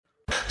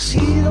They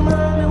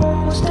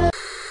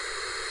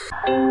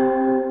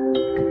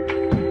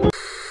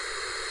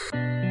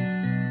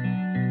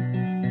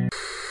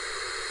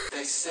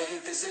say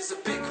this is a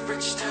big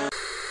rich town.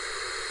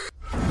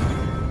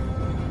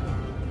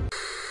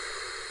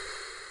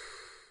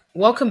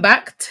 Welcome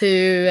back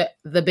to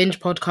the Binge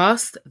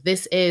Podcast.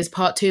 This is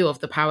part 2 of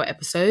the Power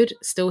episode.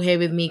 Still here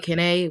with me,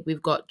 Kine.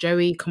 We've got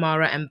Joey,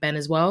 Kamara, and Ben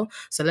as well.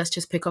 So let's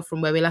just pick up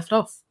from where we left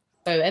off.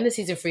 So end of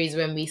season 3 is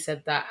when we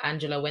said that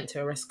Angela went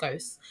to arrest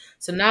Ghost.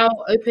 So now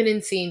opening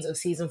scenes of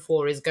season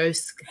 4 is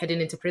Ghost heading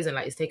into prison.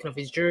 Like, he's taking off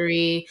his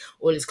jewelry,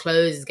 all his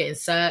clothes is getting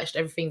searched.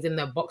 Everything's in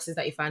the boxes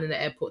that he found in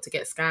the airport to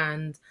get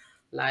scanned.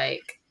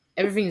 Like,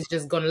 everything's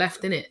just gone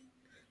left, innit?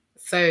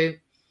 So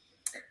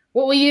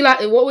What were you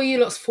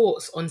lot's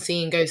thoughts on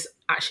seeing Ghost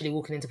actually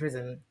walking into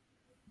prison?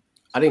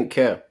 I didn't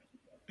care.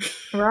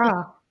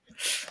 Rah.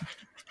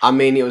 I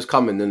mean, it was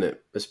coming, didn't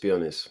it? Let's be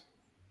honest.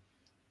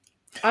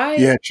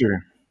 Yeah, true.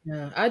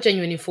 Yeah, I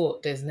genuinely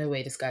thought there's no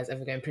way this guy's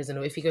ever going to prison,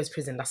 or if he goes to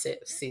prison, that's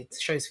it. See, the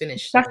show's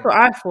finished. That's what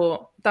I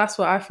thought.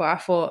 I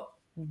thought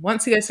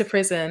once he goes to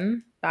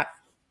prison,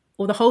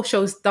 the whole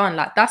show's done.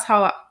 Like, that's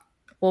how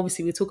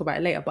obviously we'll talk about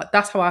it later, but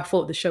that's how I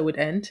thought the show would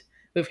end,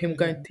 with him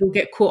he'll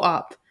get caught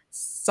up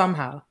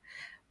somehow.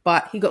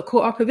 But he got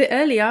caught up a bit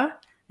earlier,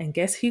 and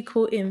guess who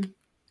caught him?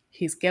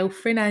 His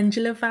girlfriend,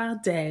 Angela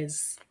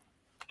Valdez.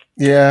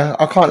 Yeah,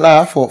 I can't lie.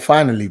 I thought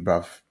finally,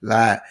 bruv.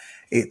 Like,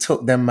 it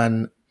took them,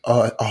 man,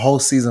 a whole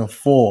season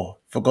 4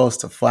 for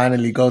Ghost to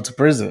finally go to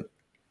prison.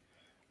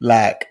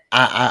 Like,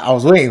 I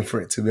was waiting for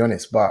it, to be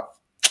honest, but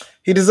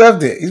he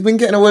deserved it. He's been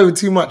getting away with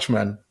too much,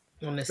 man.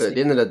 Honestly. But at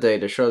the end of the day,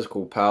 the show's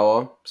called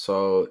Power,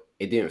 so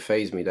it didn't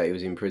faze me that he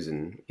was in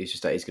prison. It's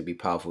just that he's going to be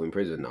powerful in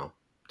prison now.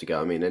 Do you get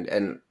what I mean?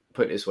 And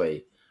put it this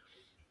way,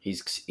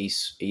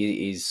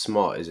 he's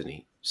smart, isn't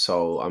he?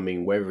 So, I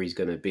mean, wherever he's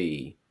going to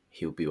be,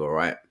 he'll be all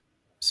right.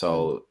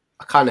 So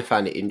I kind of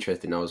found it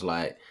interesting. I was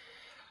like,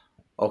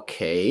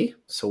 okay,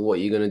 so what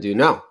are you going to do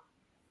now?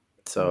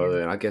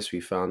 So I guess we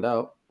found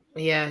out.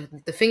 Yeah,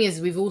 the thing is,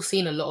 we've all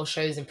seen a lot of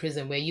shows in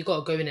prison where you got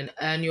to go in and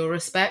earn your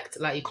respect.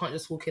 Like, you can't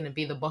just walk in and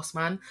be the boss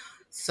man.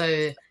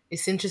 So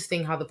it's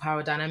interesting how the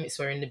power dynamics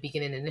were in the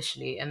beginning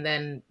initially. And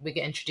then we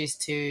get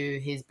introduced to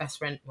his best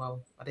friend.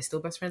 Well, are they still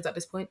best friends at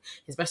this point?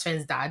 His best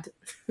friend's dad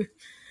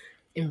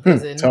in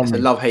prison. tell It's a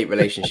love-hate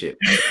relationship.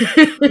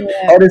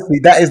 Honestly,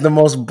 that is the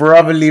most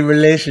brotherly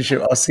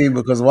relationship I've seen,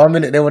 because one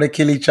minute they want to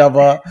kill each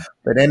other,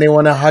 but then they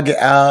want to hug it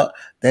out,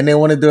 then they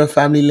want to do a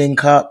family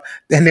link up,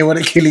 then they want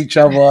to kill each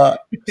other.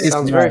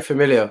 Sounds very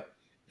familiar.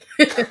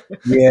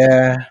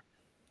 Yeah,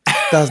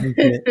 doesn't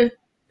it?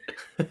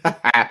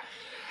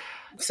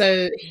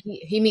 So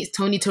he meets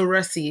Tony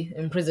Teresi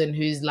in prison,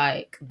 who's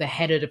like the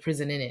head of the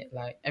prison, innit?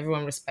 Like,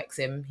 everyone respects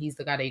him. He's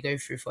the guy that you go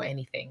through for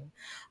anything.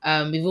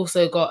 We've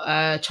also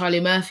got Charlie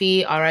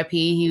Murphy,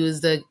 R.I.P. He was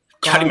the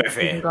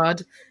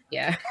guard.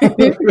 Yeah.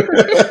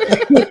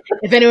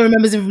 If anyone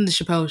remembers him from the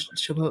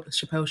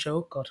Chappelle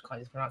Show, God, I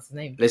can't even pronounce his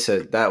name.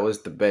 Listen, that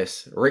was the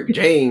best. Rick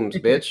James,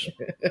 bitch.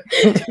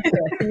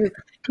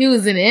 He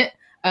was in it.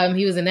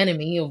 He was an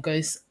enemy of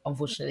Ghost,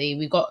 unfortunately.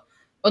 We got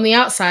on the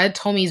outside,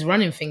 Tommy's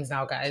running things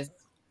now, guys.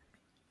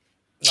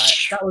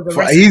 Like, that was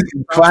a He's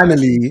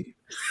finally,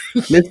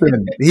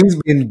 listen, he's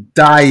been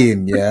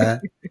dying, yeah?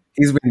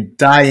 He's been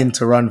dying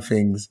to run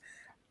things.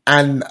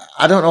 And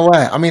I don't know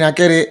why. I mean, I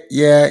get it.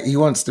 Yeah, he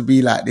wants to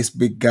be like this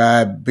big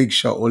guy, big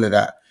shot, all of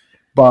that.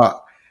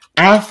 But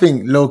I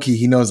think low-key,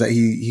 he knows that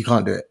he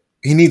can't do it.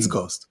 He needs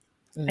Ghost.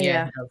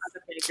 Yeah, I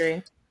definitely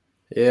agree.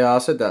 Yeah, I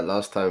said that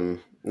last time.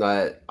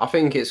 Like, I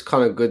think it's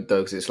kind of good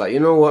though, because it's like,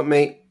 you know what,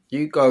 mate?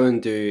 You go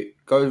run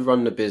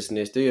the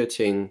business, do your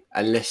thing,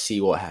 and let's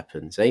see what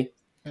happens, eh?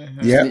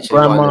 Mm-hmm. Yeah, It's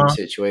literally one of grandma. them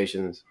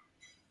situations.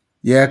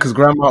 Yeah, because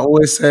grandma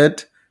always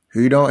said,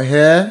 who don't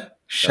hear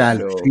shall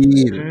Shall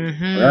feel.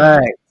 Mm-hmm.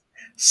 Right.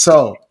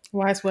 So,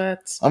 Wise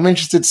words. I'm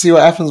interested to see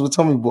what happens with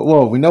Tommy. But,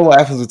 well, we know what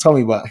happens with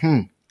Tommy, but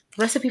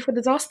Recipe for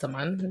disaster,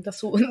 man.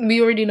 That's what we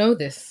already know.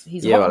 This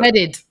he's Yeah,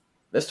 hot-headed.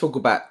 Let's talk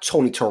about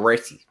Tony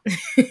Teresi.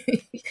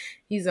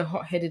 He's a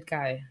hot-headed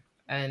guy,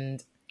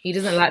 and he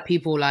doesn't like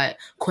people like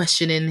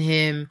questioning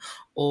him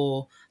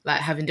or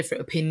like having different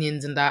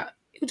opinions and that.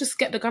 He'll just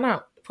get the gun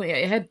out, point it at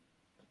your head.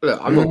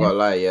 Look, I'm not gonna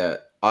lie, yeah.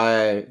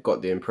 I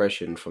got the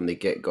impression from the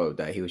get-go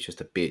that he was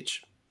just a bitch.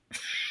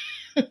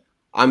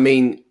 I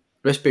mean,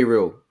 let's be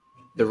real.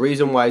 The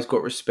reason why he's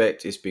got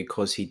respect is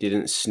because he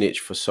didn't snitch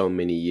for so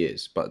many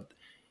years. But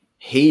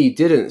he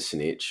didn't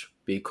snitch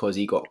because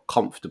he got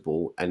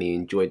comfortable and he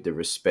enjoyed the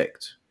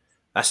respect.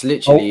 That's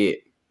literally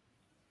it.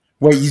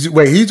 wait, who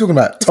are you talking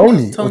about?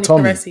 Tony or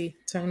Tommy? Teresi.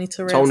 Tony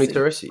Teresi. Tony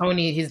Teresi.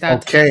 Tony, his dad.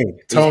 Okay,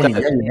 Tony.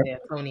 dad. Yeah. Yeah,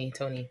 Tony.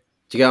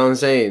 Do you get what I'm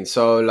saying?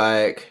 So,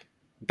 like,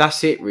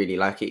 that's it, really.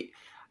 Like,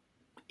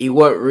 he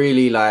weren't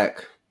really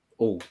like,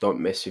 oh, don't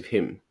mess with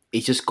him.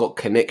 He's just got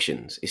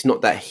connections. It's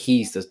not that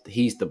he's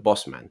the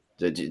boss man.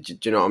 Do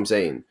you know what I'm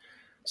saying?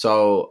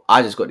 So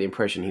I just got the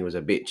impression he was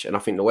a bitch, and I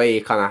think the way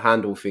he kind of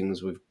handled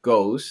things with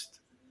Ghost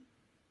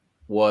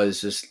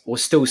was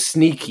still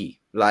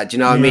sneaky. Like, do you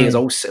know what I mean? It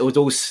was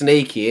all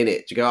snaky in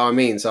it. Do you get what I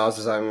mean? So I was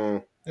just like,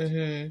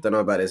 Mm-hmm. Don't know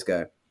about this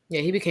guy.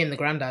 Yeah, he became the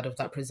granddad of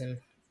that prison,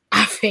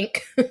 I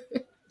think.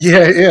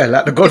 Yeah,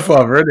 like the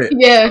Godfather, isn't it?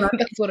 Yeah,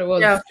 that's what it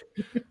was. Yeah.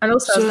 And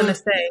also, I was So- gonna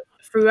say,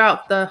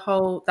 throughout that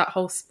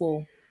whole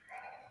spool,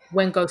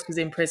 when Ghost was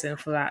in prison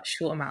for that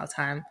short amount of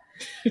time,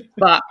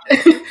 but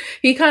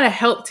he kind of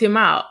helped him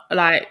out,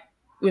 like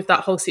with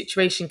that whole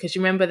situation. Because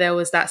you remember there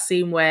was that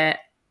scene where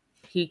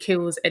he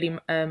kills not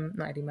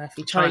Eddie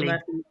Murphy, Charlie Charlie.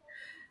 Murphy.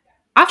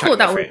 I Charlie thought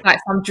that was Murphy. like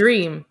some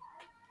dream,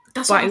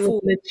 That's but what I it was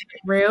thought. legit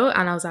real,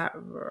 and I was like,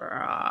 It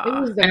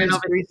 "Rah." was the And then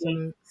most obviously,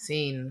 gruesome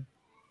scene.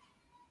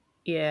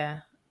 yeah,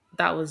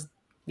 that was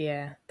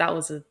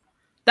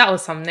that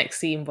was some next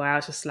scene where I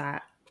was just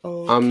like,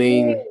 I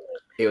mean,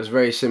 it was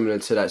very similar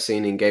to that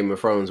scene in Game of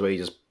Thrones where he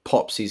just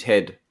pops his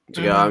head.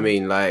 Do you know what I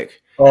mean?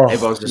 Like, Oh,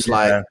 everyone's just yeah.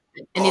 like,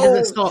 And he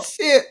doesn't "Oh, stop.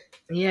 shit."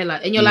 Yeah,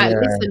 like, and you're like, Yeah.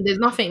 listen, there's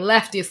nothing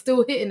left. You're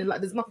still hitting it like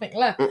there's nothing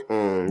left.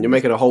 You're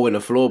making a hole in the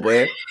floor,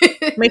 boy.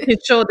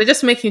 they're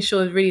just making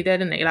sure it's really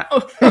dead, isn't it? You're like,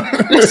 oh,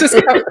 let's just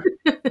go.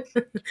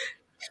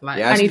 Like,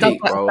 Yeah, And he that's does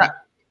peak, bro. that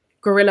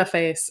gorilla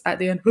face at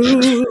the end.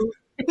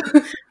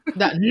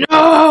 that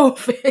no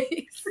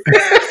face.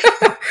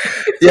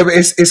 Yeah, but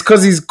it's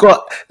because he's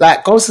got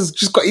like Ghost has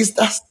just got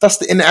that's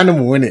the inner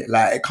animal in it.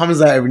 Like it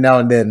comes out every now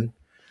and then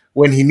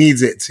when he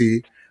needs it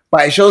to.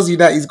 But it shows you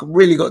that he's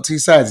really got two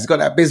sides. He's got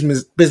that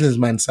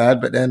businessman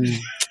side, but then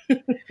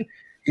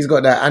he's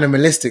got that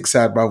animalistic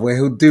side, bro, where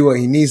he'll do what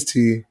he needs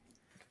to,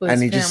 For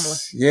and his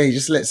he family.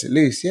 just lets it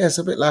loose. Yeah, it's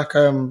a bit like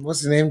what's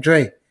his name,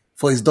 Dre,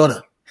 for his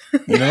daughter.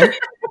 You know,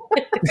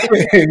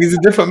 he's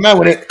a different man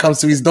when it comes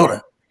to his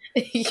daughter.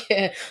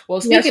 Yeah.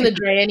 Well, speaking of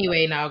Dre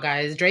anyway now,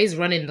 guys, Dre's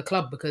running the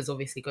club because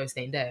obviously Ghost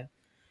ain't there.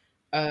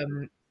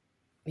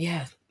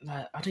 Yeah,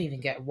 like, I don't even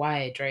get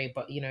why Dre,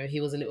 but you know,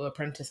 he was a little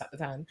apprentice at the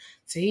time.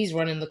 So he's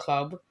running the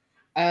club.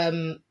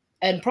 And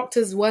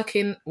Proctor's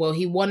working, well,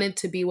 he wanted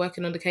to be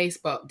working on the case,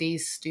 but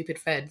these stupid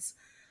feds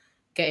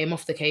get him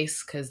off the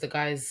case because the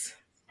guy's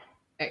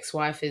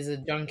ex-wife is a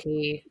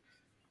junkie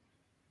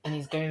and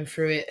he's going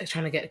through it,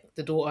 trying to get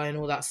the daughter and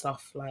all that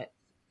stuff. Like,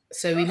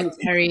 so we meet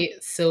Terry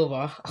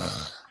Silver.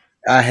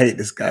 I hate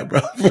this guy,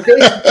 bro.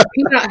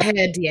 Peanut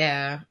head,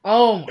 yeah.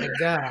 Oh my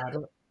god.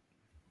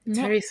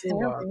 Terry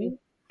Silver.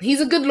 He's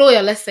a good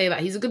lawyer, let's say that.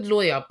 He's a good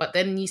lawyer, but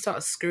then you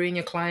start screwing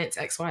your client's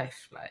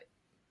ex-wife. Like,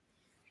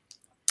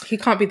 He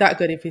can't be that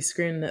good if he's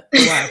screwing the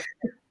wife.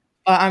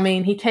 But I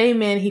mean, he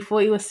came in, he thought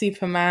he was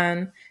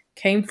Superman,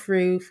 came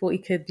through, thought he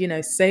could,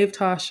 save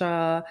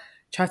Tasha,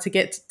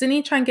 didn't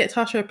he try and get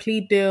Tasha a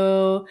plea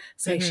deal,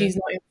 so she's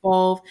not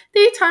involved?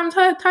 Did he time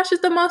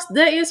Tasha's the most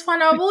dirtiest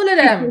one out of all of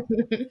them?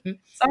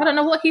 So I don't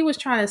know what he was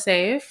trying to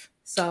save.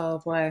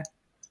 So, boy.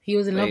 he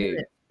was in love with Hey,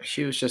 it.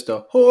 she was just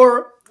a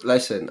whore.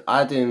 Listen,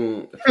 I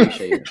didn't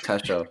appreciate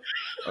Tasha.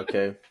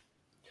 Okay,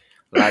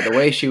 like the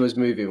way she was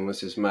moving was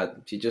just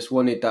mad. She just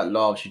wanted that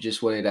love. She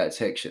just wanted that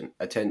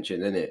attention,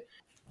 innit?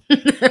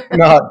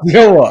 No, you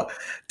know what?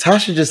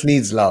 Tasha just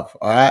needs love.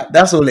 All right,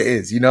 that's all it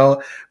is.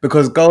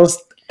 Because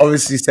Ghost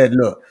obviously said,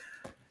 "Look,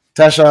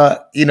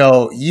 Tasha,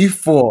 you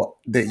thought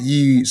that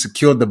you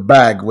secured the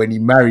bag when you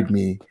married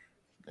me.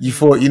 You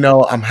thought,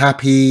 I'm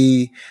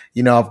happy.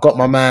 I've got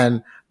my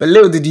man. But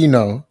little did you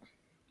know,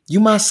 you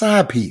my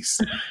side piece.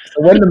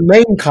 So when the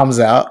main comes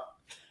out,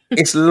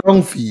 it's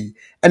long for you.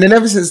 And then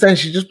ever since then,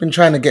 she's just been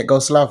trying to get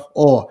Ghost love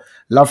or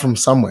love from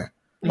somewhere.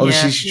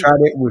 Obviously, Yeah. she tried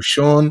it with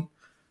Sean.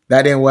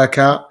 That didn't work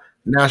out.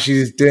 Now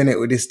she's doing it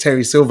with this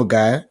Terry Silver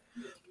guy.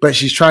 But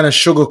she's trying to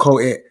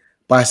sugarcoat it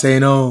by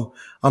saying, oh,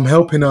 I'm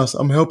helping us.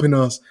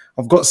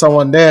 I've got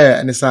someone there.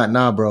 And it's like,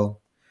 nah, bro.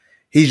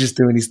 He's just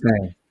doing his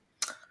thing.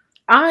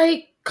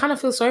 I kind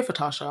of feel sorry for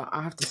Tasha,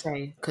 I have to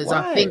say, because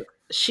I Why? think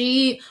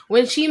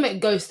when she met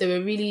Ghost, they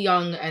were really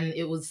young, and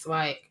it was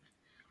like,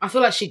 I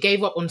feel like she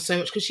gave up on so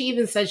much, because she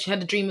even said she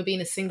had a dream of being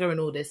a singer and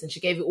all this, and she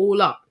gave it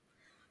all up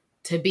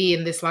to be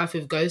in this life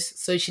with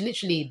Ghost. So she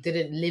literally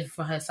didn't live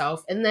for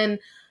herself. And then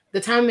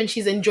the time when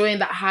she's enjoying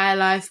that higher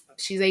life,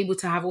 she's able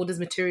to have all this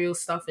material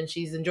stuff and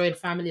she's enjoying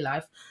family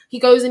life, he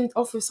goes in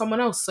off with someone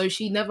else. So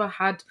she never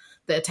had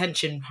the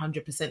attention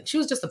 100%. She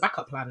was just a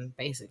backup plan,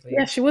 basically.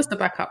 Yeah, she was the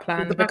backup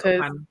plan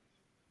because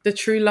the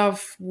true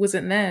love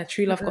wasn't there.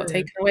 True love got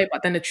taken away,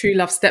 but then the true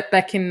love stepped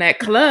back in that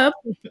club.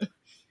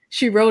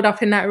 She rolled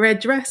up in that red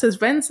dress, as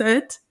Ben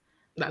said,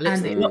 That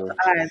and lipstick. locked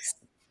eyes.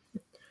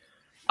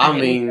 I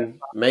mean,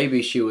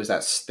 maybe she was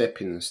that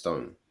stepping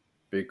stone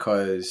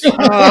because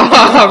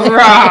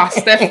Rah,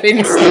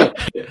 stepping stone.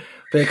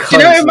 because Do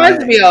you know what it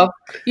reminds me of?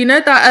 You know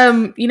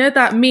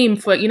that meme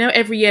for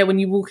every year when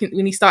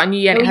you start a new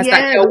year and it has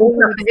that girl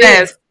walking up the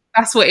stairs.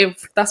 That's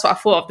what I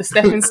thought of, the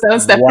stepping stone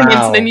stepping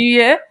into the new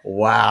year.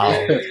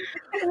 Wow.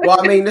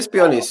 Well, I mean, let's be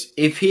honest.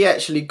 If he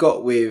actually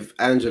got with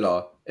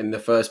Angela in the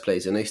first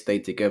place and they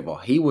stayed together,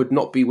 he would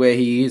not be where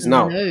he is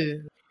now.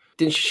 No.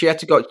 Didn't she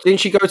go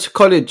to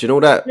college and all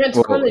that? She went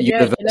to college, yeah.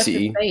 She left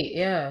University. the state,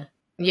 yeah.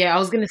 Yeah, I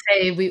was going to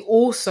say, we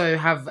also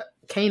have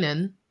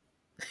Kanan,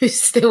 who's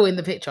still in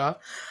the picture.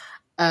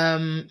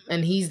 And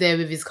he's there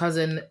with his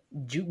cousin,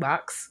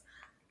 Jukebox.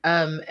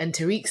 And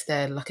Tariq's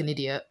there like an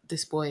idiot.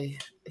 This boy,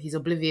 he's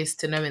oblivious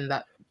to knowing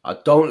that I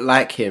don't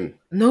like him.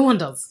 No one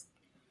does.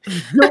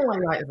 No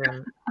one likes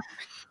him.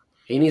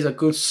 He needs a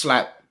good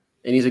slap.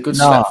 He needs a good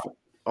Nah. slap.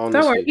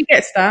 Honestly. Don't worry, he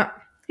gets that.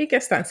 He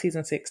gets that in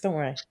season 6. Don't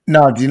worry.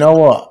 No, do you know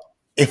what?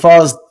 If I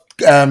was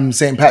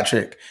St.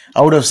 Patrick,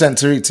 I would have sent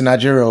Tariq to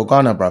Nigeria or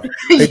Ghana, bro.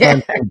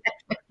 Yeah.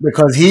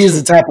 Because he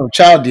is the type of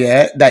child,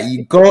 yeah, that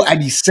you go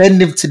and you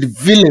send him to the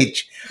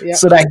village Yeah.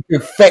 so that he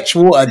can fetch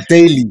water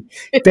daily.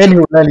 Then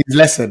he'll learn his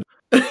lesson.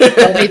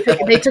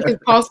 They took his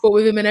passport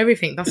with him and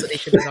everything. That's what they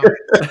should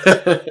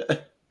have done.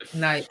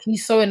 Like,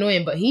 he's so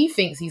annoying, but he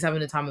thinks he's having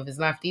the time of his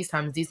life. These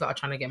times, these lot are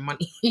trying to get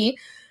money.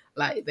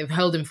 Like, they've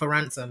held him for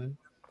ransom.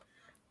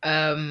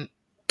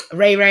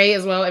 Ray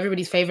as well,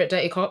 everybody's favorite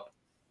dirty cop.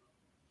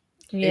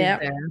 Yeah.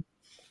 Is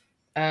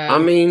there. I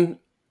mean,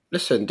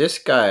 listen, this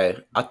guy,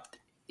 I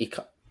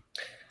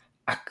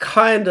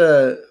kind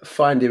of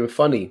find him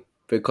funny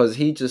because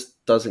he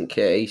just doesn't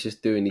care. He's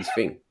just doing his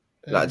thing.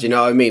 Like, do you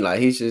know what I mean? Like,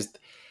 he's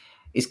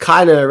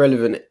kind of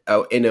irrelevant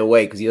in a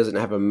way because he doesn't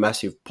have a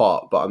massive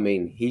part. But I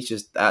mean, he's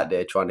just out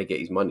there trying to get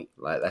his money.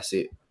 Like, that's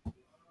it.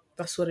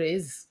 That's what it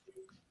is.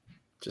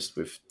 Just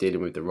with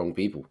dealing with the wrong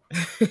people.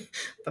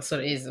 That's what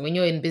it is. When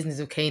you're in business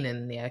with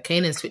Kanan, yeah,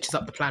 Kanan switches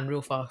up the plan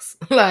real fast.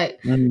 Like,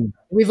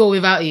 with or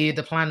without you,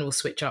 the plan will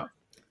switch up.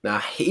 Now,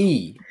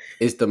 he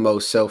is the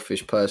most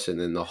selfish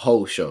person in the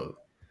whole show.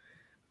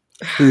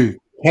 Who?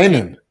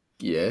 Kanan?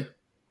 Yeah.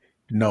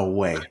 No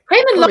way.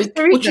 Kanan loves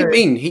Tariq. What do you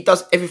mean? He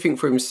does everything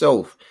for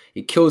himself.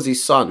 He kills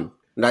his son.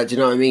 Like, do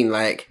you know what I mean?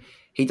 Like,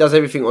 he does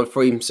everything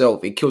for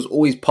himself. He kills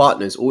all his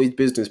partners, all his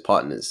business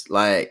partners.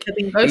 Like,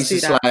 he's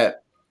just like,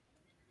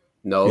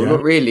 no, Yeah.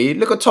 not really.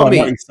 Look at Oh, Tommy.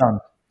 not his son.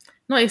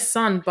 Not his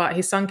son, but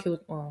his son killed.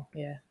 Well,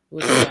 yeah.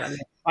 We'll talk about it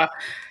later. But,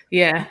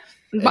 yeah.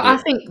 But I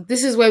think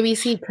this is where we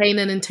see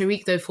Kanan and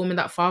Tariq, though, forming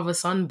that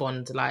father-son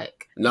bond.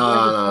 Like,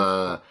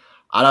 No.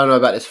 I don't know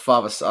about this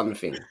father-son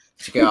thing. Do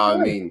you get what I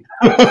mean?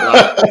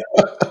 Like,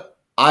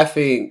 I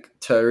think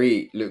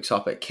Tariq looks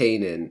up at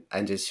Kanan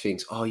and just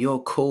thinks, oh, you're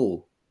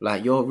cool.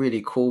 Like, you're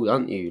really cool,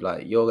 aren't you?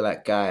 Like, you're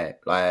that guy.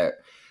 Like,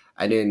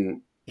 and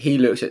then he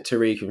looks at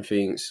Tariq and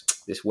thinks,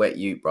 this wet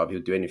you, bruv,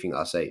 he'll do anything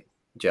I say.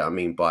 Do you know what I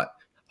mean? But,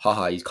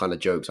 haha, he's kind of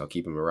jokes. I'll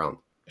keep him around.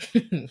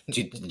 Do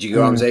you get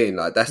what I'm saying?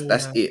 Like, that's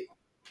it.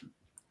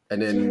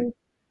 And then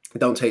it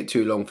don't take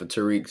too long for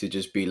Tariq to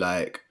just be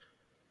like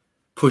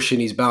pushing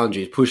his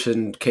boundaries,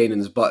 pushing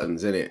Kanan's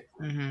buttons, innit?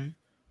 mm-hmm.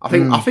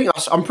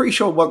 I'm pretty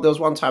sure there was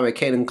one time where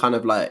Kanan kind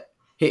of like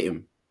hit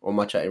him on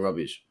my chatting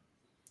rubbish.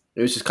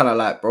 It was just kind of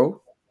like, bro,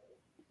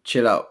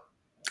 chill out.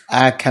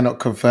 I cannot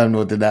confirm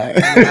nor deny.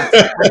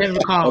 I don't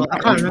recall. I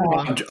can't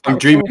remember. I'm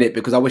dreaming it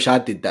because I wish I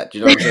did that. Do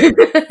you know what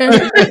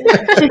I'm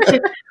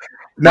saying?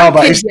 No,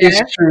 but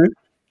it's true.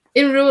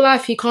 In real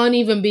life, he can't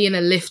even be in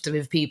a lift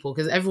with people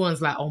because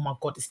everyone's like, oh my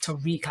God, it's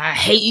Tariq. I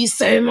hate you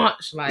so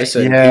much. Like,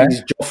 Listen,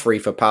 he's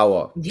Joffrey for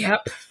power.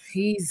 Yep.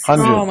 He's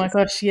 100. Oh my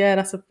gosh, yeah,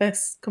 that's the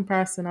best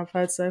comparison I've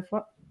heard so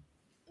far.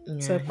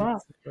 So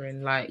far.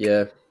 Like,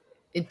 Yeah.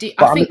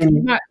 I think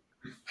you might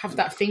have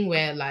that thing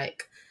where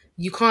like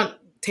you can't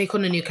take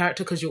on a new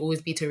character because you'll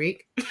always be Tariq.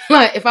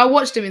 Like, if I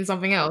watched him in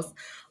something else,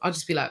 I'll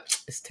just be like,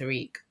 it's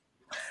Tariq.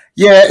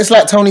 Yeah, it's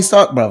like Tony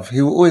Stark, bruv.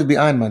 He will always be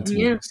Iron Man to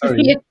me. Yeah. Sorry.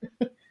 Yeah.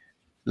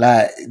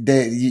 Like,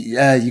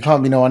 you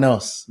can't be no one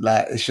else.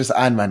 Like, it's just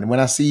Iron Man. And when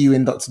I see you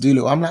in Dr.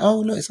 Dolittle, I'm like, oh,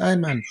 look, it's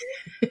Iron Man.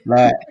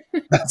 Like,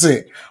 that's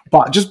it.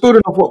 But just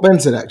building off what Ben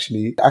said,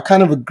 actually, I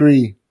kind of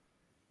agree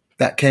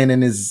that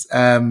Kanan is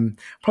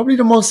probably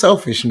the most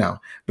selfish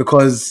now.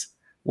 Because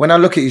when I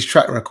look at his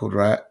track record,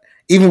 right,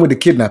 even with the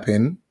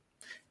kidnapping,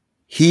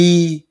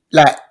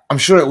 I'm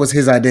sure it was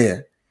his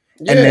idea.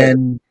 Yeah.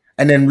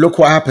 And then look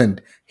what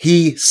happened.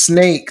 He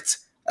snaked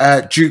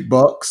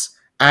Jukebox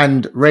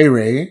and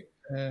Ray.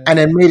 And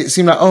then made it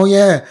seem like, oh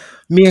yeah,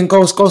 me and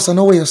Ghost, I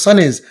know where your son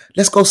is.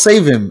 Let's go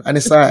save him. And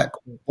it's like,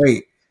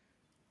 wait,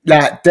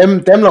 like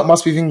them lot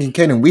must be thinking,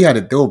 Kenan, we had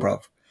a deal,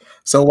 bruv.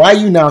 So why are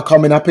you now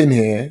coming up in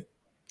here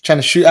trying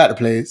to shoot out the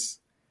place?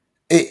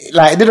 It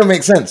didn't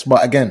make sense.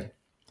 But again,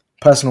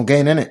 personal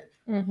gain, innit?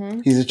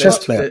 Mm-hmm. He's a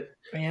chess player.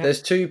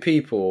 There's two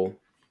people.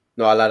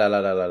 No, I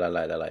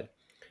lied.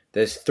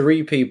 There's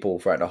three people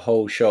throughout the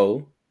whole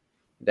show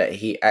that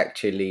he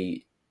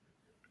actually,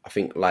 I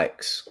think,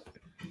 likes.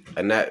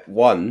 And that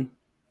one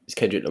is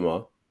Kendrick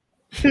Lamar.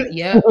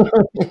 Yeah.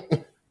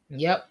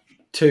 Yep.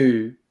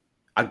 Two,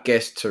 I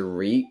guess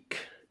Tariq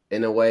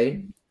in a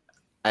way.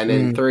 And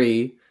then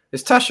three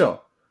is Tasha.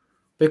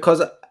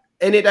 Because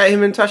in it that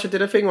him and Tasha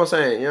did a thing or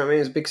something, you know what I mean?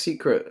 It's a big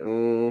secret.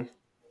 Is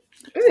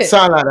it?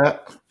 Something like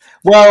that.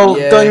 Well,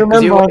 Yeah, don't you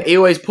 'cause remember? he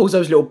always pulls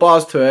those little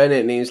bars to her, innit?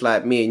 And he's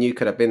like, me and you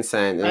could have been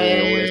saying.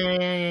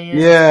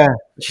 Yeah.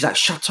 She's like,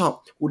 shut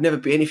up. We'll never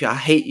be anything. I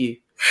hate you.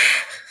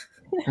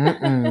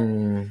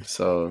 Mm-mm.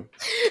 So,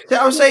 that's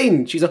what I'm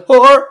saying. She's a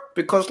whore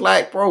because,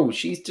 like, bro,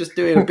 she's just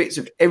doing bits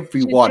of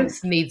everyone. She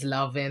just needs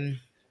loving.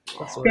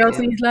 That's what Girls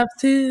it is, need love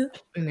too.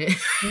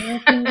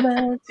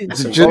 innit?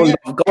 Listen,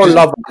 go on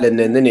Love Island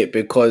then, innit?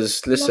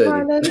 Because,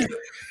 listen,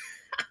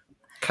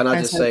 can I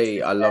just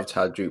say I loved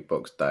how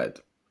Jukebox died?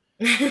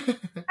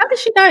 How did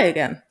she die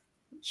again?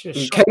 She was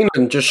shocked.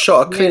 Kanan just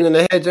shot her clean in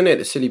the head, innit?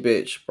 The silly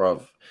bitch,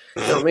 bruv.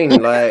 You know what I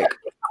mean? Like,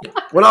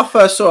 when I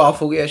first saw her, I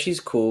thought, yeah, she's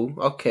cool.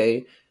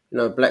 Okay. You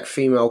know, black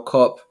female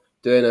cop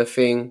doing her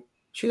thing.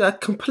 She's a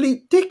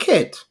complete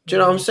dickhead. Do you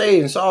know what I'm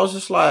saying? So I was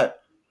just like,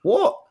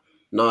 what?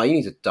 Nah, you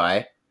need to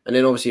die. And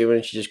then obviously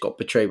when she just got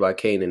betrayed by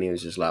Kanan, he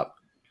was just like,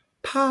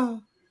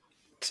 pow.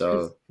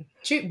 So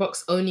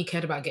Jukebox only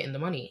cared about getting the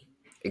money.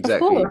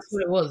 exactly. That's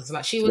what it was.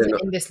 Like, she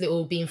wasn't in this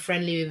little being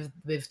friendly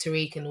with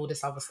Tariq and all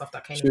this other stuff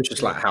that came. She was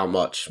just like, how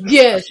much?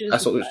 Yeah,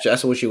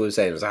 That's what she was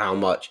saying. Was how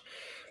much?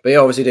 But yeah,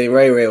 obviously then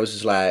Ray was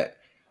just like,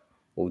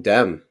 well,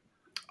 damn,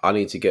 I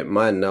need to get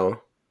mine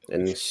now.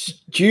 And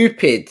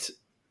stupid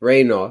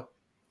Raynor.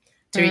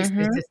 Tariq's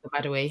big sister,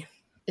 by the way.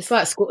 It's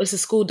like school. It's a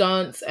school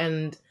dance,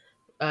 and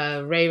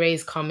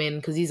Ray's come in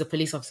because he's a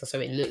police officer, so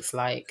it looks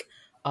like,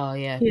 oh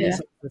yeah,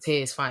 police officer's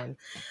here, it's fine.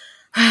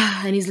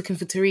 And he's looking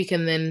for Tariq,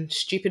 and then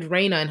stupid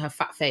Raynor in her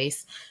fat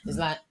face is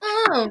like,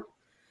 oh,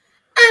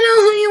 I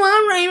know who you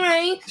are,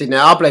 Ray. See,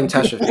 now I blame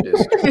Tasha for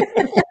this.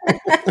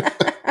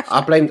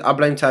 I blame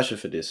Tasha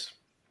for this.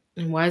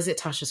 And why is it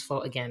Tasha's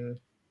fault again?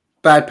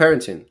 Bad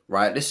parenting,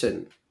 right?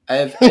 Listen,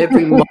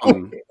 every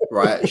mum,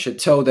 right, should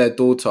tell their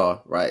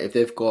daughter, right, if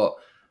they've got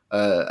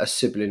a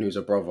sibling who's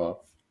a brother,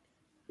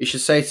 you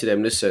should say to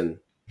them, listen,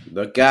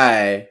 the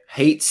guy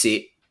hates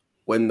it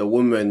when the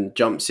woman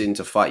jumps in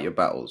to fight your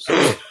battles.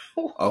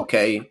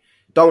 Okay?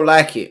 Don't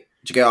like it.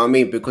 Do you get what I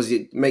mean? Because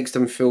it makes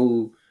them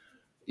feel,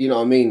 you know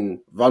what I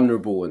mean,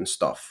 vulnerable and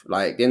stuff.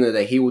 Like, at the end of the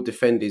day, he will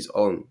defend his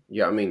own.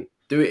 You know what I mean?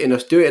 Do it in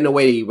a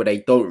way where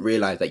they don't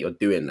realise that you're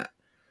doing that.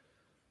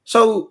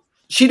 So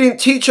she didn't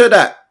teach her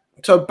that.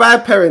 So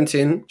bad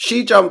parenting,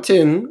 she jumped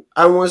in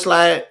and was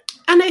like,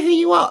 I know who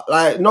you are.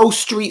 Like, no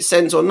street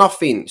sense or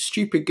nothing.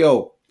 Stupid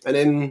girl. And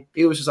then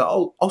he was just like,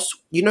 oh,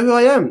 you know who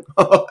I am?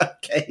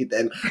 Okay,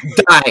 then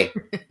die.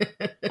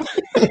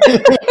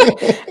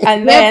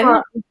 And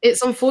then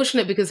it's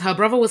unfortunate because her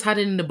brother was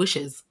hiding in the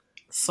bushes.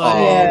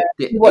 So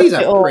he's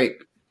a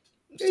prick.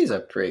 He's a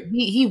prick.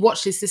 He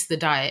watched his sister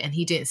die and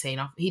he didn't say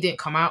enough. He didn't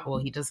come out,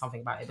 or he does something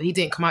about it, but he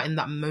didn't come out in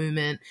that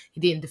moment. He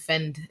didn't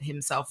defend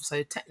himself.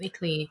 So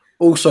technically,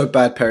 also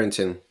bad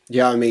parenting.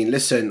 Yeah, I mean,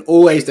 listen,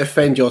 always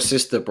defend your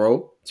sister,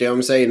 bro. Do you know what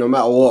I'm saying? No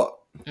matter what.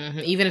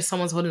 Even if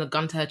someone's holding a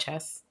gun to her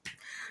chest,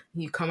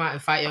 you come out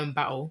and fight your own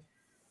battle.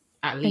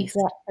 At least,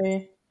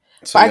 exactly.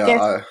 So but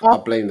yeah, I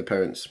blame the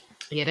parents.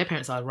 Yeah, their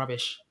parents are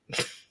rubbish.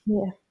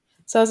 Yeah.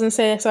 So I was gonna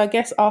say, so I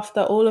guess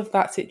after all of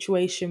that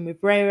situation with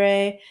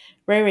Ray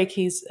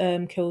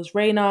kills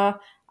Raynor,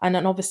 and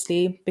then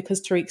obviously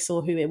because Tariq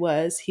saw who it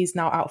was, he's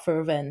now out for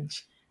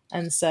revenge,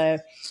 and so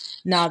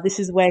now this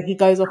is where he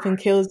goes off and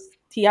kills.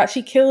 He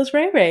actually kills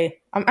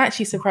Ray. I'm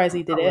actually surprised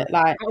he did it.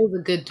 Like, that was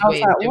a good I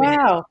was way. like,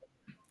 wow,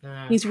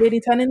 he's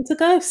really turned into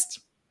Ghost.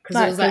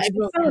 Because it was like,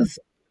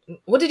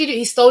 what did he do?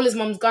 He stole his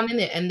mum's gun,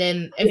 innit? And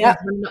then everyone's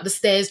running up the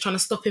stairs trying to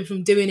stop him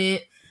from doing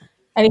it.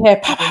 And you hear,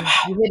 pow, pow,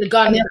 pow. You hear the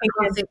gun. You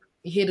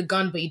hear the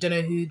gun, but you don't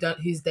know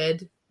who's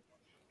dead.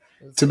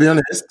 To be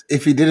honest,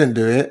 if he didn't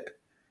do it,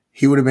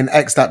 he would have been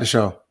X'd out the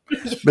show.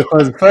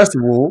 Because first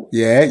of all,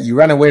 you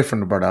ran away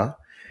from the brother.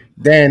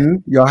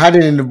 Then you're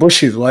hiding in the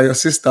bushes while your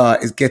sister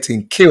is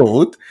getting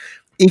killed.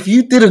 If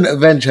you didn't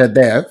avenge her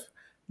death,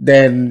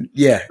 then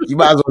you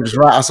might as well just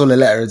write us all a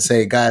letter and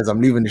say, guys,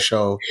 I'm leaving the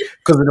show.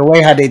 Because of the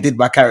way how they did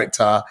my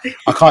character,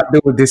 I can't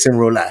deal with this in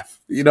real life.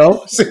 You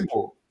know?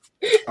 Simple.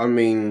 I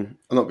mean,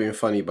 I'm not being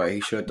funny, but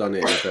he should have done it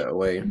in a better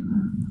way.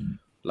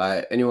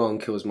 Like, anyone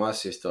kills my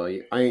sister,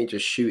 I ain't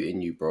just shooting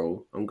you,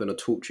 bro. I'm going to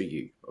torture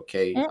you,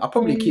 okay? I'll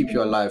probably keep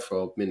you alive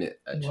for a minute,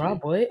 actually. Wow,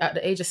 boy, at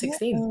the age of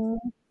 16.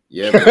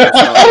 Yeah,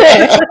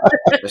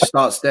 but it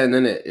starts then,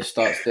 innit? It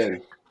starts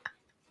then.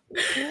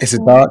 It's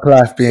a dark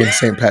life being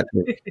St.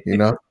 Patrick, you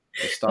know?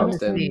 It starts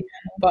then.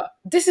 But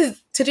this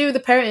is to do with the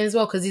parenting as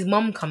well, because his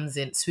mum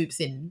swoops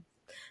in,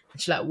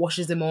 and she, like,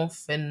 washes him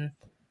off and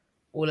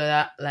all of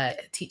that,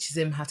 like, teaches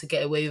him how to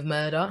get away with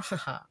murder.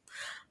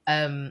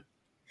 Yeah,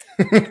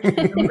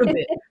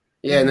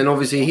 and then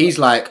obviously he's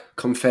like,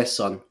 confess,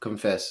 son,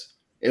 confess.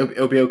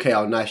 It'll be okay,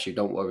 I'll nice you,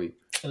 don't worry.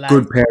 Like,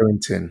 good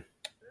parenting.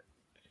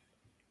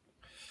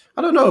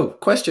 I don't know.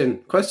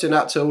 Question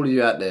out to all of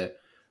you out there.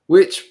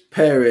 Which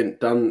parent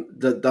done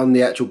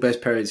the actual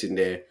best parenting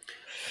there?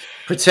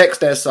 Protects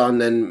their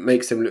son and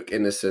makes them look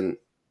innocent,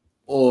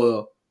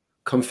 or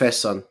confess,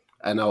 son,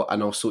 and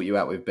I'll sort you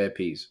out with bare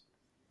peas.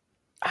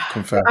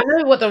 Confess. I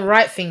know what the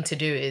right thing to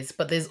do is,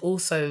 but there's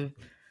also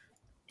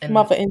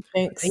mother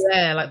instincts.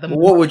 Yeah, like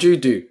what would you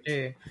do?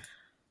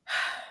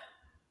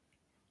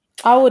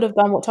 I would have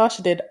done what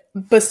Tasha did.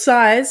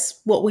 Besides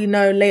what we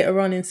know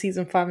later on in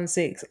season 5 and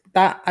 6,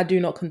 that I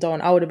do not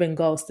condone. I would have been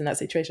Ghost in that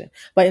situation.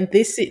 But in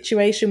this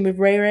situation with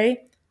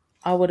Ray,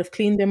 I would have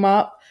cleaned him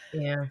up,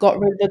 got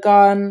rid of the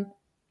gun,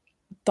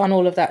 done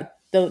all of that,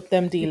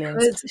 them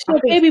dealings. She's a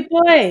baby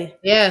boy.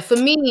 Yeah, for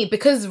me,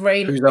 because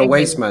Ray... Who's a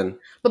waste man?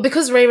 But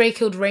because Ray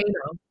killed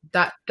Raynor,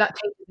 that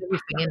changes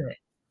everything, innit?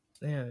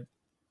 Yeah.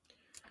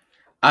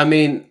 I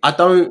mean,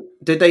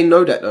 did they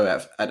know that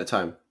though at the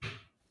time?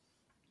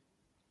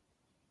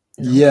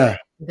 Yeah.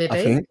 Did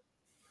they? I think.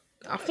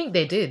 I think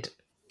they did.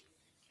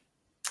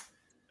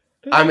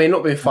 I mean,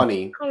 not being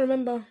funny, I can't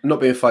remember.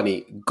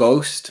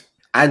 Ghost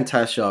and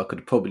Tasha could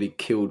have probably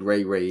killed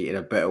Ray Ray in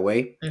a better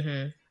way,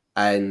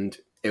 and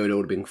it would all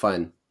have been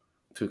fine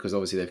because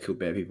obviously they've killed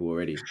better people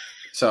already.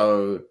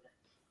 So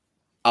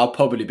I'll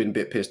probably been a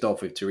bit pissed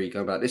off with Tariq.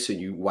 I'm like, listen,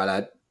 you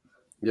lad.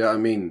 You know what I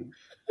mean?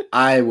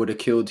 I would have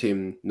killed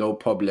him, no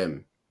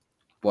problem.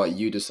 But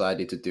you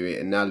decided to do it,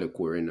 and now look,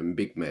 we're in a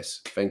big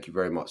mess. Thank you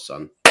very much,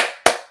 son.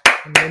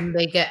 And then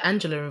they get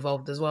Angela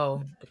involved as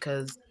well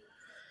because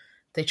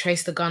they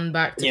trace the gun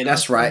back to... Yeah,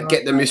 that's right.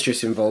 Get the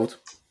mistress involved.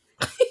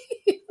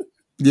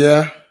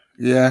 Yeah.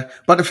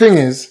 But the thing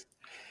is,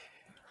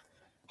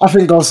 I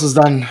think Ghost was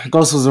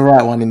the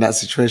right one in that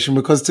situation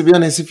because, to be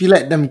honest, if you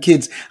let them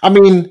kids, I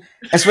mean,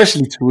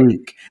 especially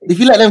Tariq, if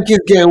you let them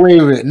kids get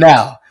away with it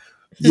now,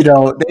 you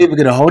know, they're either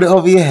going to hold it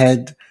over your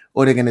head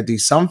or they're going to do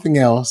something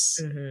else,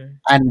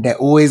 and they're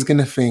always going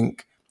to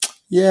think,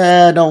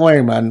 yeah, don't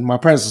worry, man, my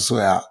parents will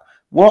sort it out.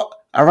 What?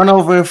 I run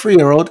over a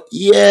 3-year-old?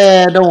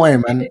 Yeah, don't worry,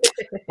 man.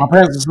 My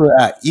parents will sort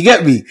it out. You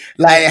get me?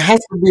 Like, it has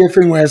to be a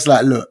thing where it's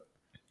like, look,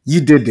 you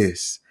did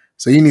this,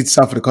 so you need to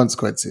suffer the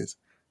consequences.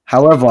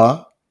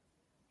 However,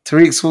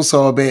 Tariq's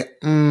also a bit,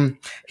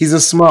 he's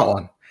a smart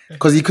one.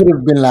 Because he could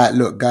have been like,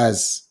 look,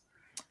 guys,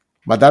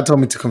 my dad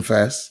told me to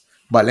confess,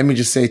 but let me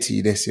just say to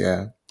you this,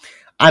 yeah.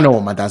 I know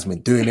what my dad's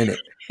been doing, innit?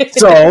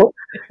 So,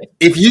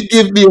 if you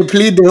give me a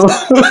plea deal,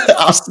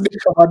 I'll sneak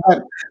up my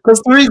dad.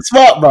 Because Tariq's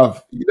smart,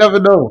 bruv. You never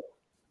know.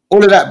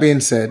 All of that being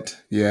said,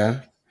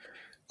 yeah,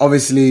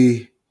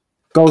 obviously,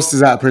 Ghost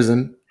is out of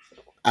prison,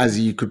 as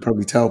you could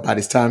probably tell by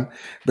this time,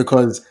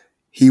 because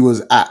he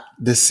was at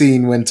the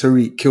scene when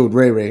Tariq killed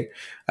Ray Ray.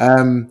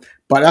 But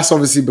that's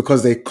obviously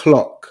because they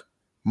clock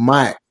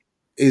Mike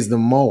is the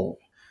mole.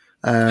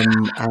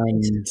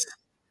 And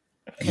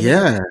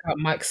yeah. About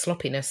Mike's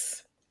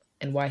sloppiness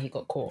and why he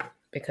got caught.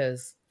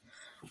 Because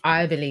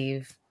I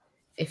believe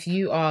if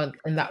you are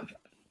in that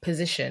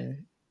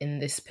position in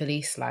this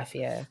police life,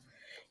 yeah,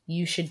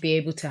 you should be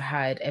able to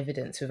hide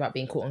evidence without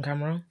being caught on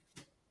camera.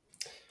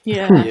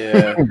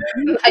 Yeah.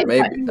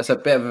 Maybe that's a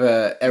bit of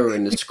an error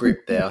in the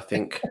script there, I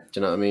think. Do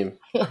you know what I mean?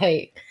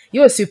 Like,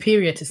 you're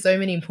superior to so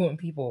many important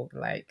people.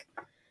 Like,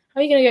 how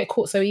are you going to get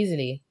caught so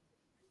easily?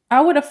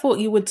 I would have thought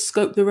you would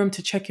scope the room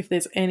to check if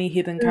there's any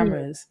hidden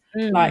cameras.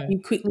 Like,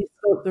 you quickly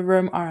scope the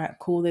room. All right,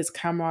 cool, there's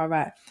camera. All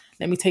right,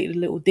 let me take the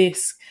little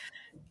disc,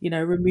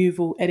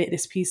 removal, edit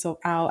this piece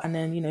out, and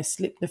then,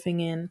 slip the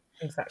thing in.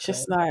 Exactly.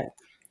 Just like...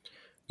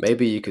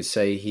 Maybe you could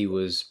say he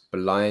was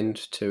blind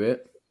to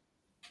it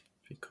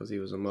because he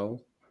was a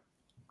mole.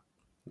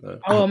 No.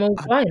 Oh, I'm all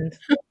blind.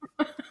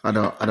 I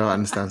don't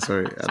understand.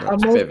 Sorry. I'm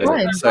all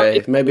blind.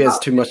 Sorry, maybe it's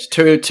too much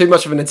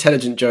of an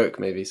intelligent joke.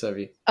 Maybe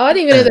sorry. Oh, I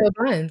didn't even know they were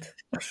blind.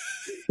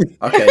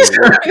 Okay.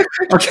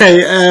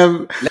 Okay.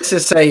 Let's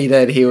just say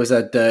that he was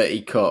a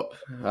dirty cop.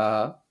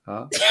 Bruh.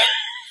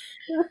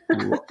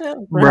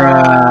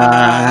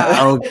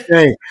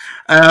 Okay.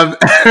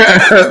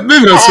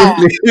 Moving on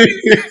swiftly.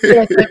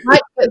 Yeah, so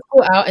Mike gets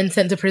caught out and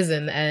sent to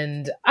prison,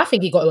 and I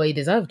think he got what he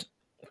deserved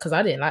because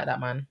I didn't like that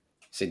man.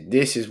 So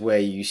this is where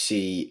you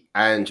see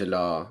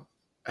Angela,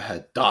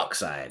 her dark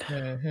side,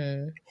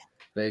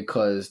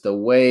 because the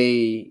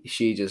way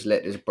she just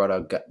let this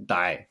brother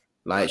die,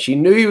 like she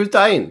knew he was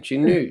dying. She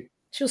knew.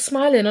 She was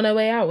smiling on her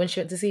way out when she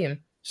went to see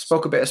him.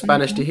 Spoke a bit of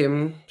Spanish to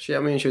him. She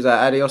was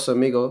like, adios,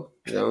 amigo.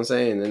 You know what I'm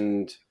saying?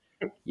 And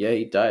yeah,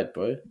 he died,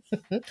 bro.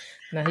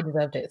 No, he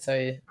deserved it.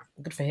 So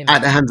good for him.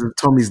 At the hands of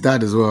Tommy's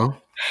dad as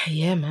well.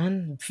 Yeah,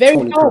 man. Very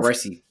Tony fast.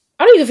 Paresi.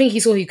 I don't even think he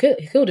saw he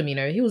killed him,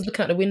 He was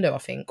looking out the window, I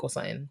think, or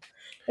something.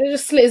 He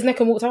just slit his neck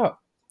and walked out.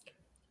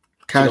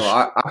 Cash.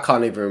 I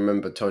can't even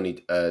remember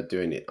Tony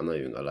doing it. I'm not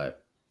even gonna lie.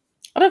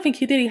 I don't think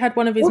he did. He had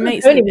one of his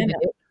mates. Tony did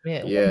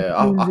it. Yeah,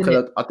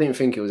 I didn't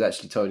think it was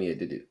actually Tony that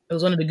did it. It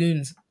was one of the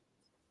goons.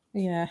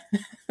 Yeah.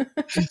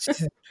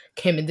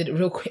 Came and did it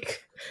real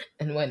quick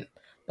and went.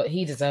 But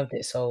he deserved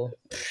it, so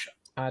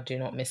I do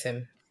not miss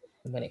him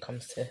when it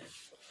comes to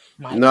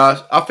Mike.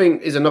 No, I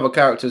think is another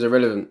character is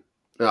irrelevant.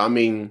 I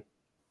mean,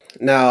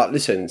 now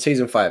listen,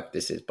 season 5.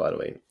 This is, by the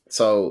way.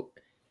 So,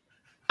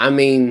 I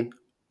mean,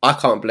 I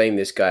can't blame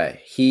this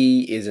guy.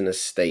 He is in a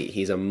state.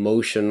 He's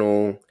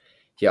emotional.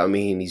 You know what I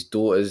mean? His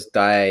daughter's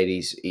died.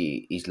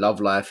 His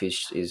love life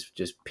is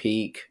just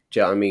peak. Do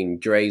you know what I mean?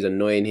 Dre's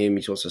annoying him. He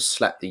just wants to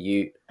slap the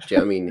youth. Do you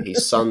know what I mean?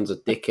 His son's a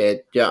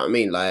dickhead. Do you know what I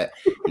mean? Like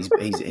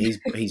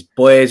his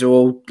boys are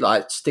all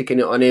like sticking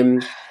it on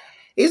him.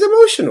 He's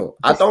emotional.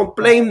 I don't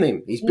blame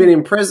him. He's been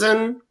in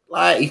prison.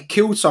 Like he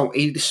killed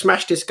he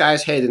smashed this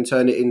guy's head and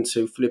turned it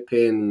into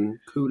flipping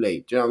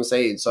Kool-Aid. Do you know what I'm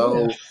saying?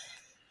 So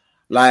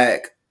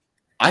like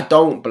I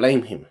don't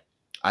blame him.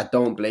 But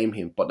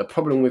the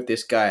problem with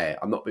this guy,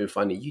 I'm not being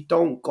funny, you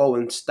don't go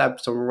and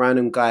stab some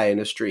random guy in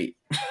the street.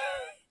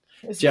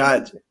 When they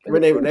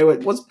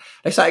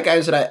started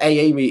going to that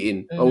AA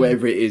meeting or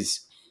whatever it is,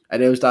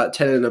 and they was like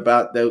telling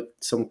about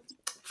some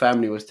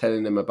family was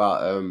telling them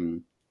about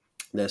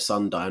their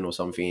son dying or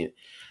something.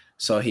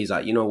 So he's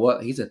like, you know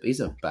what? He's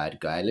a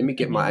bad guy. Let me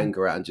get my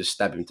anger out and just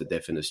stab him to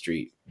death in the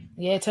street.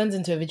 Yeah, it turns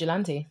into a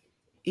vigilante.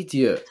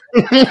 Idiot.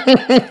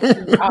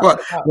 Well,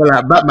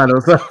 like Batman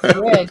or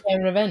something. Yeah,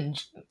 getting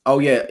revenge. Oh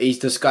yeah, he's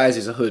disguised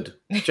as a hood.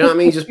 Do you know what I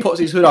mean? He just puts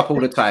his hood up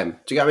all the time.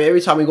 Do you get what I mean?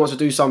 Every time he wants to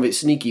do something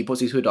sneaky, he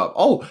puts his hood up.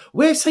 Oh,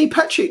 where's St.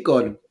 Patrick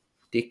gone?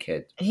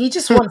 Dickhead. He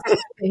just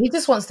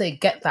wants to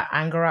get that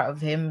anger out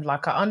of him.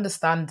 Like, I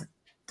understand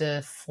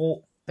the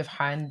thought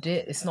behind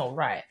it. It's not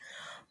right.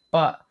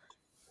 But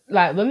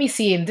like, when we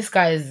see him, this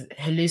guy is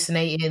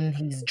hallucinating,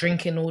 he's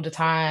drinking all the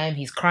time,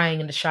 he's crying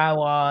in the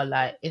shower,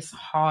 like, it's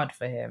hard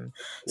for him.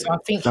 So I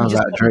think Sounds he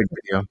just like a Drake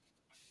video.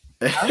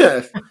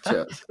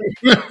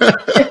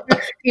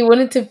 he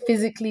wanted to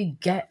physically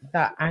get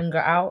that anger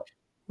out.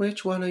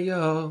 Which one of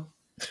y'all?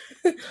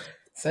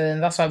 So then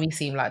that's why we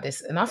see him like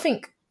this. And I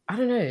think, I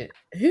don't know,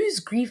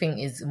 who's grieving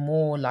is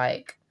more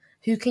like,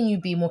 who can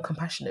you be more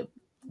compassionate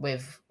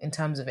with in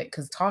terms of it?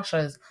 Because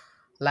Tasha's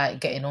like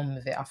getting on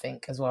with it, I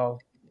think, as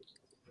well.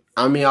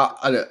 I mean,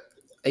 I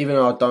even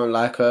though I don't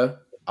like her,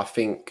 I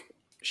think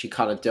she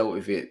kind of dealt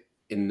with it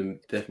in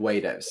the way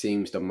that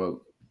seems the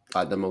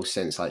most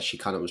sense. Like, she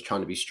kind of was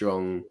trying to be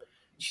strong.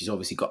 She's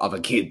obviously got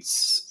other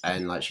kids,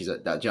 and like, she's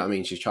at that. Do you know what I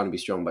mean? She's trying to be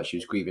strong, but she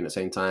was grieving at the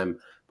same time.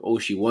 But all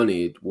she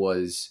wanted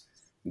was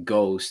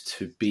Ghost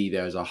to be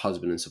there as a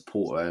husband and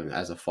support her and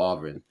as a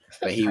father.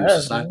 But he was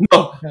just like,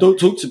 no, don't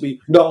talk to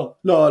me. No,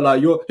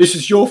 like, this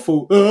is your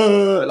fault.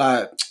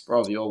 Like,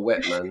 bro, you're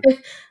wet, man.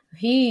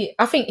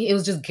 I think it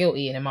was just guilt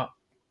eating him up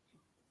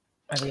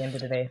at the end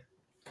of the day.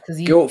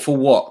 Guilt for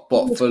what?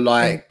 But for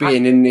like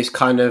being in this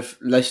kind of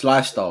less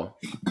lifestyle.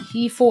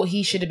 He thought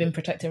he should have been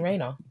protecting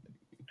Raina.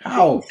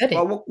 How?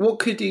 What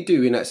could he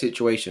do in that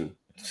situation?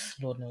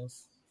 Lord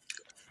knows.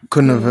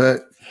 Couldn't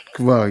have.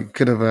 Well, he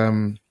could have.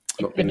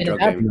 Not been drug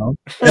game.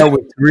 Dealt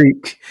with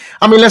Tariq.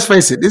 I mean, let's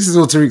face it. This is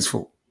all Tariq's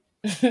fault.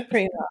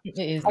 Pretty much. It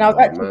is. And I was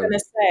actually going to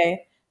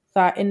say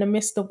that in the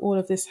midst of all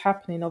of this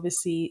happening,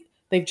 obviously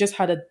they've just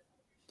had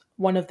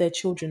one of their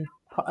children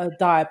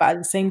die, but at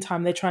the same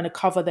time they're trying to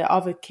cover their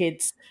other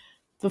kids,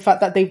 the fact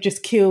that they've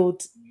just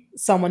killed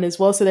someone as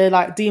well. So they're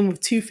like dealing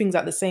with two things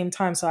at the same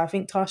time. So I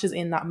think Tasha's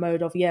in that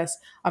mode of, yes,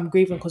 I'm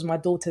grieving because my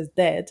daughter's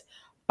dead,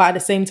 but at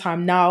the same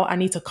time now I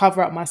need to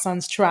cover up my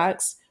son's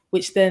tracks,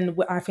 which then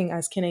I think,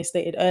 as Kinney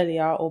stated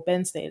earlier, or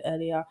Ben stated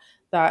earlier,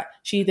 that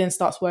she then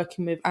starts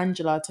working with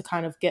Angela to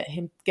kind of get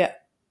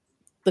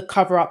the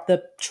cover up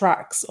the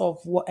tracks of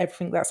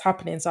everything that's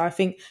happening. So I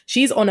think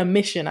she's on a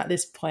mission at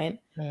this point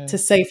to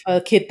save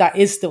her kid that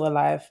is still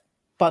alive,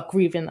 but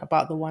grieving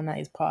about the one that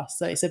is passed.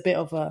 So it's a bit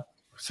of a...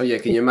 So yeah,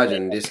 can you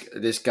imagine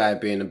this guy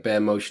being a bit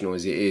emotional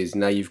as it is?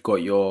 Now you've got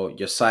your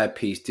side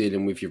piece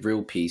dealing with your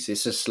real piece.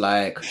 It's just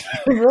like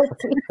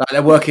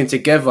they're working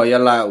together. You're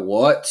like,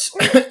 what?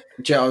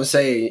 Do you know what I'm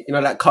saying? You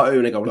know, that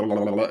cartoon, they go blah, blah,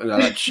 blah, blah, and they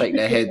like shake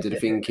their head and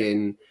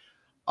thinking,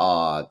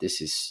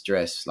 this is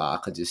stress. Like,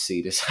 I could just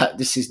see this.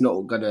 This is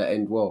not going to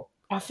end well.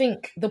 I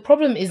think the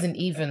problem isn't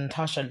even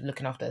Tasha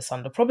looking after her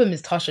son. The problem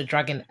is Tasha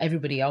dragging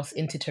everybody else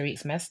into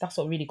Tariq's mess. That's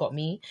what really got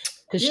me.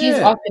 Because she's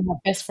asking her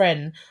best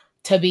friend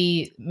to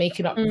be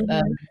making up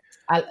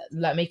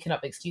making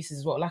up excuses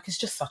as well. Like, it's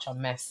just such a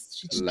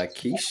mess.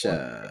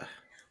 Lakeisha.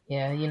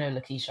 Yeah, you know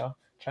Lakeisha.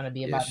 Trying to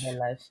be about their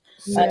life.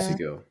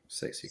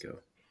 Sexy girl.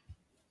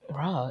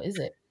 Rah, is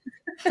it?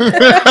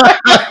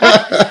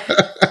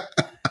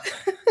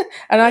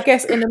 And I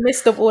guess in the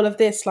midst of all of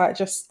this, like,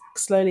 just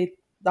slowly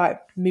like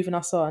moving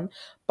us on,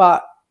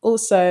 but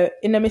also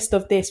in the midst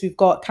of this, we've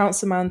got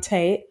Councilman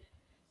Tate,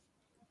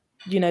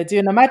 you know,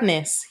 doing the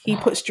madness. He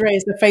puts Dre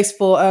as the face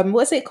for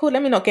what's it called?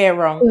 Let me not get it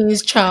wrong.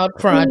 Queen's Child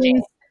Project.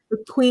 The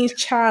Queen's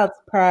Child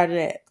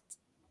Project.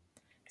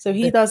 So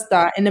he does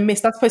that in the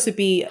midst. Isn't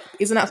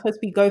that supposed to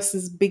be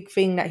Ghost's big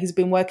thing that he's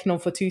been working on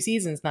for 2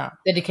 seasons now?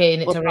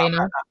 Dedicating it to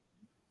Raina.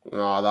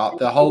 No,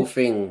 the whole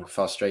thing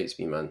frustrates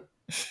me, man.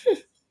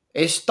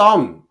 It's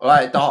dumb.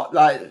 Like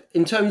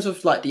in terms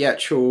of like the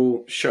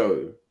actual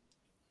show,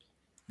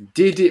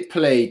 did it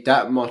play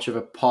that much of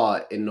a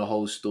part in the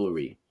whole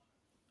story?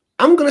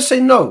 I'm gonna say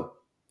no.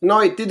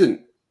 No, it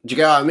didn't. Do you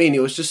get what I mean?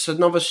 It was just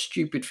another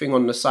stupid thing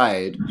on the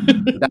side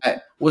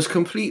that was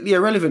completely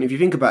irrelevant if you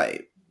think about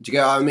it. Do you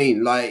get what I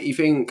mean? Like, you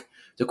think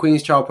the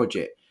Queen's Child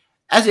Project,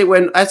 as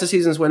the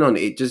seasons went on,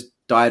 it just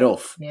died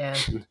off. Yeah.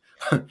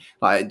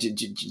 Like, do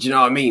you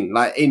know what I mean?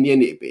 Like, in the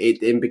end, it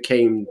then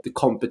became the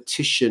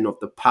competition of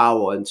the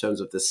power in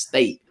terms of the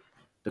state.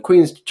 The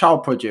Queen's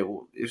Child Project,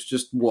 it's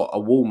just a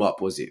warm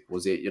up, was it?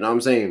 You know what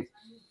I'm saying?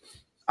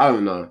 I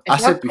don't know. I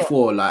said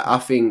before, like, I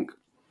think,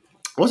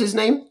 what's his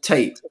name?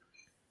 Tate.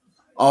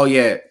 Oh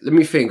yeah, let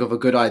me think of a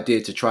good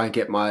idea to try and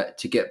get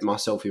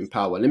myself in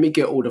power. Let me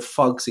get all the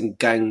thugs and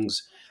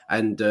gangs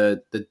and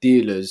the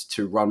dealers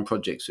to run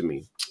projects for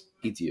me.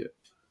 Idiot.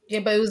 Yeah,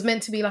 but it was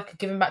meant to be like a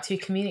giving back to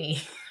your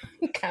community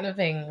kind of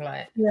thing.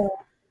 Like, yeah.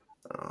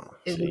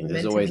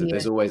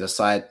 There's always a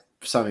side,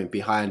 something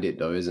behind it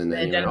though, isn't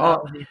there? Yeah,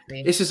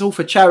 this is all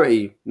for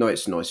charity. No,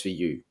 it's not. It's for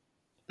you.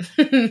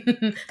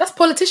 That's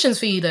politicians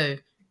for you though.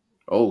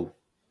 Oh,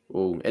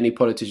 any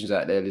politicians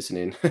out there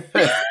listening?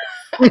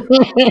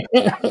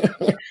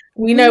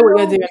 We know what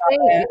you're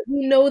doing.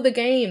 We know the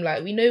game.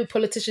 Like, we know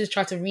politicians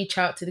try to reach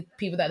out to the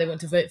people that they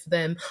want to vote for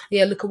them.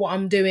 Yeah, look at what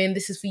I'm doing.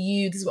 This is for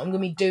you. This is what I'm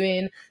going to be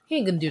doing. He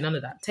ain't going to do none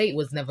of that. Tate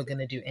was never going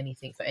to do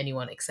anything for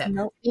anyone except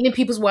stealing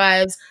people's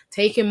wives,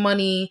 taking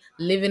money,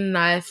 living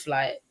life.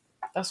 Like,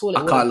 that's all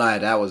it was. I can't lie.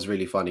 That was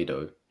really funny,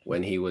 though,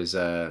 when he was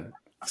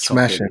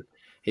Smashing.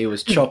 He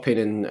was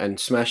chopping and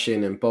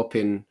smashing and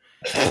bopping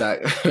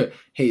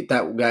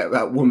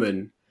that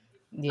woman.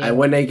 Yeah. And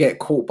when they get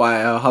caught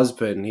by her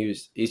husband,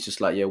 he's just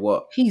like, yeah,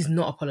 what? He's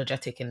not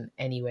apologetic in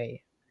any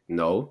way.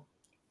 No,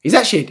 he's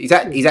actually a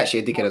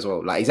dickhead as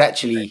well. Like,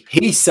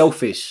 he's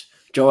selfish.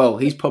 Joel,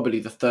 he's probably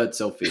the third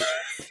selfish.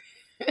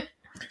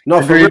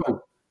 No,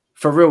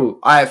 for real.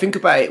 I think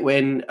about it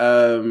when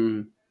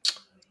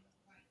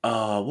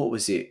what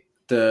was it?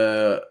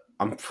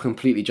 I'm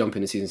completely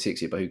jumping to season 6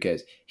 here, but who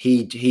cares?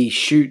 He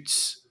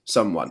shoots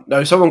someone.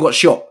 No, someone got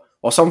shot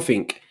or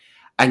something.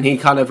 And he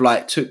kind of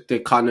like took the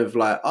kind of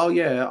like, oh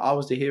yeah, I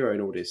was the hero in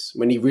all this,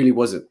 when he really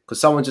wasn't.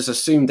 Because someone just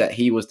assumed that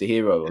he was the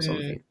hero or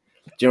something. Do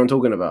you know what I'm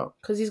talking about?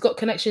 Because he's got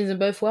connections in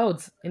both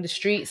worlds, in the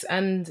streets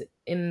and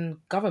in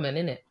government,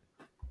 innit?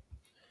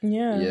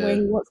 Yeah, where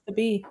he wants to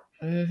be.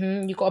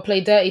 Mm-hmm. You got to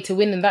play dirty to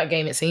win in that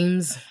game, it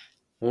seems.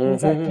 Mm-hmm.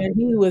 Exactly. And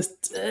he was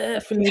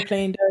definitely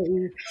playing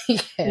dirty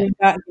in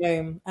that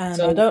game.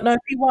 And I don't know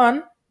if he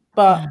won,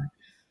 but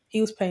he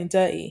was playing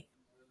dirty.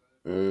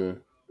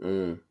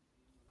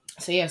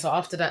 So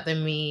after that,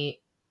 then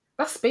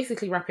that's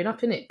basically wrapping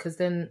up, innit? Because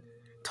then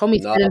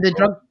Tommy's still in the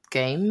drug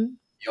game.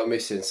 You're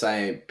missing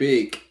saying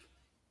big.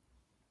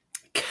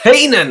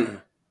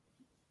 Kanan!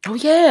 Oh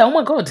yeah, oh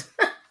my God.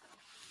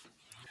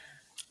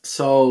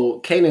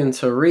 So, Kanan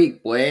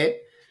Tariq, boy.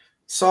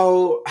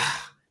 So,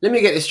 let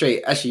me get this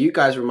straight. Actually, you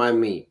guys remind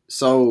me.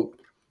 So,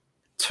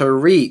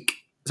 Tariq.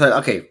 So,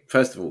 okay,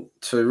 first of all,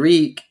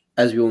 Tariq,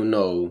 as we all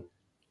know,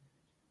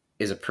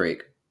 is a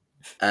prick.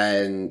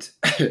 And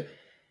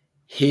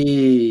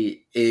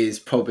he is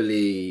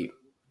probably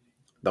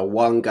the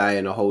one guy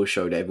in the whole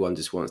show that everyone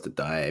just wants to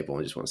die.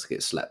 Everyone just wants to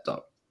get slapped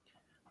up.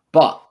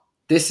 But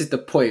this is the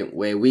point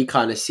where we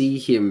kind of see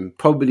him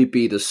probably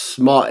be the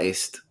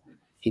smartest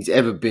he's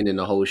ever been in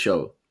the whole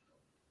show.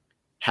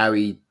 How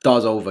he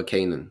does over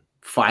Kanan,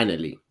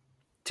 finally.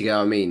 Do you get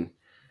what I mean?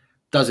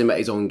 Does him at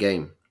his own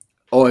game.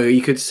 Or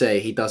you could say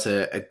he does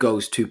a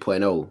Ghost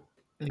 2.0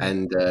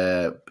 and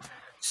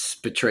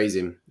betrays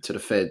him to the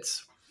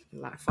feds.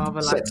 Like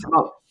father, sets him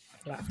up.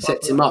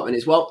 Sets him up. And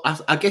it's, well,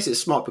 I guess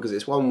it's smart because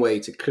it's one way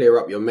to clear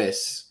up your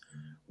mess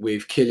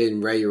with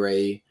killing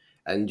Ray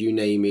and you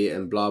name it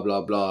and blah,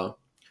 blah, blah.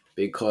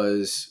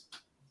 Because,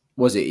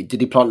 did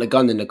he plant the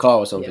gun in the car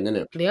or something,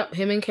 innit? Yep,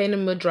 him and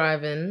Kanan were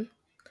driving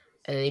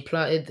and then he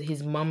planted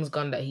his mum's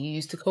gun that he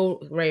used to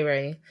call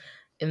Ray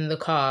in the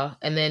car,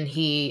 and then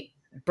he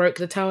broke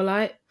the tail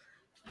light.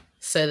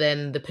 So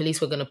then the police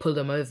were going to pull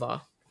them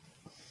over.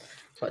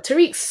 But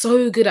Tariq's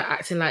so good at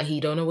acting like he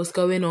don't know what's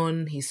going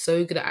on. He's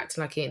so good at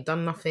acting like he ain't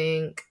done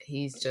nothing.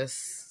 He's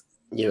just...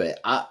 Yeah,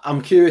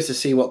 I'm curious to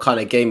see what kind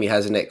of game he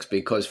has next,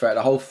 because throughout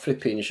the whole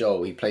flipping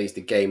show, he plays the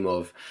game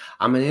of,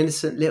 I'm an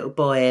innocent little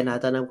boy and I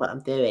don't know what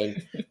I'm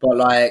doing. But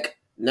like,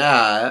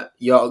 nah,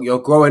 you're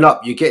growing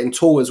up. You're getting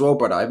tall as well,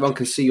 brother. Everyone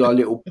can see your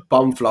little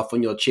bum fluff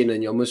on your chin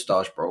and your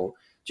moustache, bro.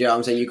 Do you know what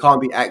I'm saying? You can't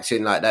be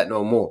acting like that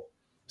no more.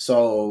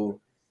 So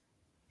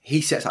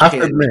he sets up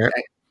Kanan.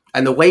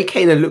 And the way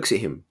Kanan looks at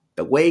him,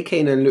 is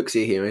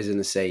going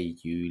to say,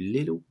 you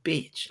little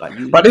bitch.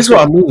 But this is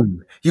what I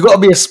mean. You got to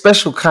be a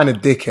special kind of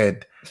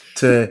dickhead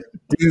to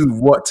do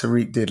what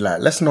Tariq did.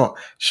 Like, let's not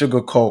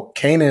sugarcoat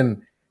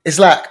Kanan. It's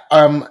like,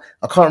 I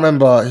can't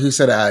remember who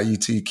said it out of you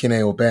two,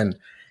 Kine or Ben.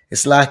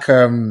 It's like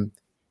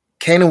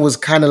Kanan was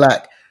kind of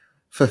like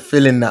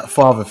fulfilling that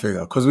father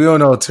figure, because we all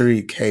know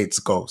Tariq hates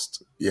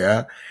Ghost.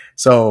 Yeah.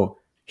 So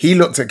he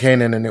looked at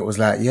Kanan and it was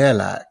like, yeah,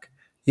 like,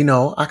 you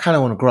know, I kind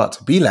of want to grow up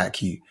to be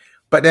like you.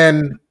 But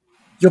then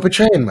you're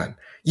betraying, man.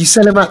 You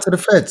sell him out to the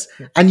feds.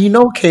 And you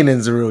know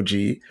Kanan's a real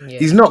G. Yeah.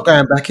 He's not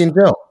going back in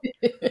jail.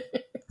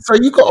 So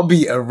you got to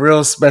be a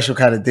real special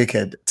kind of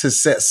dickhead to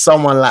set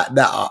someone like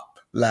that up.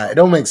 Like, it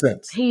don't make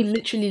sense. He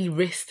literally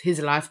risked his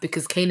life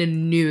because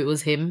Kanan knew it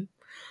was him.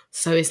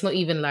 So it's not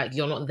even like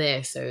you're not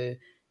there, so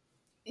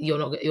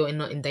you're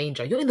not in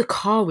danger. You're in the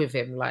car with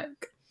him,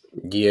 like.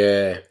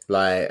 Yeah,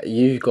 like,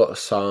 you've got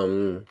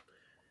some...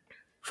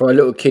 For a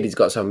little kid, he's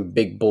got some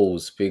big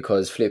balls,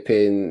 because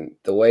flipping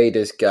the way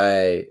this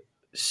guy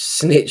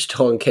snitched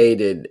on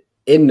Kanan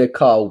in the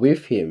car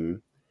with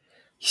him.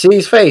 You see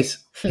his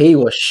face? He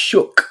was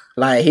shook.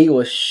 Like, he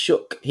was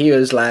shook. He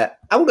was like,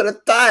 I'm going to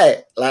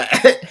die. Like,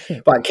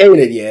 but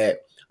Kanan, yeah,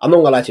 I'm not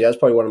going to lie to you. That's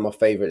probably one of my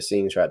favourite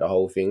scenes throughout the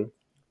whole thing.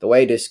 The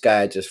way this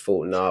guy just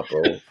thought, nah,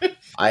 bro,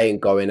 I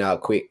ain't going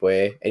out quick,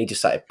 boy. And he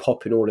just started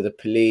popping all of the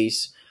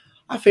police.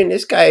 I think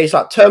this guy is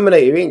like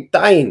Terminator. He ain't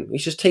dying.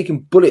 He's just taking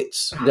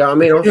bullets. You know what I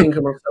mean? I'm thinking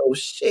to myself, oh,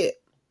 shit.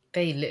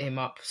 They lit him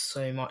up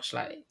so much,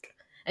 like,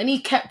 and he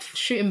kept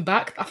shooting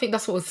back. I think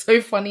that's what was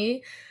so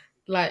funny.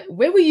 Like,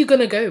 where were you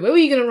gonna go? Where were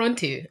you gonna run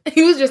to?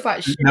 He was just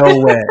like,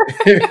 nowhere.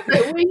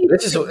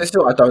 This is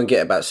what I don't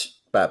get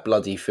about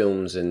bloody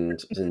films and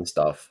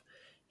stuff.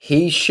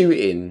 his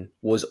shooting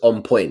was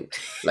on point.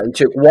 Like he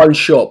took one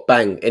shot,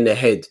 bang, in the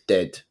head,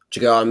 dead. Do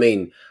you get what I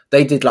mean?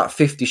 They did like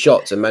 50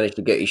 shots and managed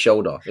to get his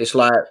shoulder. It's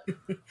like,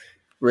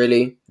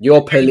 really?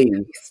 You're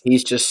police.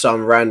 He's just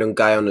some random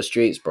guy on the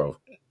streets, bro.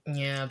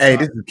 Yeah. Hey,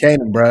 this is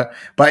Kanan, bro.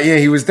 But yeah,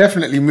 he was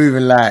definitely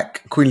moving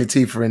like Queen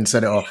Latifah and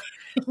set it off,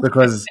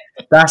 because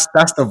that's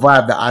the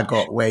vibe that I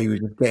got, where he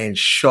was just getting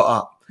shot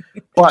up.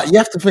 But you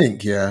have to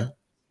think, yeah.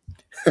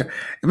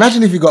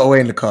 Imagine if he got away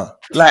in the car.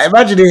 Like,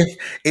 imagine if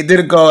it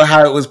didn't go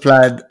how it was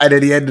planned, and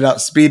then he ended up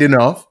speeding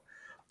off.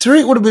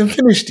 Tariq would have been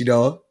finished, you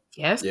know.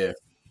 Yes. Yeah.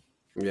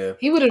 Yeah.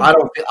 He would have. I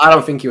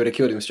don't think he would have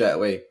killed him straight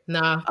away.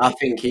 Nah. I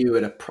think he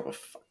would have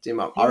fucked him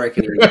up. I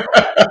reckon he would have.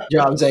 You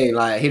know what I'm saying?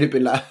 Like, he'd have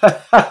been like,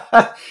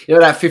 you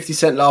know that 50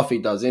 Cent laugh he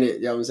does, innit?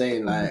 You know what I'm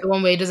saying? Like, The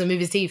one where he doesn't move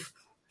his teeth.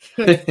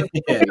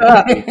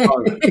 yeah.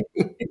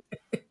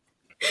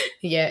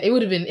 Yeah, it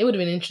would have been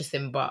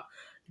interesting, but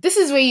this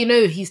is where you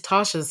know he's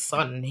Tasha's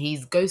son.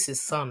 He's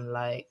Ghost's son.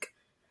 Like,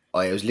 Oh,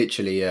 it was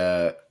literally,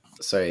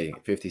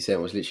 50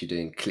 Cent was literally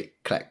doing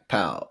click, clack,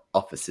 pow,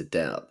 officer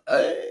down.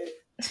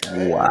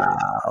 Wow,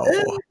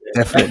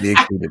 definitely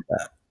included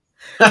that.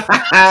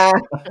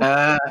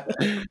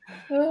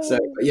 So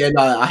yeah,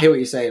 no, I hear what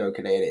you're saying,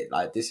 okay, innit?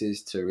 Like, this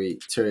is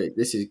Tariq,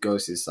 this is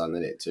Ghost's son,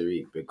 innit?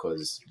 Tariq,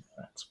 because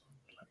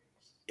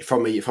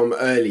from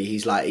early,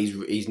 he's like,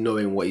 he's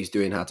knowing what he's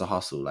doing, how to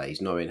hustle, like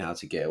he's knowing how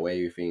to get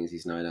away with things,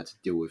 he's knowing how to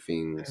deal with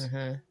things,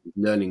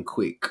 learning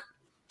quick.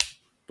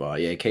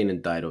 But yeah,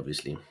 Kanan died,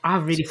 obviously. I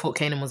really thought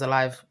Kanan was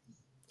alive.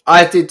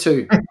 I did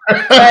too.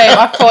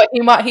 I thought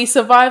he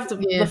survived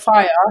Yeah. the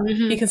fire.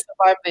 He can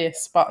survive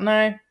this, but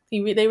no,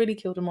 they really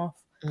killed him off.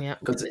 Yeah.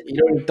 Because he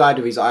only died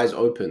with his eyes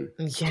open.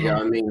 Yeah. You know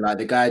what I mean? Like,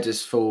 the guy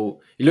just thought,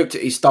 he looked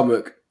at his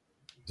stomach,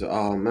 he's like,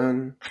 oh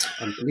man,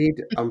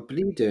 I'm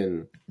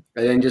bleeding.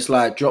 And then just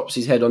like drops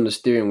his head on the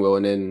steering wheel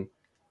and then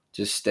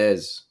just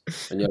stares.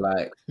 And you're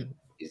like,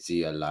 is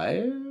he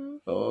alive?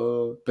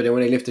 Oh, but then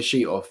when they lift the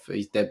sheet off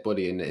his dead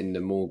body in the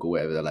morgue or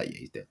whatever, they're like, yeah,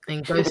 he's dead.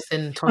 And Ghost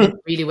and Tom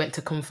really went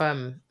to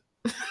confirm.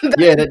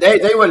 Yeah,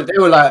 they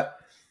were like,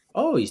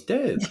 oh, he's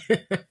dead.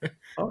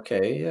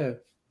 Okay,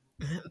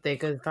 yeah. There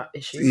goes that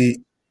issue. See,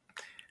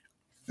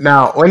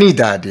 now, when he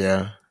died,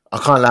 yeah, I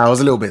can't lie, I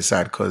was a little bit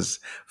sad, because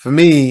for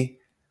me,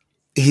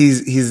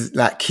 he's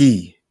like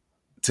key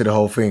to the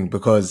whole thing,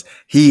 because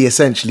he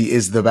essentially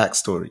is the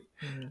backstory.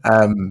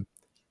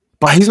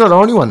 But he's not the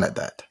only one that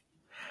died.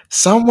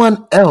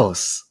 Someone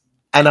else,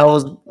 and I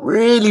was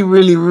really,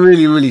 really,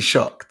 really, really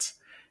shocked.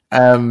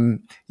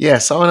 Yeah,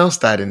 someone else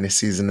died in this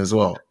season as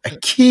well. A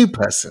key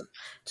person.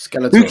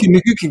 Skeleton.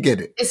 Who can get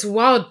it? It's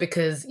wild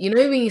because you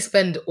know when you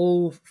spend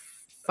all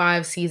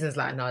 5 seasons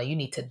like, no, you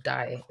need to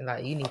die.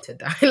 Like, you need to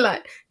die.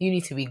 Like, you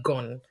need to be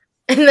gone.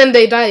 And then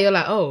they die. You're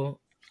like, oh,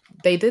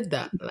 they did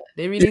that. Like,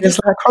 they really did. It's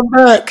like, come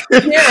back.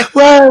 Yeah.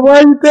 Why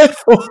are you dead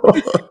for?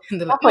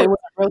 And they're I like, thought it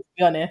wasn't real, to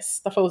be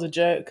honest. I thought it was a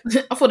joke.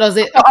 I thought that was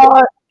it.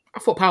 I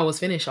thought Power was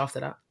finished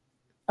after that.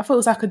 I thought it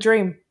was like a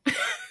dream.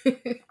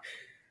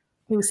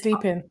 He was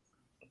sleeping.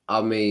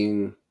 I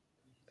mean,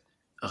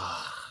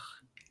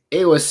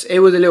 it was a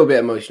little bit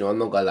emotional. I'm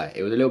not gonna lie,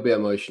 it was a little bit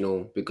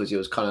emotional because it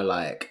was kind of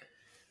like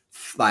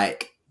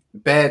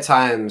bare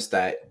times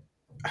that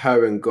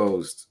her and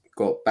Ghost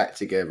got back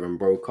together and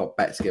broke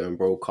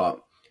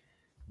up,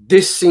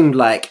 This seemed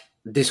like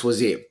this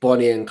was it.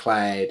 Bonnie and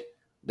Clyde.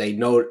 They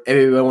know,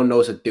 everyone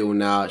knows the deal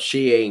now.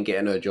 She ain't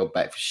getting her job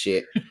back for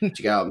shit. Do you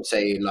get what I'm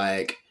saying?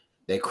 Like,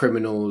 they're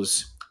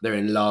criminals. They're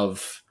in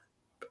love.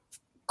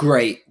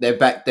 Great. They're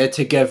back. They're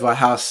together.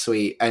 How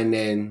sweet. And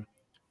then,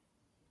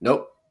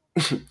 nope.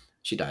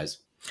 She dies.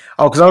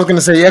 Oh, because I was going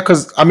to say, yeah,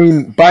 because, I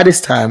mean, by this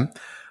time,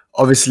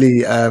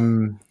 obviously,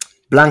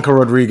 Blanca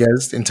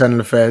Rodriguez, Internal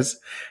Affairs,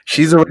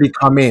 she's already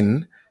come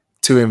in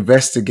to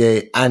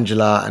investigate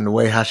Angela and the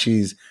way how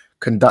she's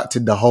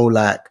conducted the whole,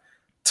 like,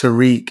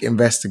 Tariq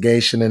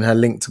investigation and her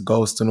link to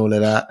Ghost and all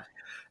of that.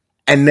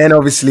 And then,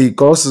 obviously,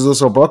 Ghost has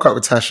also broke up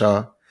with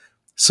Tasha.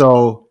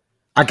 So,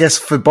 I guess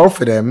for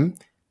both of them,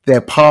 their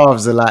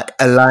paths are, like,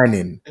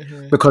 aligning.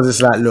 Because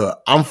it's like,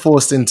 look, I'm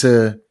forced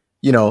into,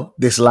 you know,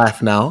 this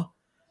life now.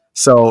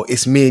 So,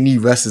 it's me and you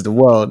versus the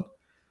world.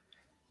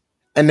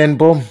 And then,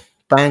 boom,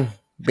 bang,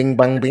 bing,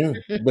 bang, bing,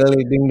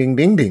 billy, ding, ding,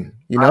 ding, ding.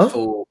 You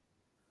know?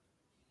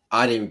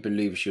 I didn't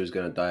believe she was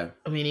going to die.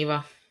 I mean,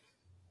 either.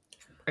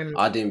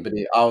 I didn't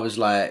believe. I was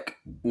like,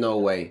 no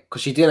way.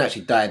 Because she didn't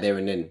actually die there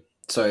and then.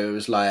 So it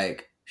was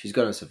like, she's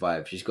going to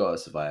survive. She's got to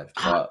survive.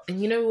 But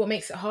And you know what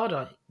makes it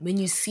harder? When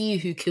you see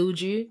who killed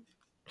you.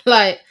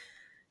 Like,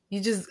 you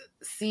just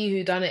see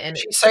who done it. And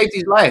she saved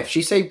his life.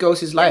 She saved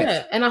Ghost's life.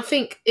 Yeah, and I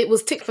think it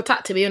was tick for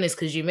tat, to be honest,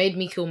 because you made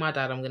me kill my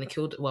dad. I'm going to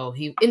kill... Well,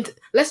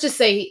 let's just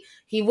say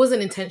he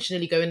wasn't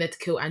intentionally going there to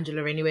kill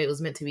Angela anyway. It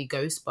was meant to be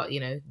Ghost, but,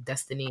 you know,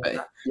 destiny.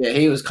 Yeah,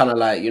 he was kind of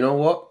like, you know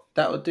what?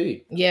 That would do.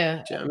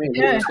 Yeah. Do you know what I mean?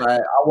 Yeah. He was like,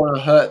 I want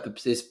to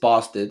hurt this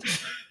bastard.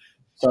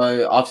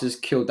 So I've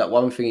just killed that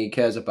one thing he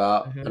cares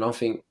about. And I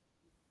think,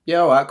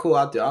 yeah, all right, cool.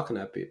 I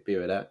can be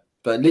with that.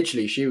 But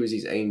literally, she was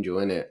his angel,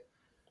 innit?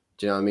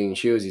 Do you know what I mean?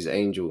 She was his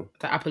angel.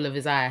 The apple of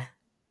his eye.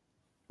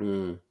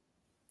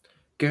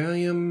 Girl,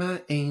 you're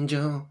my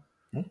angel.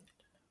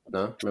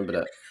 No,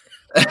 remember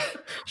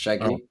that?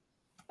 Shaggy.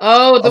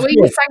 Oh, the Of way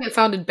you course. sang it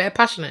sounded bare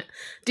passionate.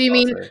 Do you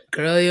mean, sorry.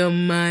 girl, you're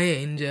my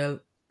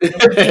angel? Yeah.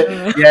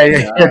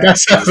 That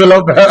sounds a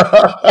lot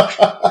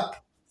better.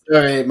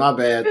 Sorry, my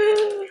bad.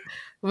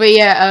 But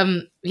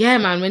yeah,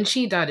 man, when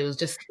she died, it was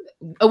just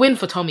a win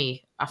for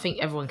Tommy. I think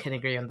everyone can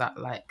agree on that.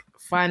 Like,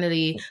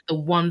 finally, the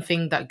one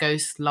thing that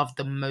Ghost loved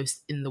the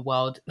most in the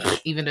world,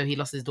 even though he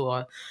lost his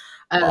daughter,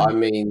 But I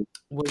mean,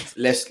 was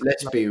let's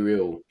be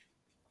real.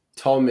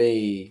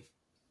 Tommy,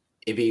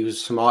 if he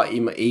was smart,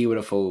 he would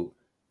have thought,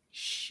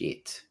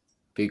 shit.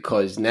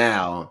 Because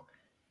now,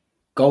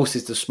 Ghost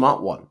is the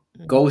smart one.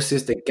 Ghost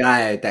is the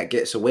guy that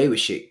gets away with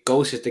shit.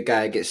 Ghost is the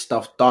guy that gets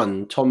stuff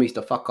done. Tommy's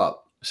the fuck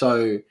up.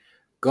 So,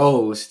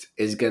 Ghost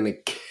is going to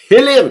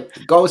kill him.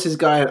 Ghost is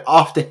going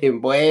after him,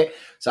 boy.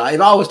 So, if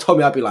I was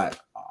Tommy, I'd be like,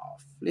 oh,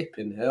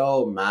 flipping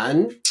hell,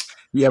 man.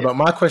 Yeah, but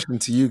my question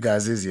to you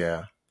guys is,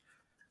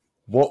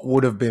 what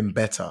would have been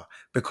better?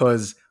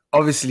 Because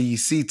obviously you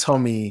see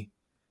Tommy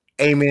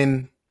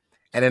aiming,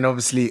 and then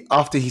obviously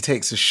after he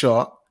takes a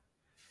shot,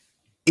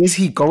 is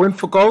he going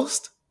for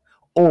Ghost?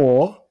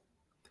 Or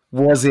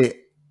was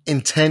it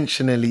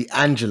intentionally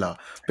Angela?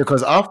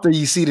 Because after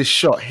you see the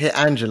shot hit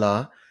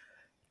Angela,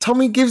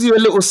 Tommy gives you a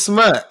little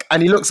smirk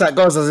and he looks at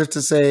Ghost as if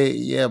to say,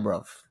 yeah,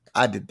 bruv,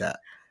 I did that.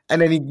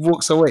 And then he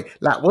walks away.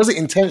 Like, was it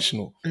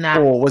intentional? Nah.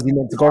 Or was he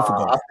meant to go for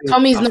Ghost?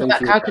 Tommy's not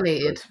that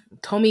calculated.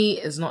 Tommy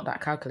is not that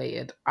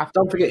calculated.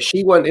 Don't forget,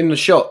 she weren't in the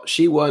shot.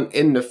 She weren't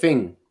in the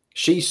thing.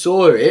 She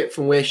saw it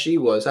from where she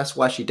was. That's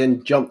why she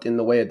then jumped in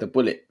the way of the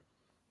bullet.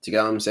 Do you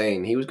get what I'm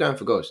saying? He was going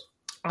for Ghost.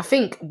 I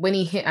think when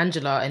he hit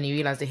Angela and he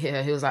realized it hit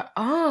her, he was like,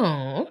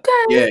 "Oh,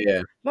 okay,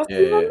 Yeah. must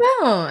be one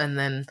now." And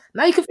then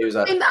now you can He was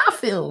feel like- that I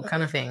feel,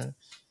 kind of thing.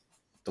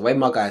 The way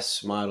my guy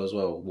smiled as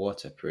well.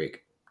 What a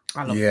prick.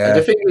 I love. Yeah. And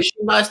the thing is, she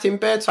masked him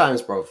bare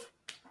times, bro.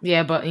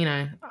 Yeah, but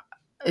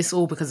it's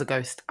all because of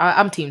Ghost.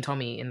 I'm Team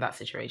Tommy in that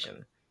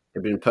situation.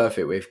 It'd been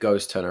perfect if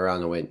Ghost turned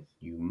around and went,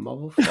 "You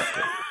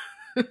motherfucker."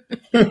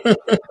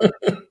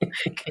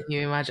 Can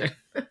you imagine?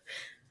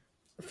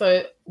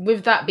 So,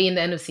 with that being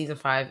the end of season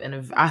 5,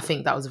 and I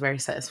think that was a very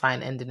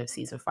satisfying ending of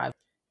season 5.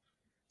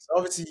 So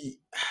obviously,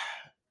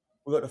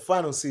 we got the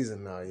final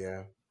season now,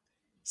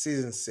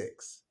 season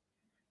 6.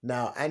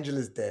 Now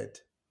Angela's dead.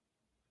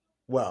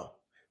 Well,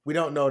 we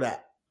don't know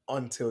that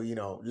until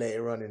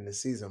later on in the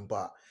season,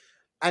 but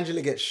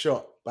Angela gets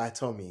shot by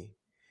Tommy,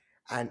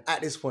 and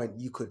at this point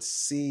you could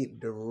see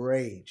the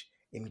rage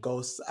in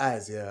Ghost's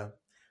eyes.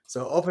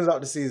 So it opens up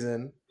the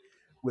season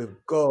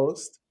with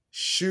Ghost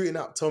shooting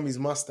up Tommy's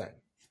Mustang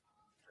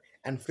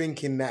and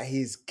thinking that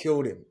he's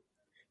killed him.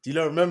 Do you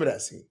not remember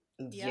that scene?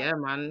 Yeah,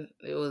 man,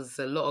 it was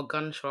a lot of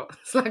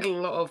gunshots. Like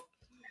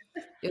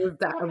it was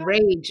that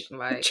rage,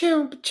 like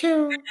Chill,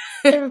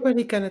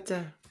 everybody gonna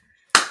die.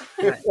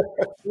 like,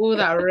 all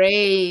that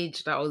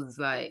rage that was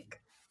like,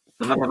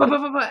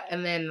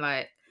 and then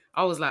like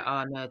I was like,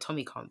 oh no,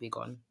 Tommy can't be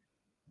gone.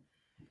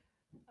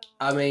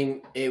 I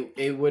mean,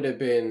 it would have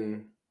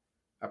been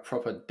a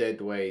proper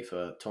dead way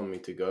for Tommy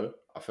to go.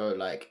 I felt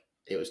like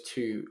it was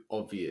too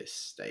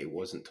obvious that it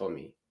wasn't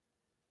Tommy,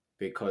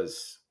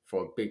 because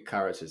for big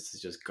characters to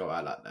just go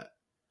out like that,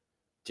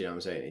 do you know what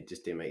I'm saying? It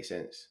just didn't make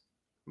sense.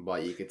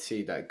 But you could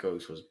see that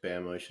Ghost was bare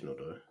emotional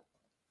though.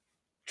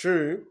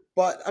 True,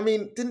 but I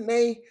mean, didn't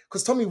they?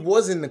 Because Tommy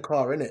was in the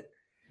car, innit?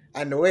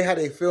 And the way how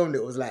they filmed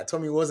it was like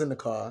Tommy was in the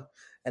car,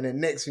 and then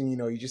next thing you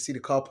know, you just see the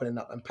car pulling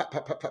up and pat,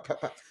 pat, pat, pat, pat,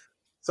 pat.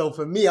 So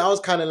for me, I was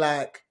kind of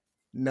like,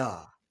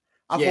 nah.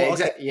 I thought, okay,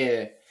 Exactly.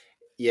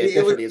 Yeah, It was-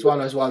 definitely. It's one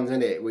of those ones,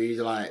 isn't it? Where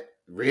you're like,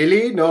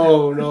 really?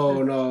 No,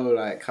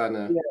 like kind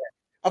of.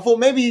 I thought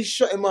maybe he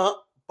shot him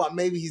up, but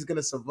maybe he's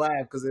gonna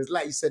survive because there's,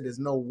 like you said, there's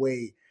no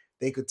way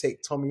they could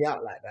take Tommy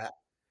out like that.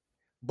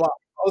 But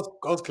I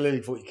was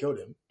clearly thought he killed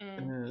him.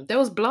 There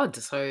was blood,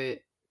 so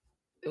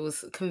it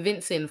was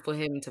convincing for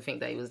him to think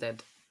that he was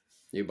dead.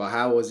 Yeah, but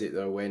how was it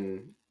though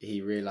when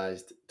he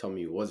realized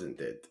Tommy wasn't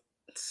dead?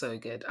 So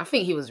good. I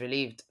think he was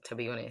relieved, to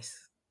be honest,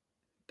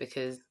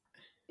 because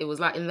it was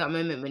like in that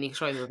moment when he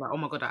shot him, it was like, oh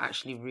my god, I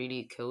actually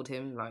really killed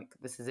him. Like,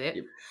 this is it.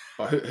 Yeah.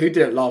 But who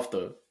didn't laugh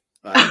though?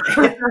 Like,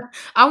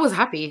 I was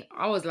happy.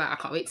 I was like, I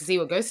can't wait to see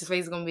what Ghost's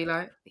face is gonna be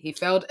like. He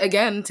failed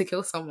again to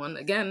kill someone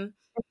again.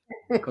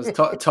 because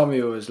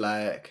Tommy was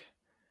like,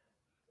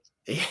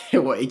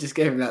 what? He just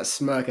gave him that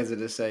smirk as if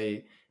to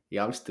say,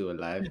 "Yeah, I'm still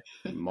alive,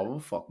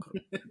 motherfucker."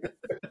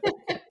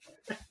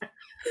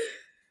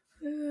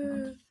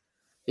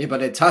 Yeah,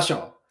 but then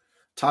Tasha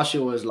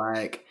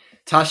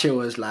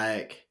was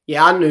like,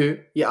 yeah, I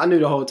knew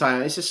the whole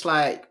time. It's just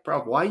like,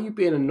 bro, why are you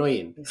being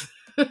annoying?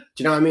 Do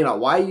you know what I mean? Like,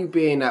 why are you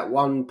being that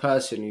one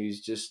person who's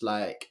just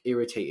like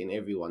irritating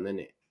everyone?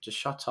 Innit? Just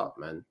shut up,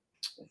 man.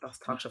 That's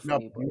touch of No,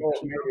 me, you know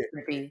what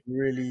made it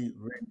really,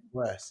 really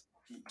worse?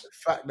 The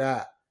fact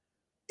that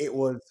it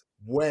was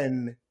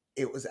when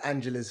it was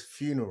Angela's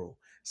funeral.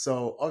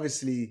 So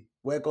obviously,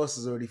 where Ghost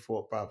has already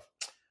thought, bruv,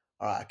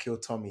 all right, I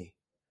killed Tommy.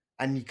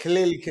 And you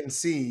clearly can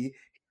see he's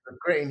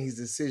regretting his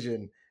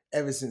decision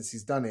ever since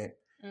he's done it.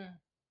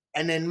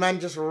 And then man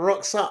just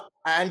rocks up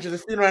at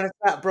Angela's funeral, and it's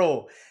like,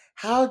 bro,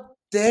 how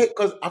dare?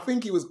 Because I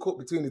think he was caught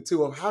between the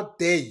two of how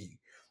dare you?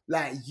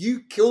 Like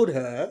you killed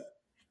her,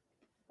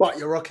 but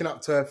you're rocking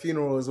up to her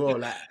funeral as well.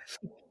 Like,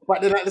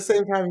 but then at the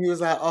same time, he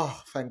was like,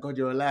 oh, thank God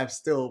you're alive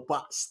still.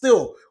 But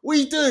still, what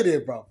you doing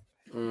here, bro?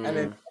 And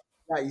then,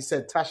 like you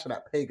said, Tasha,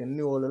 that pagan,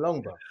 knew all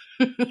along, bro.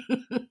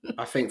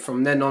 I think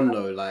from then on,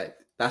 though, like,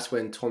 that's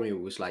when Tommy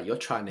was like, you're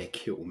trying to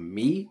kill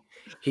me?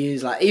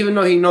 He's like, even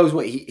though he knows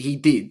what he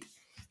did,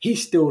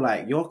 he's still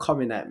like, you're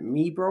coming at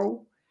me,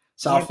 bro?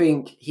 So I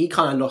think he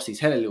kind of lost his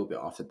head a little bit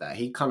after that.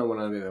 He kind of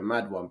went on a bit of a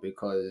mad one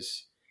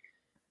because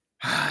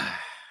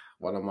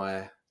one of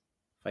my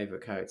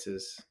favourite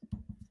characters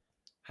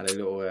had a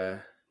little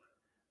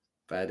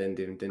bad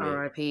ending, didn't he?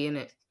 R.I.P.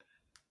 innit?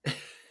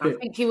 I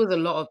think he was a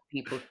lot of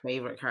people's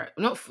favourite character.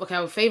 Not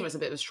okay, favourite's a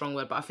bit of a strong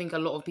word, but I think a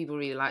lot of people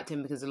really liked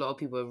him because a lot of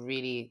people were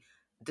really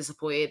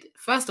disappointed.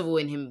 First of all,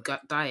 in him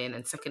dying,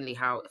 and secondly,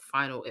 how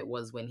final it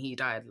was when he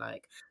died.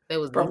 Like there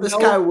was, bro, this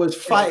guy was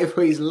fighting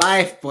for his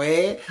life,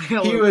 boy.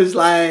 He was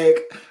like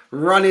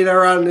running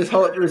around this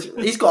whole.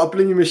 He's got a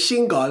bloody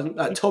machine gun.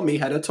 Like Tommy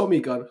had a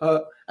Tommy gun,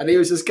 and he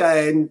was just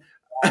going,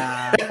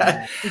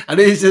 and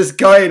he's just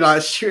going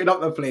like shooting up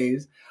the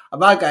place. And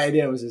my guy in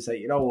there was just like,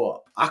 you know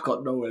what? I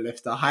got nowhere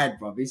left to hide,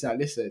 bro. He's like,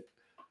 listen,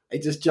 he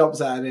just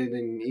jumps out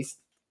and he's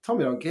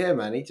Tommy don't care,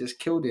 man. He just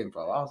killed him,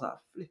 bro. I was like,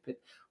 flipping,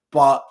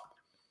 but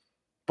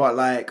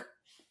like.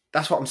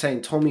 That's what I'm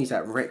saying. Tommy's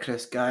that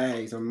reckless guy.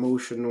 He's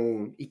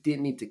emotional. He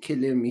didn't need to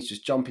kill him. He's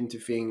just jumping to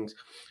things.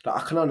 Like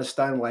I can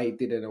understand why he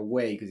did it in a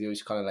way because he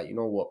was kind of like, you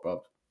know what,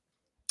 bro?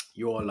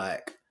 You're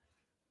like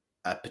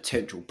a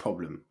potential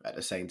problem at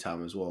the same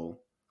time as well.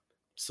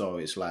 So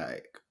it's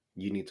like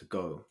you need to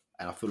go.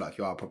 And I feel like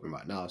you are a problem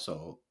right now.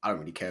 So I don't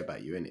really care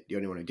about you, innit? The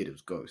only one who did it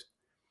was Ghost.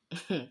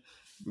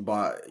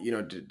 But you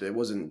know, there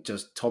wasn't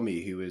just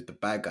Tommy who was the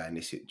bad guy in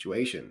this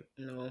situation.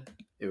 No,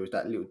 it was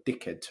that little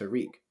dickhead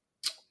Tariq.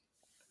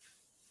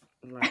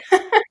 like,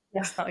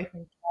 That's not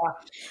even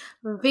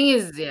the thing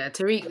is, yeah,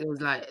 Tariq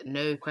was like,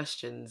 no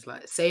questions,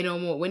 like say no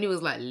more. When he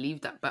was like,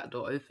 leave that back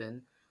door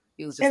open,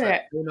 he was just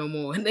like, say no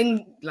more, and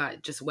then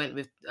like just went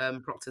with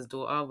Proctor's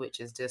daughter, which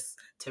is just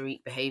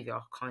Tariq behavior.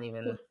 Can't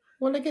even.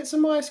 Want to get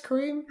some ice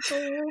cream?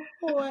 Oh,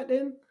 all right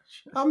then.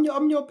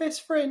 I'm your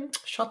best friend.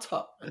 Shut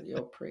up, you're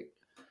a prick.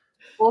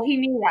 Well, he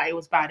knew that it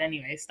was bad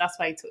anyway, so that's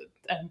why he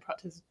took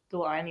Proctor's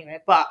daughter anyway.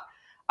 But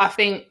I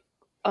think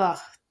the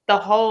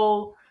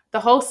whole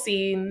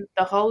scene,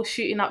 the whole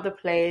shooting up the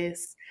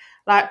place,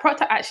 like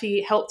Proctor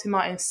actually helped him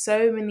out in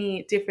so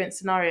many different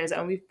scenarios,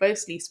 and we've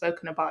mostly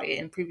spoken about it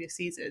in previous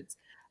seasons.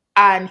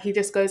 And he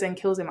just goes and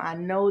kills him. I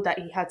know that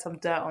he had some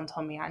dirt on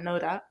Tommy. I know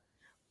that,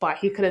 but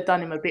he could have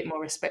done him a bit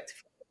more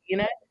respectfully, you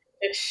know,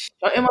 just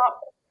shut him up,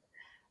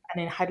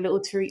 and then had little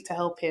Tariq to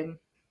help him.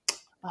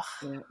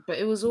 Yeah, but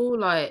it was all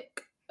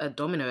like a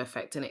domino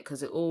effect in it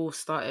because it all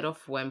started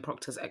off when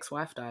Proctor's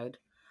ex-wife died.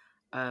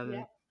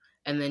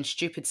 And then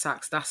stupid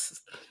Sax,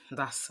 that's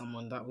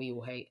someone that we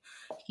all hate.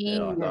 I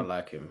don't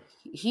like him.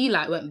 He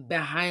like went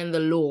behind the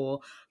law,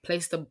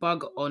 placed a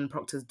bug on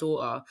Proctor's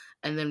daughter,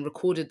 and then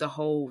recorded the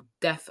whole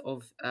death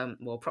of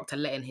Proctor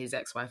letting his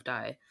ex-wife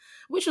die,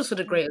 which was for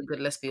the greater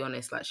good. Let's be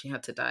honest, like she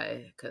had to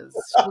die because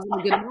she wasn't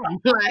a good mom.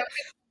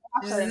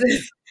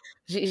 Like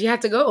she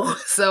had to go.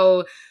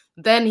 So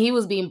then he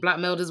was being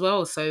blackmailed as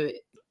well. So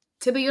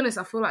to be honest,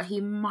 I feel like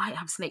he might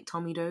have snaked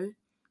Tommy though,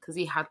 because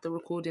he had the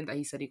recording that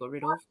he said he got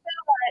rid of.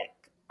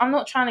 I'm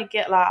not trying to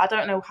get like, I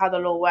don't know how the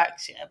law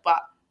works yet,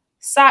 but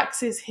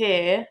Sax is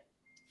here,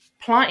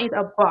 planted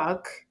a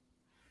bug,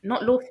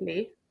 not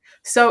lawfully.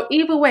 So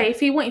either way, if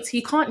he wanted to,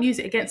 he can't use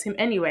it against him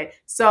anyway.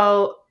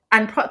 So,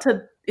 and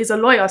Proctor is a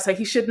lawyer, so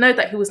he should know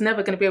that he was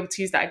never going to be able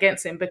to use that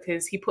against him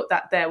because he put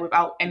that there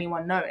without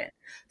anyone knowing.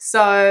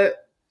 So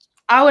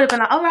I would have been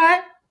like, all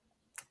right,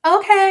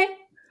 okay,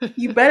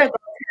 you better go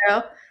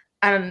tell,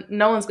 and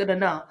no one's going to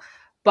know.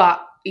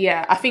 But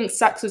yeah, I think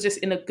Sax was just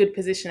in a good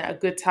position at a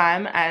good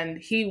time, and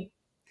he,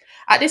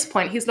 at this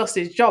point, he's lost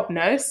his job,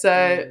 no?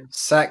 So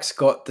Sax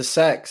got the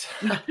sex.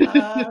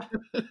 Wow.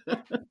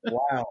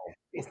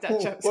 Is that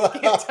joke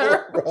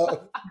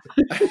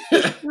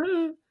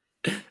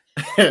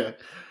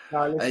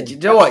do you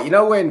know what? You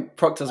know when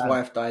Proctor's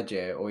wife died,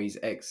 yeah, or his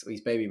ex, or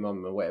his baby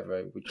mum, or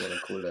whatever would you want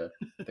to call her,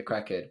 the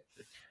crackhead.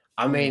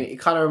 I mean, it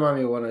kind of reminded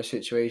me of one of those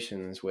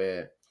situations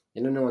where,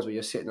 you know, the ones where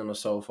you're sitting on the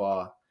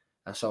sofa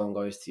and someone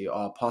goes to you,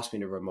 oh, pass me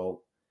the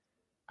remote.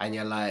 And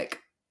you're like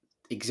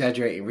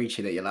exaggerating,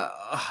 reaching it. You're like,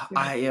 oh, all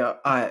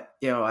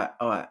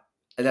right.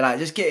 And they're like,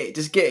 just get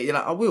it. You're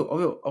like, I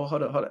will. Oh,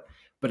 hold it.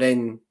 But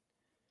then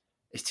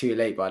it's too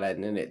late by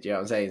then, isn't it? Do you know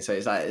what I'm saying? So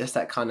it's like, just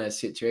that kind of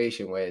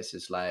situation where it's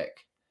just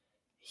like,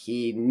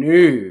 he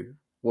knew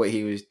what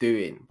he was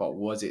doing, but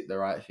was it the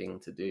right thing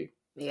to do?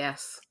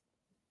 Yes.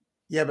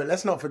 Yeah, but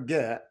let's not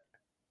forget,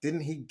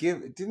 didn't he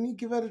give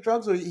her the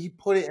drugs, or he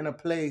put it in a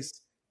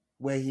place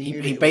where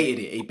he baited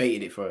it. He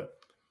baited it for her.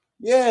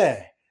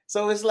 Yeah.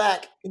 So it's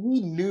like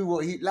he knew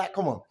what he like.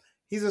 Come on,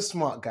 he's a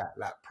smart guy.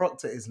 Like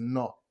Proctor is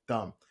not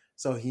dumb,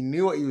 so he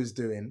knew what he was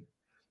doing.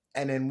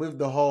 And then with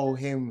the whole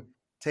him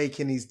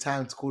taking his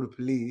time to call the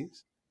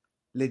police,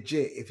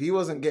 legit, if he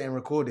wasn't getting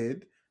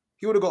recorded,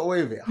 he would have got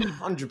away with it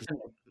 100%.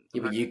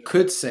 Yeah, but you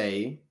could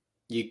say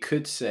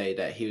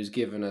that he was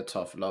given a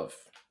tough love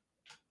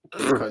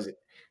because.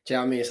 Do you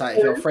know what I mean? It's like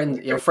if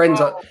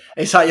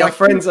it's like your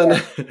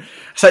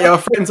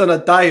friends on a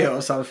diet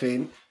or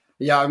something.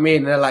 You know what I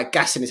mean? They're like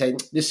gassing and saying,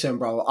 "Listen,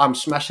 bro, I'm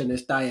smashing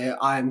this diet.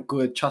 I'm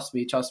good. Trust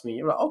me.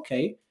 You're like,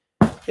 okay,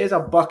 here's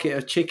a bucket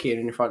of chicken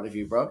in front of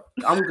you, bro.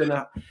 I'm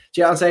gonna. Do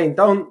you know what I'm saying?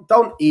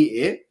 Don't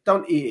eat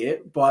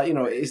it. But you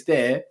know it's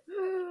there,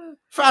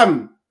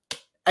 fam.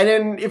 And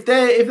then if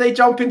they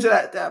jump into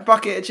that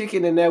bucket of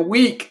chicken and they're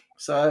weak,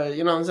 so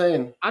you know what I'm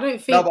saying? I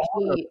don't think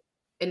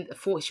he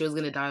thought she was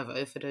going to die of an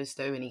overdose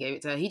though when he gave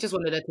it to her. He just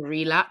wanted her to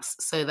relapse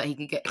so that he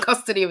could get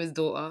custody of his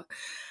daughter.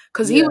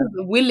 Because he was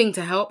willing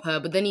to help her,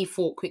 but then he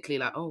thought quickly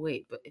like, oh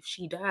wait, but if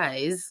she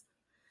dies,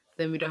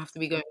 then we don't have to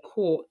be going to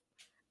court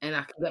and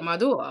I can get my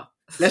daughter.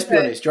 Let's be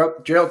honest,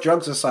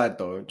 drugs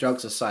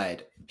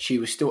aside, she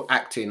was still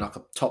acting like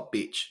a top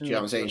bitch. Do you know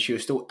what I'm saying? She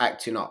was still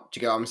acting up. Do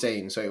you get what I'm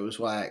saying? So it was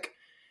like,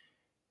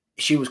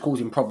 she was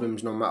causing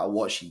problems no matter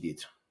what she did.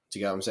 Do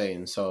you get what I'm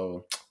saying?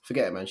 So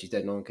forget it, man. She's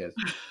dead. No one cares.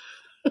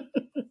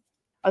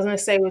 I was going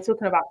to say, we're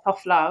talking about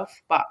tough love,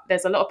 but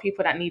there's a lot of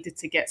people that needed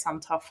to get some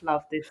tough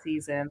love this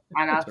season.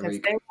 And I can say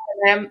one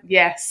of them,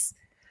 yes,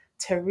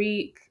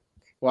 Tariq.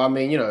 Well, I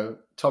mean, you know,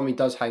 Tommy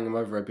does hang him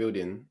over a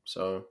building,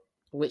 so.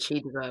 Which he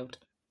deserved.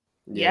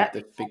 Yeah,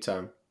 the big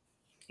time.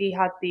 He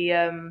had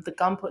the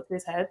gun put to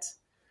his head.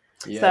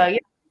 Yeah. So, yeah,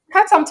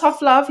 had some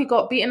tough love. He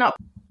got beaten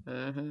up.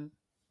 Mm-hmm.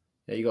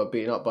 Yeah, you got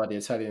beaten up by the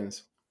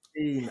Italians.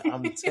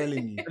 I'm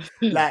telling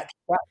you, like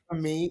that for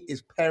me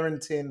is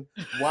parenting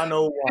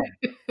 101.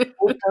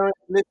 All parents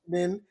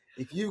listening,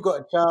 if you've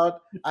got a child,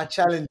 I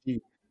challenge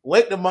you.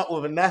 Wake them up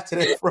with a knife to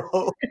their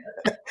throat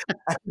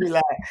and be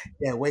like,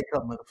 yeah, wake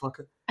up,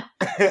 motherfucker.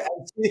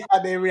 And see how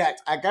they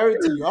react. I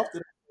guarantee you, after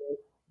that,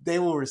 they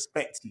will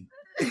respect you.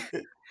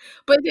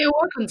 But they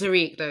welcome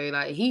Tariq though.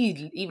 Like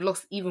he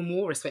lost even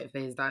more respect for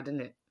his dad,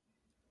 didn't it?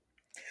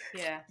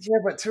 Yeah. Yeah,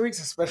 but Tariq's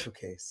a special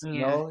case. Yeah. You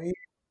know,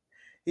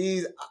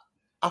 he's.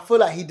 I feel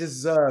like he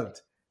deserved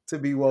to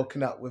be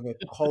woken up with a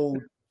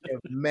cold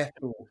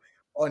metal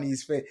on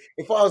his face.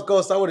 If I was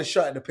Ghost, I would have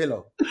shot at the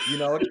pillow. You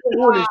know,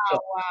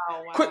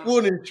 quick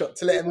warning shot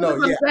to let him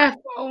know. Yeah.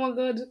 Oh my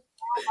god.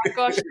 Oh my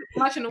gosh!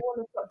 Imagine the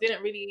warning shot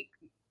didn't really.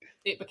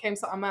 It became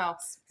something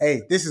else.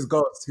 Hey, this is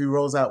Ghost who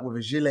rolls out with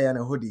a gilet and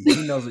a hoodie.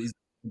 He knows what he's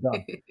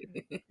done.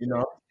 You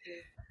know.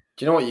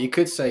 Do you know what you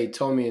could say?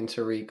 Tommy and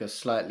Tariq are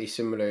slightly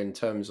similar in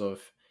terms of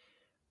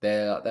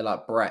they're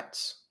like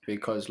brats.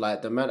 Because,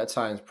 like, the amount of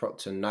times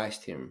Proctor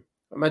niced him.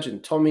 Imagine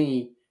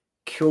Tommy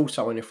killed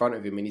someone in front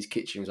of him in his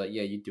kitchen. He's like,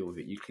 yeah, you deal with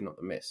it. You clean up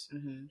the mess.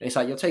 Mm-hmm. And it's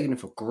like, you're taking it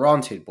for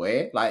granted,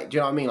 boy. Like, do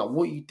you know what I mean? Like,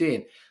 what are you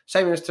doing?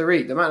 Same as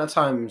Tariq. The amount of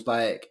times,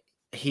 like,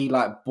 he,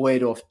 like,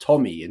 buoyed off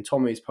Tommy. And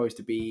Tommy is supposed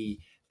to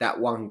be that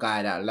one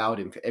guy that allowed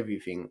him for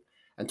everything.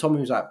 And Tommy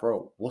was like,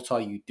 bro, what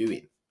are you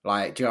doing?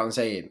 Like, do you know what I'm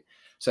saying?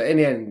 So, in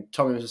the end,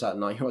 Tommy was just like,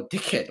 no, you're a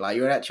dickhead. Like,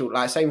 you're an actual...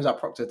 Like, same as that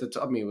Proctor to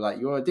Tommy. Was like,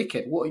 you're a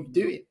dickhead. What are you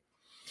doing?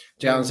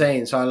 Do you know what I'm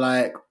saying? So,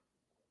 like,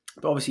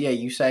 but obviously, yeah,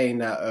 you saying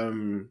that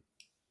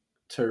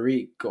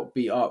Tariq got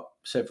beat up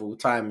several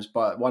times,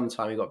 but one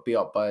time he got beat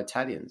up by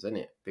Italians, isn't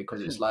it?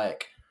 Because it's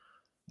like,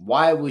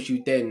 why was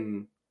you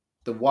then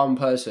the one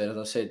person, as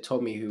I said,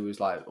 Tommy, who was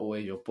like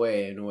always your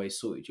boy and always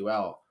sorted you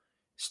out,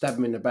 stab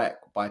him in the back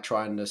by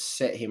trying to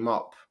set him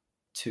up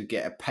to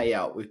get a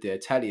payout with the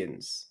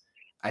Italians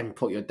and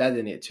put your dad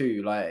in it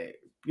too? Like,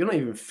 you're not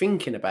even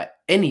thinking about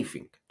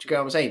anything. Do you get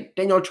what I'm saying?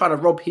 Then you're trying to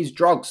rob his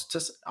drugs.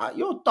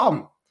 You're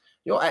dumb.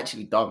 You're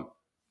actually dumb.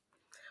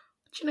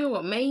 Do you know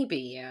what? Maybe,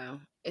 yeah.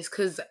 It's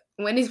because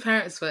when his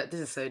parents were... This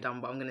is so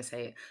dumb, but I'm going to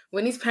say it.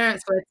 When his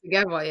parents were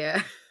together,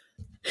 yeah,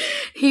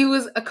 he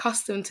was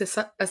accustomed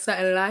to a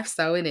certain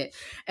lifestyle, innit?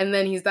 And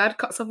then his dad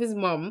cuts off his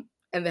mum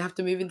and they have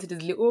to move into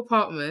this little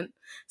apartment.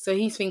 So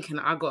he's thinking,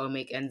 I got to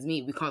make ends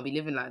meet. We can't be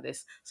living like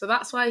this. So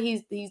that's why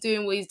he's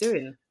doing what he's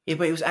doing. Yeah,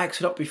 but he was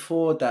acting up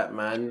before that,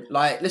 man.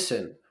 Like,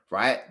 listen,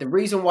 right? The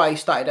reason why he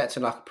started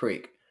acting like a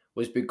prick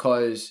was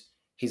because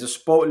he's a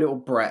spoiled little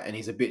brat and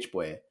he's a bitch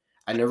boy.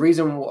 And the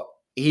reason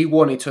he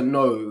wanted to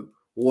know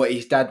what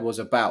his dad was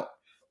about.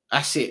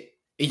 That's it.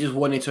 He just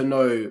wanted to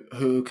know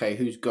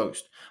who's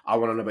Ghost. I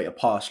want to know about your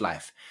past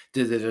life.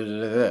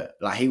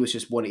 Like, he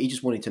just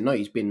wanted to know.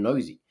 He's been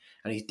nosy.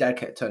 And his dad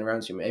kept turning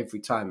around to him every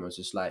time. I was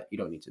just like, you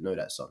don't need to know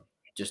that, son.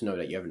 Just know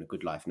that you're having a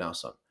good life now,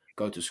 son.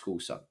 Go to school,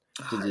 son.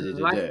 Do you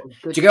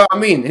get what I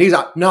mean? And he's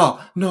like, no,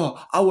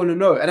 I want to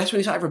know. And that's when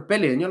he started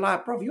rebelling. And you're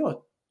like, bro,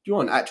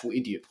 you're an actual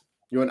idiot.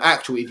 You're an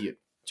actual idiot.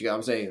 Do you get what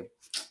I'm saying?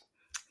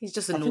 He's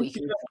just a naughty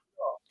kid.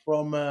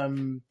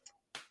 From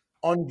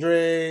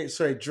Dre,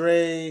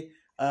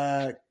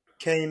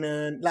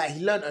 Kanan. Like,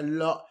 he learned a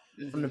lot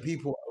from the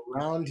people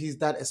around his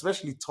dad,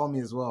 especially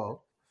Tommy as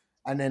well.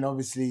 And then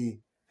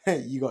obviously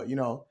you got,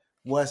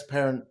 worst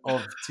parent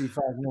of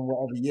 2000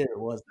 whatever year it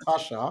was,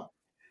 Tasha,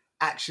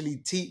 actually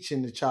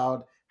teaching the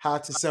child how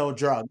to sell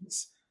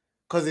drugs.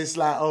 Because it's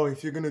like, oh,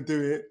 if you're going to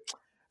do it,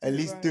 at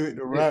least do it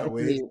the right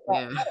way.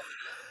 Yeah.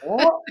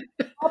 What?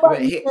 How about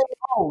But you he, say,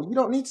 oh, you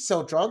don't need to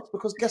sell drugs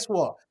because guess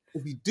what?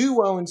 If you do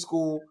well in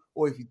school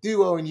or if you do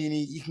well in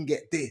uni, you can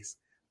get this.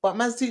 But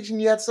man's teaching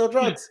you how to sell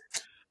drugs.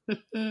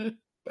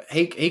 but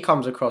he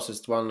comes across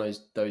as one of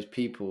those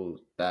people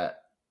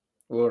that,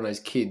 one of those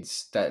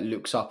kids that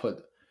looks up at,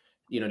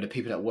 the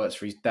people that works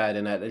for his dad,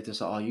 and that they're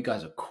just like, oh, you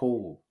guys are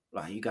cool.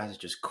 Like, you guys are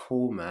just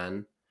cool,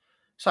 man.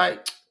 It's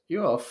like,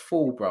 you're a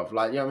fool, bruv.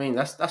 Like, you know what I mean?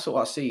 That's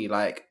what I see.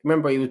 Like,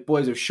 remember he was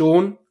boys with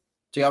Sean?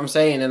 Do you know what I'm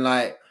saying? And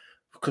like,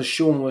 because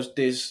Sean was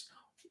this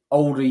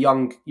older,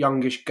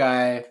 youngish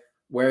guy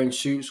wearing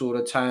suits all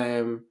the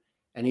time,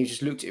 and he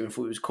just looked at him and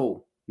thought it was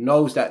cool.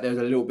 Knows that there's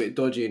a little bit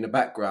dodgy in the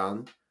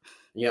background.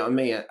 You know what I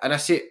mean? And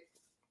that's it.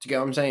 Do you get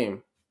what I'm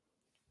saying?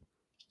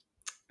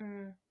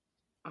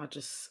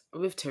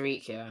 With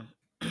Tariq, yeah,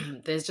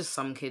 there's just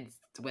some kids,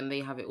 when they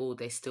have it all,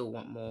 they still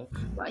want more.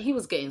 Like, he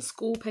was getting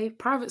school pay,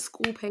 private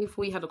school pay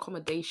for, he had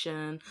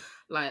accommodation,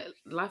 like,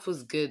 life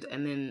was good,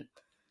 and then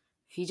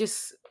he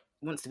just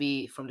wants to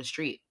be from the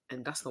street,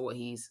 and that's not what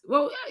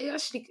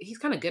actually, he's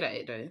kind of good at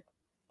it, though.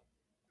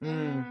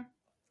 I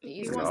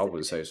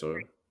wouldn't say so.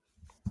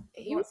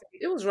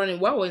 It was running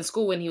well in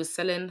school when he was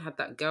selling, had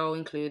that girl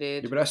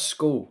included. Yeah, but that's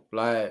school.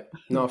 Like,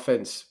 no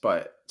offense,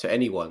 but to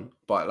anyone,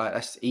 but like,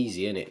 that's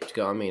easy, innit? Do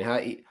you know what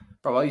I mean?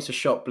 Bro, I used to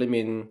shop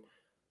blimmin'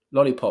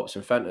 lollipops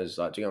and Fantas.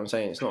 Like, do you know what I'm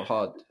saying? It's not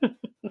hard. Do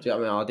you know what I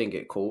mean? I didn't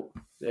get caught.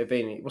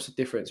 What's the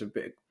difference with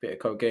a bit of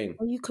cocaine?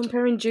 Are you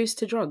comparing juice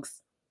to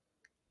drugs?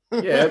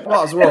 Yeah,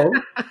 might as well.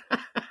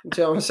 Do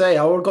you know what I'm saying?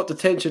 I would have got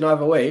detention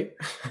either way.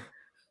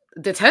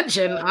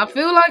 Detention? I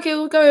feel like it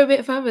will go a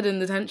bit further than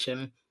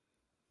detention.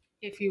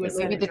 If you were Maybe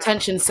selling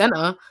detention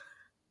center,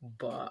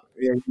 but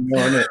Yeah, you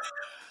know it.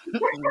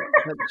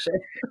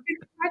 Imagine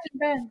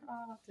Ben.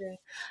 Oh, dear.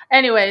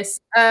 Anyways,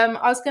 I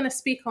was going to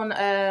speak on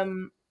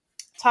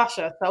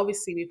Tasha. So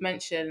obviously we've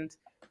mentioned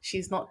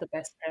she's not the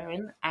best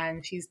parent,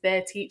 and she's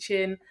there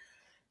teaching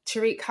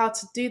Tariq how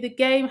to do the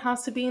game, how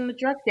to be in the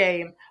drug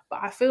game. But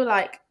I feel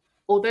like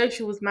although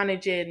she was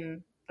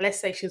managing, let's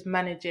say she was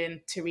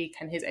managing Tariq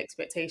and his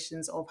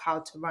expectations of how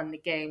to run the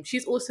game,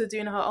 she's also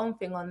doing her own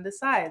thing on the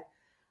side.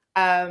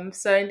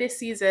 So in this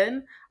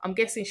season, I'm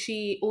guessing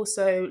she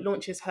also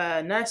launches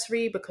her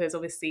nursery, because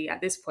obviously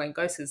at this point,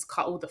 Ghost has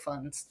cut all the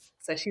funds.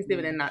 So she's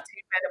living in that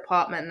 2-bed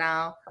apartment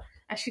now,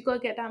 and she got to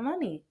get that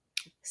money.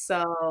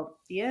 So,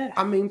 yeah.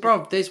 I mean,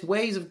 bro, there's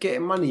ways of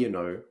getting money, you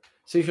know.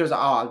 So she was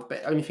like,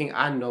 the only thing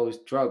I know is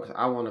drugs.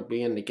 I want to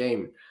be in the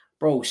game.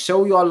 Bro,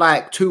 sell your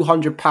like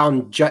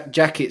 £200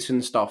 jackets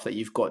and stuff that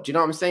you've got. Do you know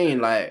what I'm saying?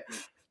 Like,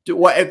 do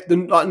what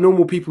like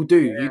normal people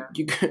do. Yeah.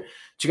 Do you get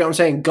what I'm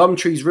saying?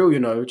 Gumtree's real, you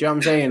know. Do you know what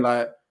I'm saying?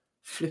 Like,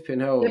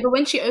 flipping hell. Yeah, but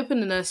when she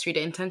opened the nursery,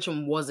 the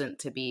intention wasn't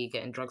to be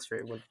getting drugs for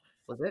it, was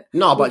it?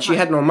 No, but she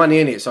had no money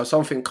in it, so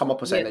something come up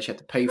and saying that she had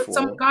to pay for.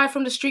 Some guy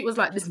from the street was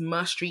like, "This is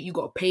my street. You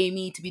got to pay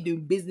me to be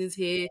doing business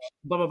here."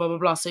 Blah blah blah blah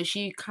blah. So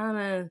she kind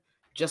of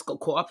just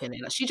got caught up in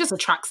it. Like, she just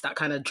attracts that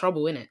kind of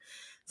trouble in it.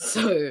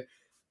 So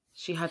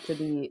she had to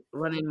be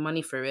running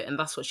money through it, and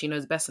that's what she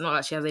knows best. Not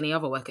like she has any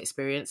other work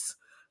experience.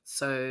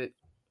 So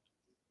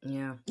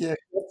yeah, you have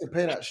to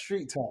pay that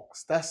street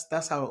tax.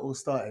 That's how it all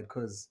started.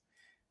 Because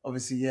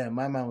obviously, yeah,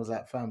 my man was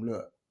like, "Fam,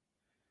 look,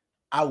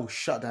 I will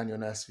shut down your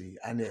nursery,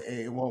 and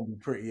it won't be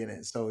pretty in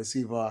it. So it's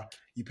either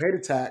you pay the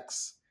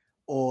tax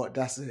or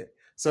that's it."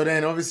 So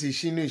then obviously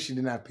she knew she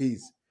didn't have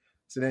peas.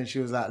 So then she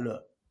was like,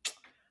 "Look,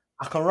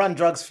 I can run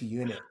drugs for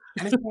you, innit?"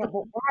 And it's like,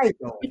 but why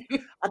though?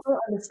 I don't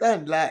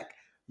understand. Like,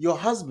 your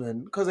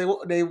husband, because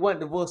they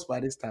weren't divorced by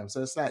this time.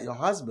 So it's like your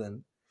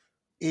husband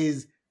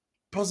is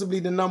possibly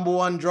the number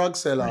one drug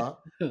seller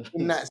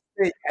in that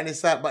state. And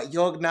it's like, but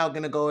you're now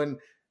going to go and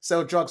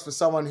sell drugs for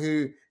someone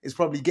who is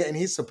probably getting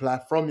his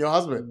supply from your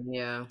husband.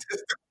 Yeah.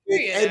 Doesn't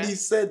make any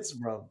sense,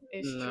 bro.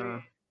 It's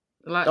true.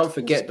 Like, don't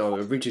forget though,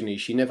 originally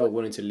she never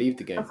wanted to leave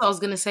the game. That's what I was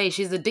gonna say.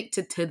 She's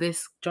addicted to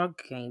this drug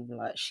game.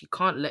 Like, she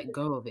can't let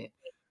go of it.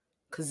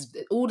 Because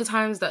all the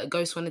times that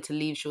Ghost wanted to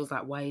leave, she was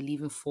like, "Why are you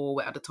leaving for?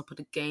 We're at the top of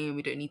the game.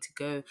 We don't need to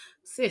go."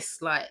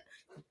 Sis, like,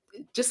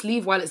 just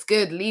leave while it's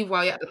good. Leave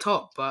while you're at the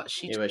top. But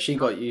she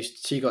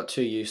got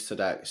too used to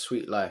that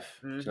sweet life.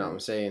 Do you know what I'm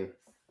saying?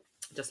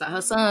 Just like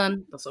her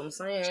son. That's what I'm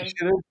saying. She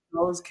should have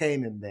chose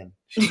Kanan then.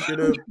 She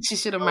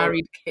should have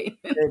married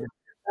Kanan.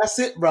 That's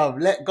it, bro.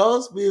 Let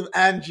Ghost be with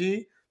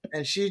Angie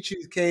and she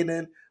choose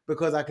Kanan,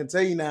 because I can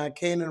tell you now,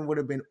 Kanan would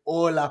have been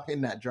all up in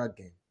that drug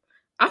game.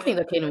 I think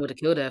that Kanan would have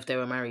killed her if they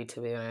were married, to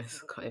be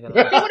honest. Can't even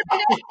lie.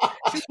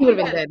 She would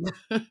have been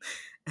dead.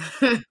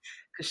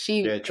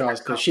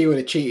 Because she would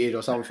have cheated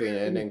or something,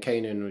 and then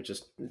Kanan would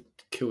just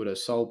killed her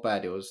so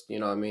bad. It was, you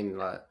know what I mean?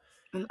 Like,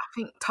 and I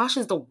think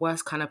Tasha's the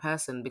worst kind of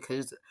person,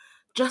 because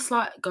just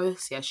like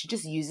Ghost, yeah, she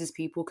just uses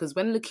people. Because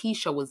when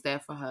Lakeisha was there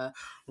for her,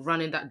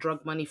 running that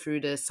drug money through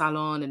the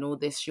salon and all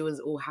this, she was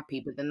all happy.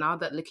 But then now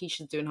that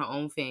Lakeisha's doing her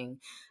own thing,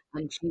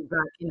 and she's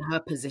like in her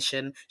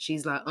position,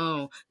 she's like,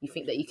 "Oh, you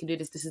think that you can do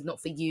this? This is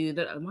not for you.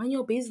 Mind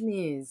your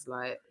business."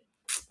 Like,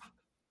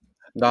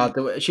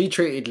 she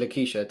treated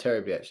Lakeisha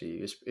terribly. Actually,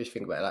 just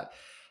think about it. Like,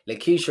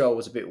 Lakeisha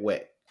was a bit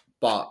wet,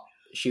 but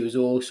she was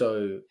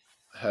also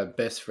her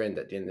best friend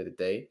at the end of the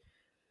day,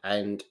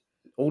 and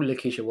all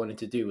Lakeisha wanted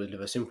to do was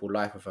live a simple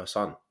life with her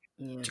son.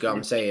 Yeah. Do you get what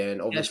I'm saying?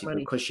 And obviously,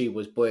 money. because she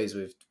was boys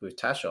with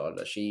Tasha,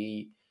 that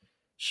she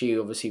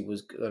obviously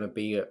was gonna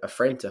be a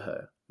friend to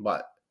her.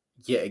 But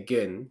yet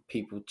again,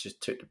 people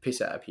just took the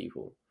piss out of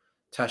people.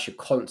 Tasha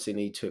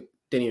constantly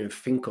didn't even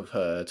think of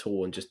her at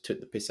all and just took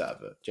the piss out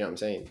of her. Do you know what I'm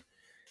saying?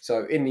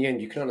 So in the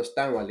end, you can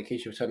understand why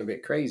Lakeisha was turning a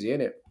bit crazy,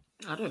 innit?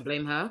 I don't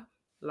blame her.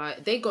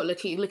 Like, they got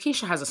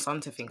Lakeisha has a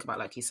son to think about,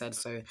 like you said,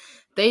 so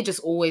they just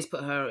always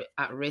put her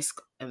at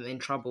risk and in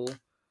trouble.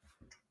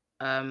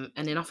 And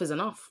enough is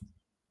enough.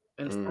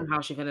 And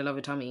somehow she fell in love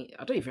with Tommy.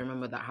 I don't even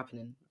remember that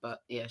happening,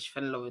 but yeah, she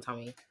fell in love with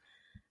Tommy.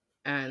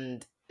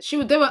 And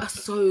they were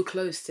so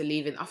close to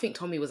leaving. I think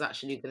Tommy was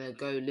actually gonna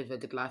go live a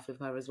good life with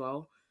her as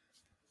well.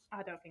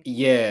 I don't think.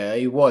 Yeah,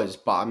 he was,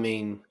 but I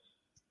mean,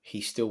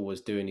 he still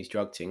was doing his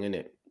drug thing,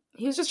 innit?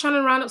 He was just trying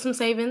to round up some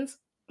savings.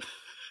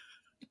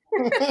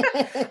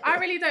 I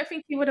really don't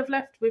think he would have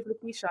left with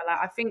Lakeisha. Like,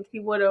 I think he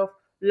would have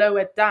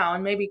lowered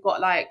down, maybe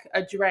got like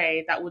a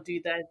Dre that would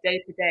do the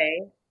day to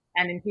day,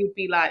 and then he would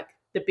be like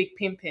the big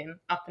pimpin'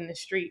 up in the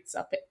streets,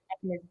 up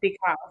in his big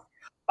house.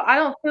 But I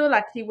don't feel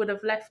like he would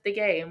have left the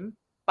game.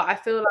 But I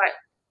feel like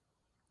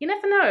you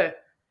never know.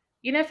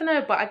 You never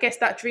know. But I guess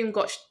that dream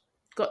got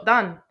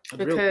done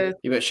because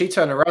Yeah, but she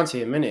turned around to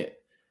him, innit?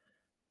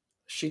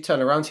 She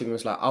turned around to him and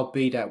was like, "I'll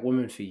be that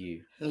woman for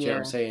you." Do you know what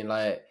I'm saying?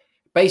 Like,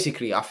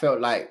 basically, I felt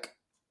like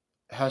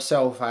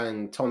herself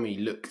and Tommy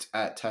looked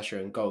at Tasha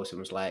and Ghost and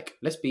was like,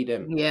 "Let's be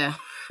them." Yeah.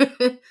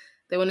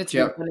 They wanted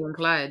to be Bonnie and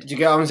Clyde. Do you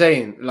get what I'm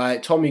saying?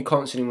 Like, Tommy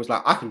constantly was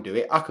like, "I can do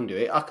it, I can do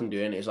it, I can do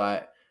it." And it's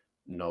like,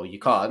 no, you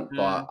can't.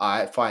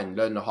 But fine,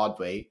 learn the hard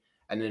way.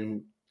 And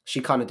then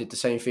she kind of did the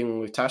same thing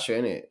with Tasha,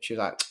 innit? She was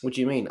like, "What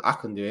do you mean? I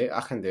can do it, I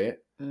can do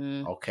it."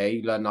 Okay,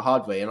 you learn the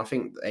hard way. And I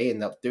think they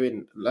end up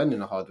learning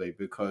the hard way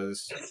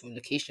because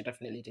Lakeisha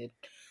definitely did.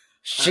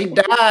 She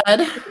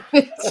died.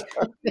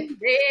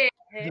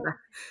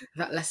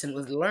 That lesson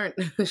was learned.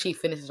 She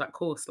finished that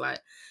course. Like,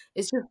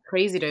 it's just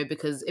crazy though,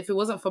 because if it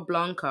wasn't for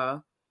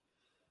Blanca,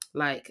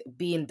 like,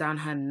 being down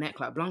her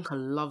neck, like, Blanca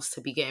loves to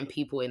be getting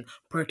people in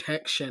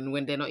protection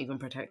when they're not even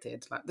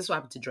protected. Like, this is what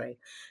happened to Dre.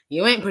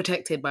 You ain't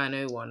protected by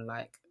no one.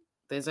 Like,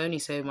 there's only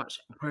so much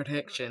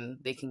protection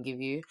they can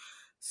give you.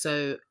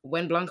 So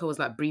when Blanca was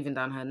like breathing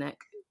down her neck,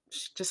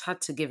 she just had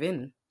to give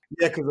in.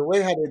 Yeah, because the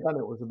way how they done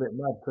it was a bit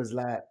mad. Because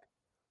like,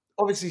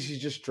 obviously she's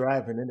just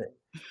driving,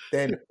 innit?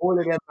 Then all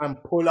of them man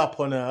pull up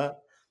on her.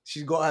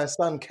 She's got her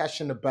son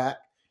cash in the back,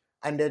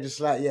 and they're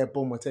just like, "Yeah,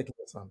 boom, we're taking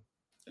the son."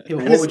 Yeah,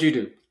 what would you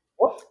do?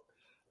 What?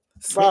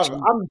 Bruv,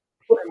 I'm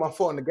putting my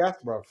foot on the gas,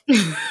 bruv.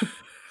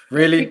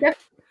 Really?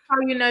 That's how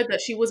you know that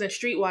she wasn't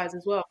streetwise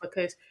as well,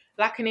 because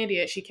like an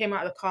idiot, she came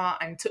out of the car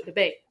and took the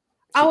bait.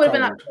 I would have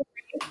been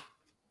like,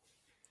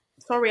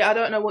 "Sorry, I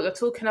don't know what you're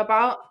talking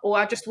about," or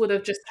I just would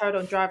have just carried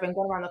on driving,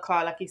 gone around the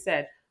car, like you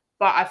said.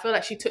 But I feel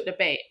like she took the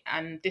bait,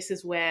 and this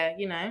is where,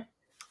 you know,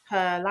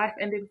 her life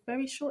ended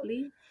very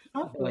shortly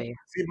afterwards.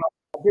 See,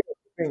 I didn't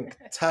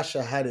think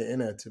Tasha had it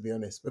in her, to be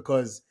honest,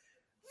 because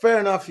fair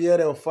enough, yeah,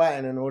 they were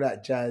fighting and all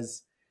that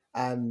jazz,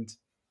 and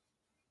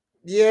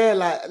yeah,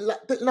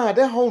 no,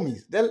 they're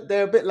homies.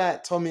 They're a bit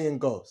like Tommy and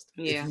Ghost,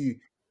 Yeah. if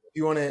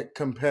you want to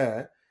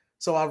compare.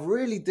 So I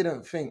really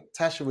didn't think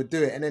Tasha would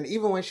do it. And then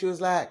even when she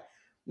was like,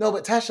 "No,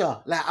 but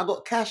Tasha, like, I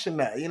got cash in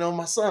that, you know,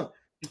 my son."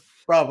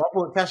 Bruv, I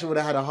thought Tasha would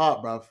have had a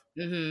heart, bruv.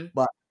 Mm-hmm.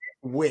 But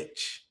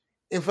which,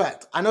 in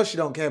fact, I know she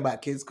don't care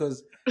about kids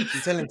because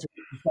she's telling to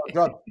stop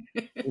drugs,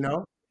 you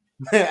know?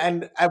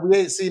 and we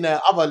ain't seen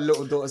her other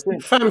little daughter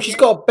since. Fam, she's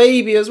got a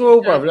baby as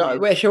well, bro. Like,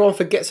 where everyone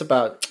forgets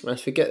about. Man,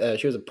 forget her.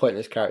 She was a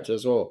pointless character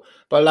as well.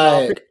 But I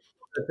like, think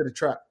she to the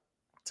trap,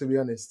 to be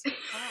honest.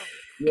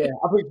 Yeah,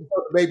 I think she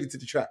brought the baby to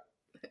the trap.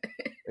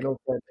 You know,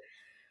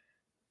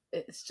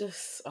 It's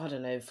just, I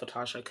don't know, for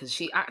Tasha, because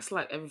she acts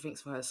like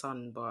everything's for her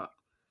son, but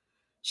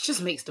she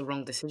just makes the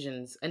wrong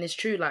decisions. And it's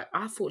true, like,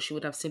 I thought she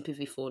would have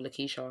sympathy for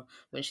Lakeisha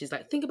when she's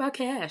like, "Think about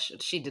cash."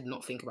 She did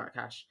not think about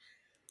cash.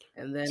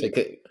 And then...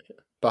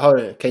 but hold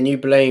on, can you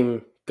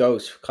blame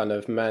Ghost for kind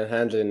of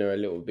manhandling her a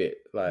little bit?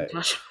 Like,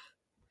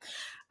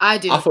 I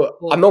do.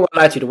 I'm not gonna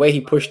lie to you, the way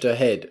he pushed her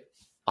head,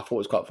 I thought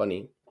was quite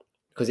funny.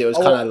 Because it was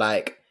kind of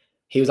like,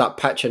 he was like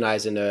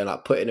patronizing her and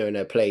like putting her in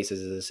her place as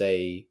to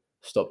say,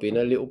 "Stop being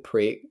a little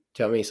prick."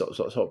 Do you know what I mean?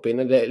 Stop being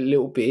a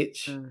little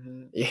bitch.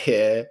 Mm-hmm.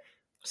 Yeah.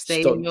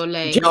 Stay in your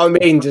lane. Do you know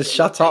what I mean? Just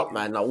shut up,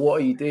 man. Like,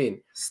 what are you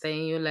doing?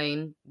 Stay in your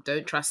lane.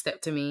 Don't try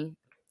step to me.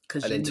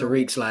 And then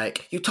Tariq's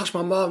like, "You touched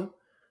my mum."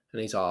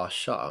 And he's like, "Oh,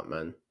 shut up,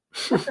 man."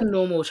 That's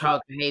normal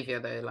child behavior,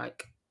 though.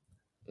 Like,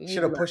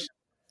 should have pushed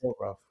her,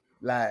 bro.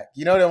 Like,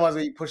 you know the ones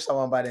where you push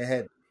someone by their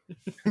head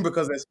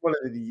because they're smaller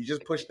than you. You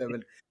just push them,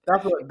 and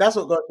that's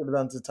what God should have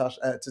done to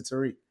to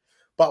Tariq.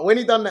 But when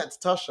he done that to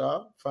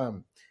Tasha,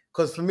 fam,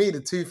 because for me the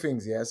two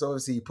things, yeah. So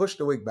obviously he pushed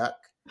the wig back,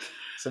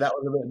 so that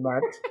was a bit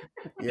mad,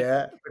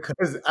 yeah.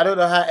 Because I don't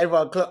know how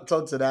everyone clocked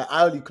onto that.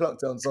 I only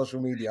clocked it on social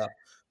media.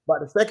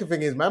 But the second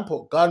thing is, man,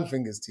 put gun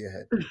fingers to your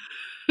head.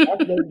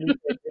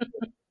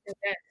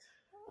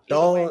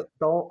 Don't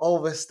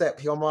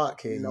overstep your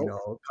mark here.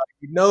 Nope.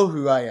 You know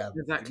who I am.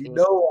 Exactly. You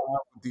know what I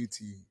will do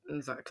to you.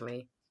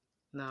 Exactly.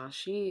 No,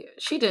 she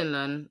didn't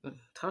learn.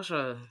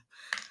 Tasha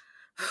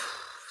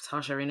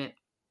in it.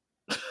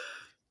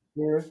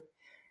 Yeah.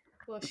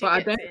 Well, she But I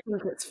gets don't it.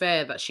 think it's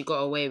fair that she got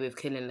away with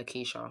killing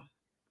Lakeisha.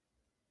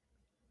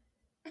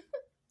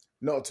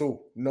 Not at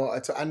all. Not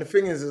at all. And the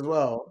thing is as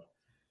well,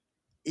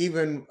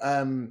 even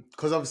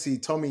because obviously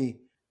Tommy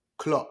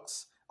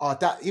clocks. Oh,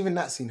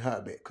 that scene hurt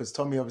a bit because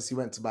Tommy obviously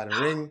went to buy the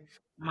ring,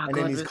 My and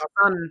God, then he's the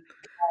coming, son.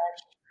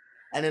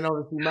 and then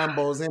obviously man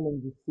bowls in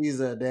and just sees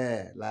her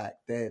there, like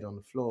dead on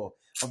the floor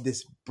of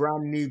this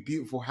brand new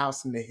beautiful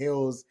house in the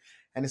hills,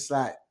 and it's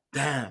like,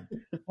 damn,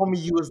 Tommy,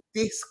 you was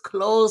this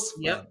close,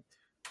 fam. Yep.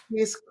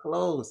 This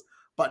close.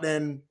 But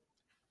then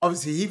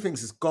obviously he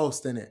thinks it's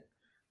Ghost, innit?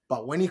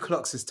 But when he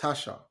clocks it's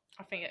Tasha,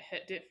 I think it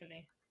hit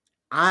differently.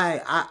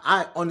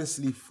 I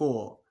honestly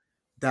thought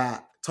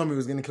that Tommy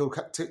was gonna kill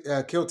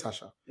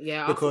Tasha.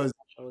 Yeah, Because I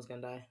thought Tasha was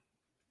gonna die.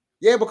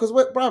 yeah, because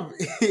what, bruv,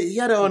 he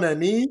had her on her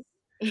knees.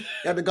 He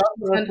had the gun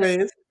on her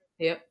face.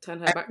 Yep, turn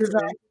her And back he to was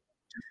him. like,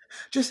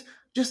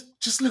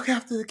 just look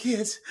after the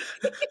kids.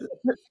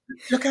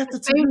 Look after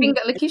Same thing Tommy.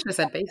 that Lakeisha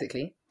said,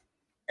 basically.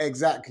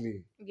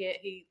 Exactly. Yeah,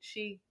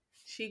 she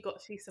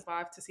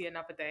survived to see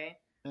another day,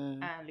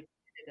 and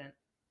Lakeisha didn't.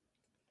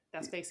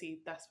 That's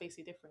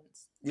basically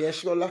difference. Yeah,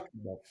 she got lucky,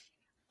 bruv.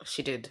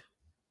 She did.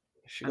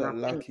 She And got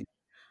lucky.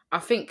 I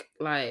think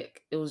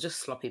like it was just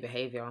sloppy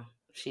behavior.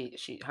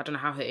 She I don't know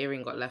how her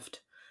earring got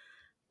left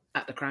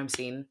at the crime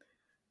scene,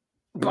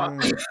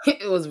 but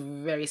it was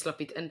very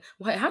sloppy. And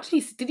how did he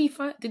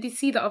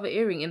see the other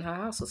earring in her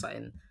house or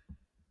something?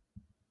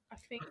 I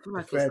think I feel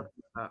like The it was Fed-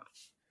 something like that.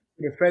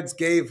 The feds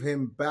gave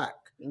him back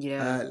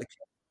Yeah.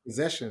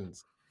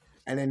 possessions,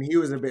 and then he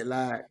was a bit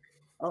like,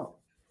 "Oh,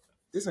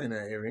 this ain't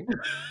an earring.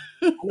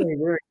 I know his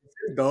earring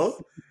is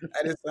though,"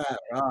 and it's like,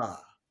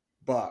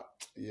 but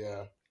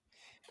yeah,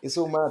 it's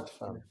all mad,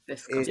 fam.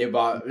 Disgusting. Yeah,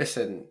 but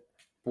listen,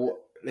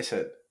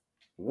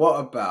 what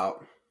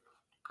about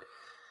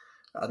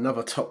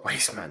another top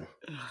waist man,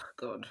 Oh,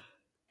 God.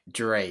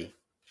 Dre?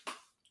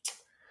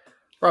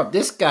 Bro,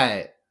 this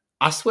guy,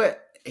 I swear,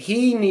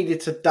 he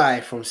needed to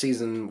die from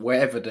season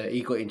wherever that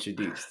he got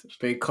introduced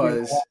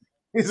because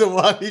He's the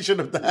one he should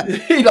have died.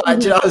 do you know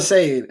what I'm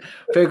saying?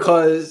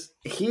 Because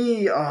do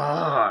you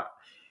know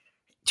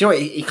what?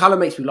 He kind of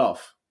makes me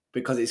laugh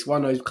because it's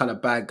one of those kind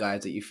of bad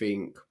guys that you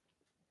think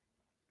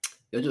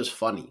you're just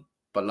funny,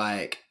 but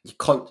like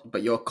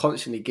you're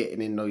constantly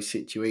getting in those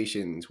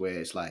situations where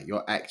it's like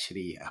you're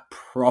actually a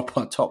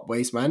proper top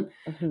waist man.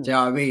 Do you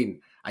know what I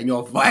mean? And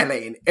you're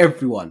violating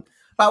everyone.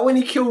 Like when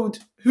he killed,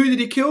 who did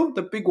he kill?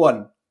 The big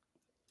one.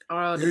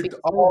 Oh, the Dude, big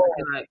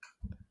like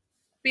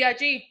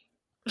B.I.G.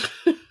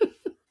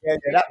 Yeah,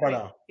 that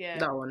brother. Yeah.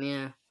 that one,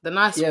 yeah. The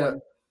nice Yeah,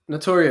 one.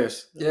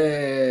 Notorious.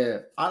 Yeah.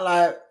 I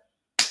like.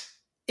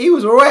 He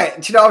was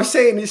alright. Do you know what I'm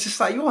saying? It's just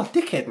like you're a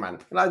dickhead, man.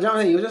 Like, do you know what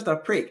I'm saying? You're just a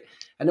prick.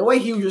 And the way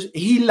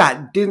he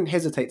like didn't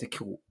hesitate to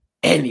kill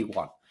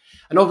anyone.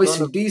 And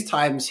obviously these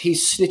times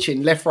he's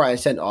snitching left, right, and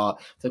centre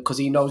because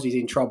he knows he's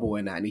in trouble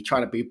and that, and he's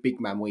trying to be a big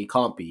man where he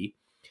can't be.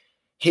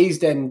 He's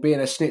then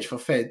being a snitch for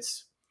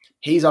feds.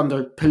 He's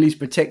under police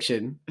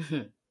protection.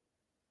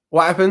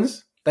 What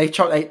happens?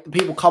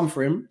 People come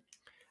for him.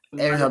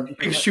 There's a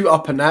big shoot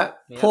up and that.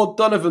 Yeah. Poor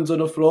Donovan's on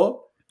the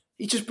floor.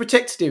 He just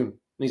protected him. And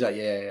he's like,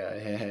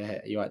 yeah.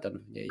 You're right,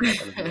 Donovan. Yeah, you're right,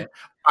 Donovan. Yeah.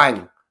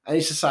 Bang. And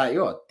it's just like,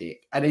 you're a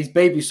dick. And his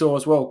baby saw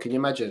as well. Can you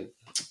imagine?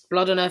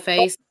 Blood on her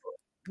face.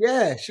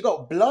 Yeah, she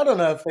got blood on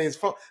her face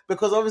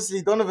because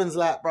obviously Donovan's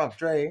like, bruv,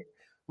 Dre,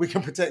 we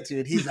can protect you.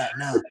 And he's like,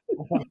 nah,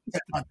 I'm gonna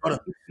protect my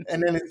daughter.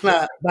 And then it's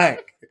like, bang.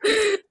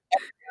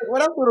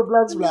 When I saw the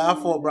blood splat, I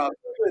thought, bruv,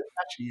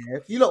 actually,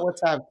 if you lot were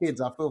to have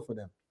kids, I feel for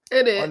them.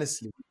 Innit?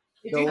 Honestly.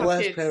 We The do have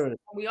worst kids,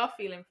 parents. and we are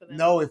feeling for them.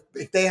 No,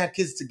 if they had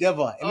kids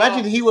together.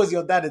 Imagine he was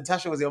your dad and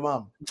Tasha was your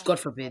mom. God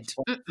forbid.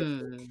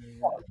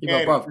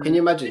 Yeah, but bruv, can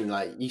you imagine,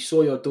 like, you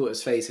saw your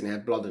daughter's face and it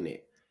had blood on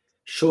it?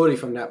 Surely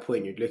from that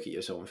point, you'd look at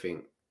yourself and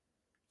think,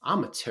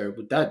 I'm a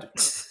terrible dad.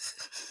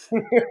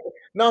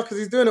 No, because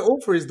he's doing it all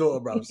for his daughter,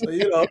 bruv. So,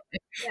 you know.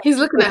 He's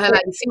looking at her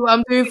like, you see what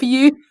I'm doing for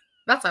you?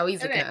 That's how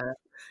he's looking at her.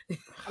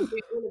 I'm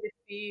doing all of this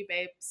for you,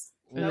 babes.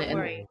 Don't And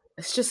worry.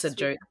 It's just a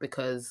joke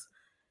because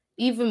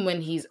even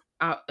when he's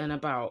out and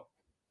about,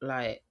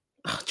 like,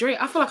 Dre,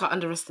 I feel like I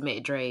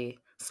underestimated Dre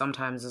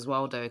sometimes as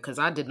well, though, because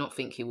I did not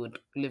think he would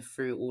live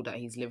through all that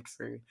he's lived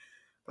through.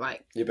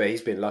 Like, Yeah, but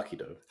he's been lucky,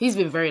 though. he's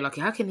been very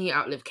lucky. How can he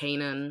outlive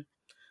Kanan?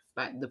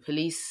 Like, the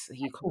police,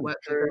 he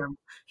worked with them.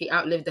 He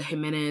outlived the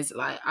Jimenez.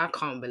 Like, I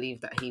can't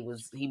believe that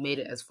he made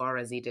it as far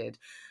as he did.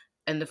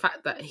 And the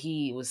fact that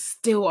he was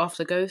still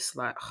after Ghost,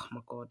 like, oh my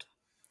God.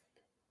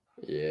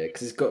 Yeah,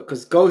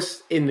 because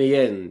Ghost, in the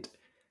end,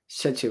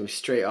 said to him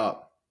straight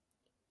up,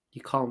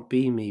 you can't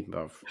be me,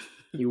 bruv.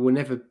 You will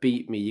never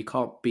beat me. You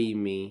can't be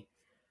me.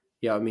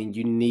 You know what I mean?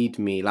 You need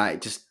me. Like,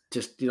 just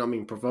you know what I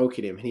mean?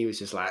 Provoking him. And he was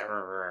just like,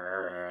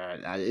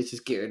 it's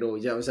just getting all,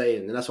 you know what I'm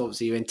saying? And that's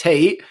obviously when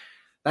Tate,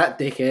 that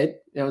dickhead,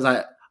 it was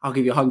like, I'll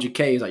give you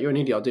 100K. He's like, you're an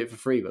idiot. I'll do it for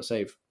free, but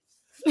save.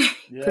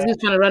 Because he was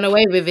trying to run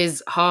away with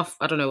his half,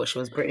 I don't know what she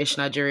was, British,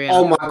 Nigerian.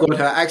 Oh my god,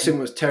 her accent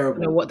was I don't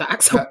terrible. know what the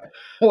accent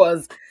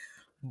was.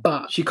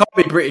 But She can't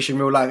be British in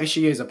real life. If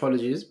she is,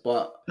 apologies,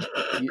 but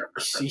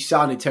she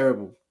sounded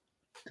terrible.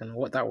 I don't know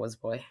what that was,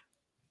 boy.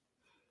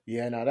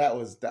 Yeah, no, that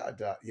was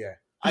that. Yeah,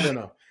 I don't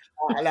know.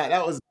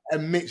 That was a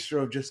mixture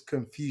of just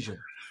confusion,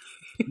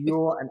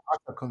 pure and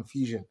utter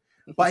confusion.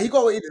 But he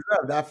got what he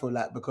deserved. I feel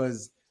like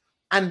because,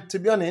 and to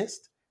be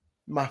honest,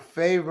 my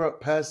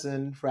favorite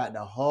person throughout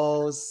the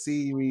whole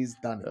series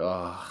done it.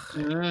 Oh,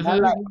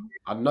 Mhm.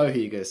 I know who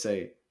you're gonna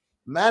say.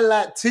 Man,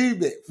 like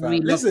 2-Bit, fam. We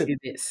love Listen, to do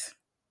this.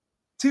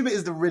 2-Bit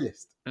is the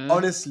realest.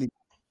 Honestly,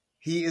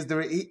 he is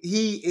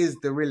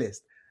the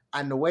realest.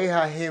 And the way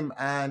how him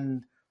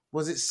and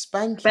was it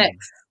Spanky?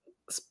 Specs.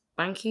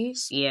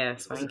 Spanky? Yeah,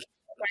 Spanky.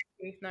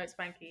 No, it's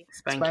Spanky.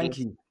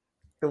 Spanky.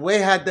 The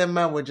way how them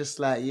man were just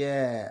like,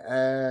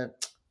 yeah,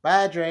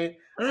 bye Dre.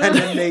 And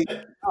then they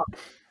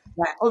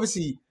like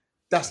obviously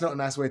that's not a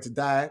nice way to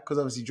die, because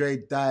obviously Dre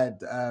died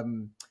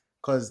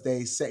because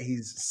they set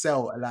his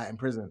cell alight in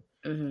prison.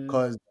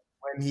 Because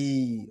when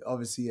he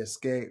obviously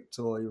escaped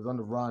or he was on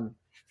the run,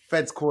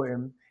 feds caught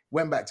him,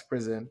 went back to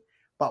prison.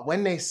 But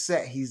when they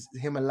set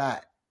him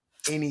alight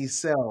in his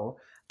cell,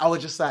 I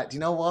was just like, do you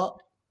know what?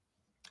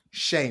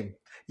 Shame.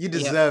 You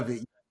deserve it,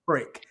 you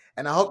prick.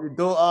 And I hope your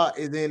daughter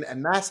is in a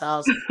nice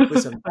house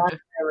with some bad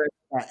parents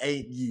that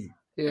ain't you.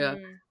 Yeah.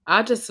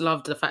 I just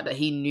loved the fact that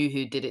he knew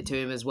who did it to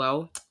him as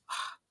well.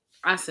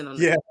 Icing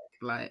on it.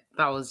 Like,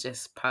 that was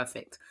just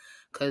perfect.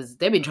 Because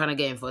they've been trying to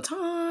get him for a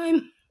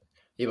time.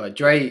 Yeah, but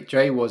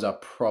Dre was a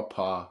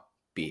proper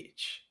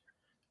bitch,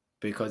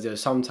 because there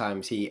was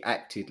sometimes he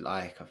acted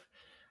like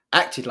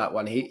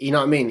one. He, you know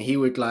what I mean? He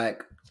would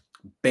like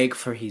beg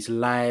for his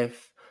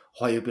life,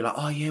 or he'd be like,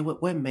 "Oh yeah,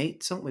 we're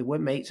mates, aren't we? We're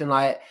mates," and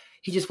like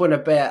he just went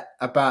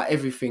about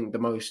everything the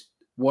most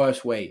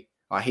worst way.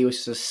 Like he was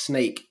just a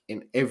snake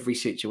in every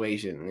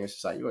situation, and it's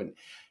just like you're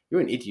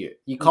an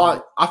idiot. You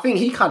can't. I think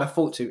he kind of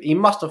thought he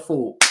must have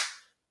thought,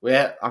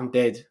 "Yeah, I'm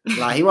dead."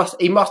 Like he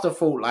must have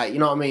thought, like, you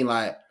know what I mean,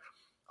 like.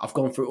 I've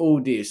gone through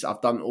all this.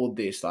 I've done all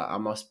this. Like, I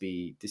must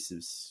be.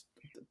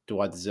 Do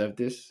I deserve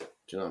this? Do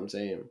you know what I'm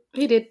saying?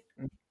 He did.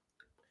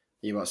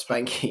 Yeah, but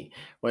Spanky,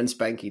 when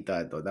Spanky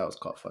died, though, that was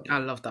quite funny. I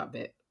love that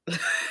bit.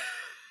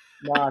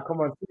 Nah, come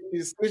on.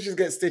 Stitches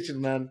get stitches,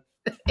 man.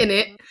 In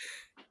it.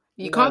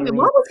 You can't.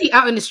 Why was he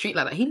out in the street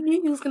like that? He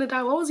knew he was going to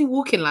die. Why was he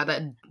walking like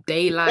that?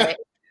 Daylight,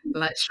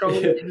 like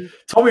strolling. Yeah.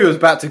 Tommy was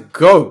about to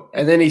go.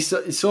 And then he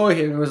saw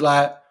him and was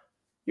like,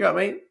 "You all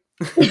right,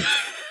 mate?"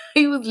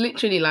 He was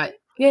literally like,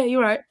 "Yeah,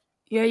 you're right.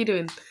 Yeah, you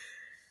doing?"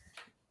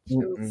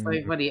 It was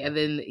so funny. And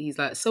then he's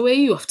like, "So where are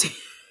you off to?"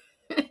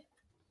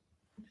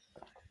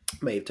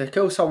 Mate, to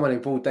kill someone in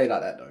broad day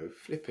like that, though,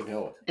 flipping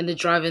hell. And the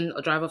drive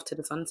off to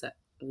the sunset.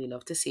 We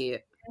love to see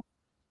it.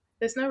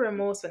 There's no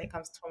remorse when it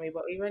comes to Tommy,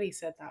 but we already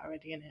said that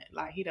already, innit?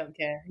 Like, he don't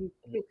care.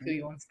 He'll kill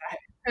you on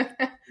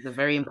sight. He's a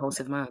very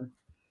impulsive man.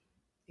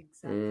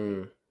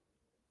 Exactly.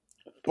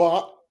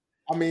 But,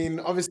 I mean,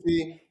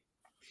 obviously,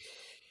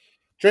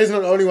 Dre's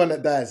not the only one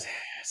that dies.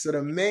 So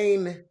the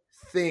main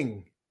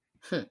thing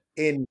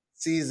in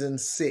season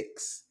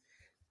 6,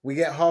 we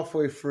get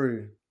halfway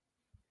through,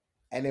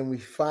 and then we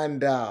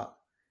find out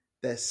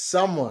that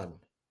someone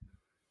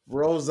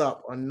rolls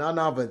up on none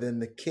other than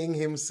the king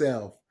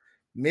himself,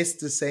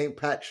 Mr. St.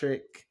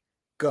 Patrick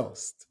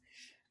Ghost.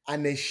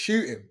 And they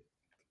shoot him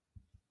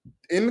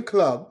in the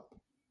club.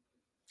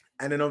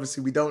 And then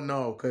obviously we don't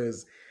know,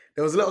 because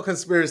there was a lot of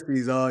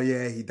conspiracies. Oh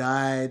yeah, he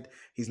died.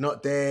 He's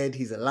not dead.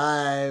 He's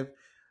alive.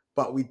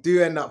 But we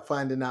do end up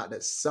finding out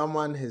that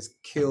someone has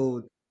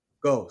killed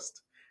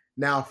Ghost.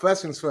 Now,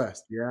 first things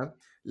first, yeah?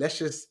 Let's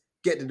just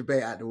get the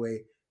debate out of the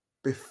way.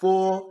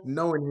 Before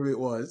knowing who it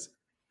was,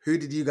 who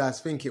did you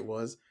guys think it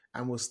was?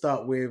 And we'll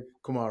start with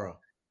Kamara.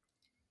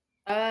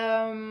 Who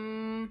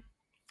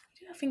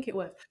did I think it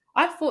was?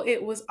 I thought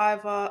it was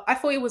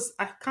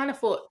I kind of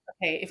thought,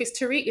 okay, if it's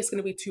Tariq, it's going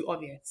to be too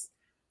obvious.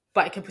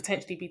 But it can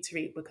potentially be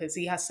Tariq because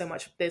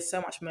there's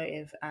so much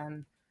motive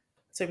and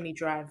so many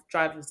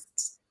drivers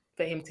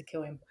for him to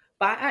kill him.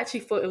 But I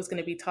actually thought it was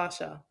going to be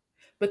Tasha,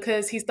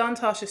 because he's done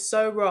Tasha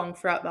so wrong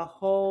throughout the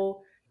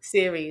whole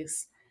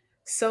series.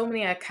 So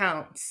many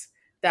accounts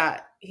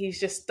that he's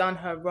just done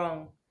her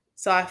wrong.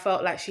 So I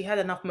felt like she had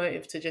enough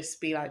motive to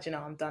just be like,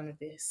 I'm done with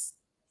this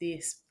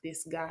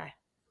guy,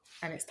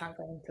 and it's time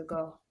for him to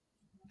go.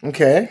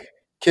 Okay.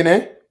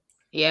 Kine?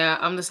 Yeah,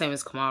 I'm the same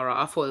as Kamara.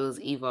 I thought it was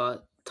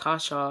either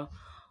Tasha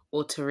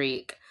or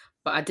Tariq.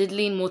 But I did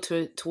lean more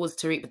towards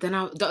Tariq. But then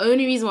the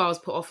only reason why I was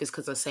put off is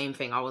because of the same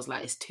thing. I was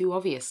like, it's too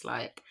obvious.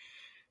 Like,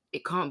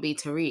 it can't be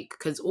Tariq.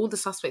 Because all the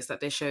suspects that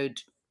they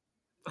showed,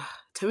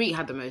 Tariq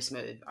had the most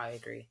motive. I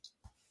agree.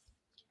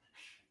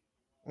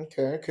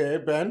 Okay.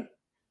 Ben?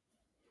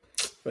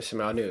 Listen,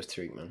 man, I knew it was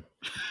Tariq, man.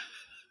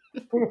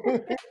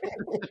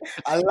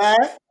 I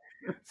lie?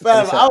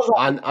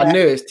 Fam, I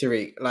knew it was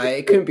Tariq. Like,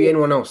 it couldn't be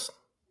anyone else.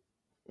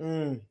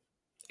 It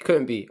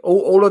couldn't be.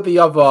 All of the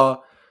other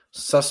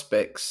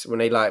suspects, when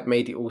they like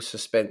made it all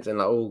suspense and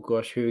like, oh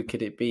gosh, who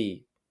could it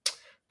be?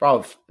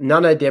 bruv,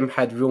 none of them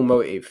had real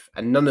motive,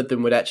 and none of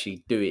them would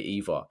actually do it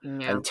either.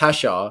 Yeah. And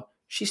Tasha,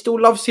 she still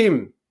loves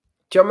him.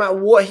 No matter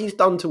what he's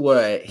done to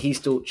her,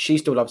 she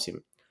still loves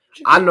him.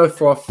 I know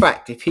for a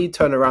fact if he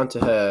turned around to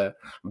her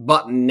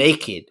butt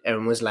naked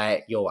and was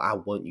like, "Yo, I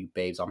want you,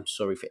 babes. I'm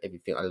sorry for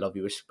everything. I love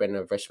you. We're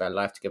spending the rest of our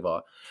life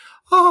together."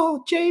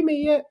 Oh,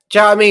 Jamie, yeah. Do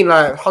you know what I mean?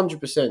 Like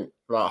 100%,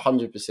 like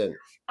 100%.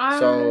 I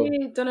So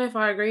don't know if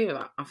I agree with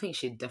that. I think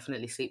she'd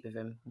definitely sleep with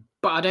him,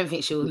 but I don't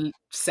think she'll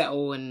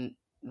settle and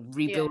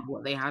rebuild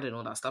what they had and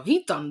all that stuff.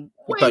 He's done,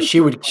 but she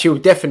would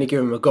definitely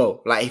give him a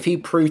go. Like if he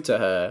proved to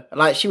her,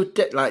 like she would,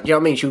 like, you know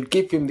what I mean? She would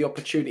give him the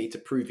opportunity to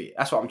prove it.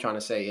 That's what I'm trying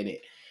to say,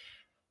 innit?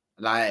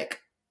 Like,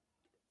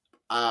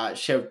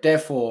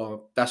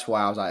 therefore, that's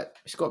why I was like,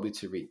 it's got to be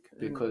Tariq,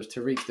 because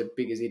Tariq's the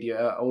biggest idiot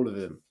out of all of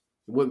them.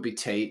 It wouldn't be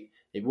Tate,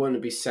 it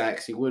wouldn't be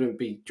Sax, it wouldn't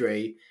be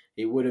Dre,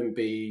 it wouldn't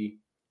be,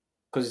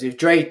 because if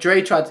Dre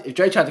tried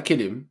to kill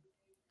him,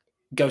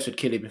 Ghost would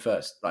kill him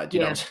first. Like, do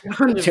you know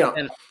what I'm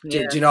saying?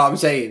 Do you know what I'm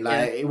saying?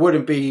 Like, it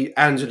wouldn't be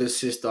Angela's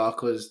sister,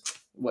 because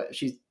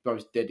she's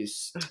probably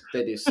deadest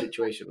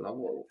situation. Like,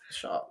 whoa,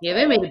 shut up. Yeah,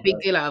 they made a big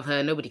deal out of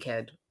her. Nobody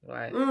cared.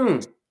 Right?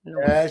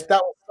 Yeah, that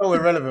was so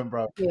irrelevant,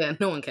 bro. Yeah,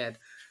 no one cared.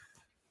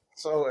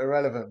 So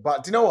irrelevant.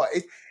 But do you know what?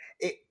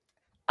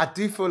 I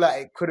do feel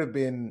like it could have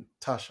been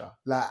Tasha.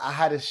 Like I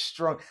had a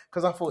strong,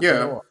 because I thought, you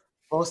know what,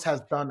 Ghost has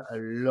done a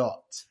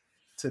lot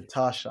to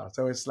Tasha.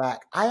 So it's like,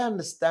 I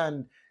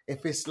understand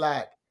if it's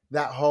like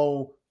that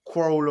whole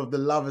quarrel of the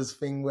lovers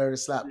thing where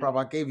it's like, bro,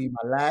 I gave you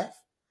my life,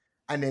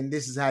 and then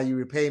this is how you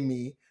repay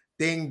me.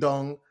 Ding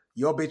dong,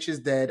 your bitch is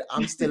dead.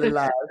 I'm still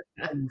alive,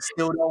 and you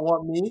still don't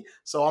want me,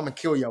 so I'm gonna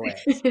kill your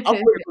ass.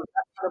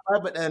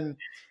 But then,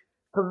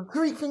 because the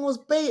Tariq thing was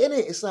bait,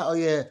 innit? It's like, oh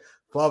yeah,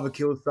 father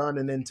kills son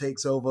and then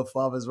takes over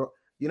father's,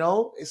 you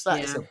know? It's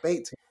like, it's a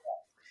bait.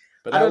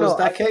 But that was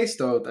that case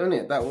though, don't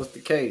it? That was the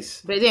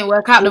case. But it didn't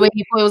work out the way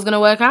you thought it was going to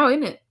work out,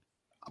 innit?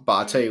 But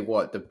I'll tell you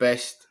what,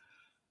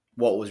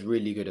 what was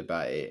really good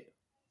about it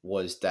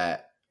was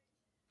that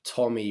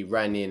Tommy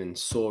ran in and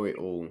saw it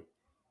all,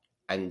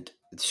 and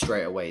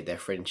straight away their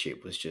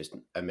friendship was just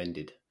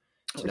amended.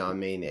 Do you know what I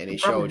mean? And it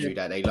showed you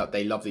that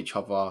they loved each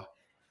other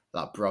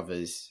like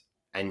brothers.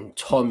 And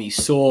Tommy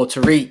saw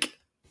Tariq. Do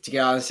you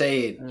get what I'm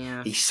saying?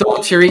 Yeah. He saw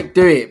Tariq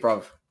do it,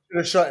 bruv. Should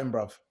have shot him,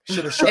 bruv.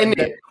 Should have shot him.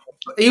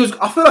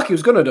 I feel like he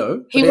was gonna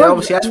though.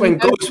 Obviously, that's when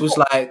Ghost was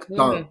like,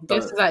 "No,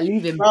 Ghost was like,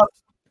 leave him."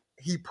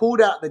 He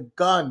pulled out the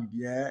gun,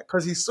 yeah,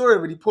 because he saw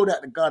it when he pulled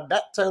out the gun.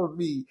 That tells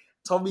me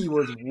Tommy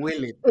was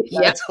willing.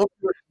 Tommy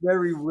was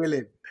very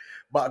willing.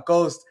 But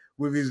Ghost,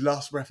 with his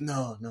last breath,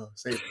 no,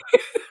 save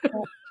him.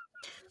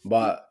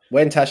 But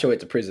when Tasha went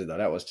to prison, though,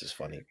 that was just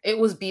funny. It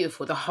was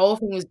beautiful. The whole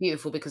thing was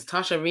beautiful because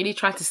Tasha really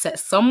tried to set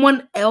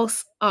someone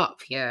else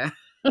up. Yeah.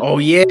 Oh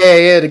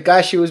yeah, the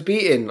guy she was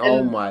beating.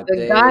 Oh my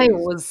days. The guy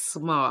was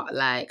smart.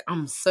 Like,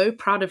 I'm so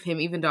proud of him,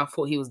 even though I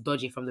thought he was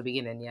dodgy from the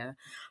beginning. Yeah,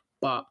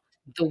 but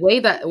the way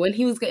that when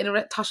he was getting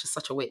arrested, Tasha's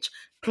such a witch,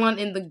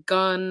 planting the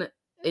gun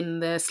in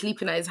there,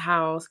 sleeping at his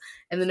house,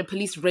 and then the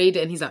police raid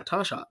it, and he's like,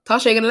 Tasha,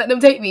 you're gonna let them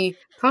take me?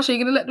 Tasha, you're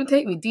gonna let them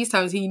take me? These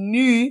times he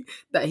knew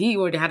that he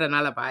already had an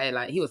alibi.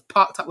 Like, he was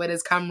parked up where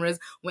there's cameras,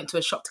 went to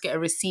a shop to get a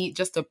receipt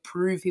just to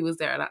prove he was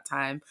there at that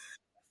time.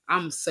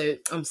 I'm so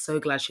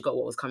glad she got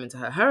what was coming to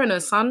her. Her and her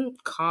son,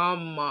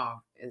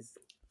 Karma, is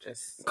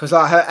just because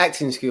like her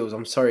acting skills,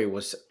 I'm sorry,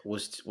 was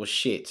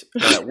shit.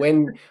 Like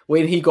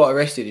when he got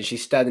arrested and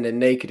she's standing there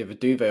naked with a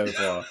duvet over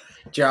her.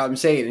 Do you know what I'm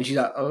saying? And she's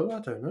like, "Oh, I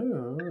don't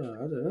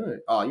know.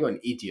 Oh, you're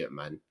an idiot,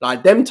 man."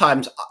 Like them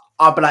times,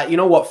 I'll be like, you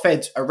know what,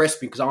 feds,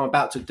 arrest me because I'm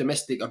about to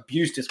domestic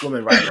abuse this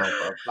woman right now,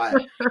 bro. Like, do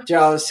you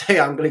know what I'm saying?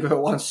 I'm gonna give her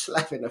one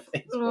slap in the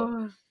face.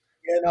 Bro.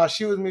 Yeah, no,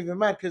 she was moving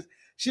mad because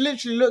she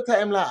literally looked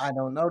at him like, I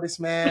don't know this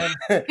man.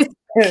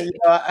 You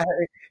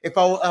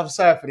know, I'm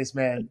sorry for this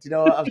man. Do you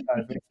know what? I'm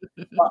sorry for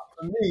this. But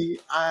for me,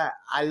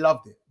 I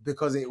loved it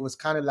because it was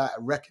kind of like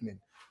a reckoning.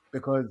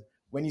 Because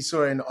when you saw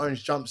her in the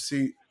orange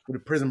jumpsuit with the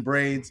prison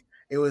braids,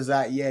 it was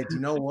like, yeah, do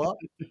you know what?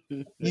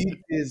 He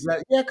is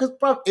like, yeah, because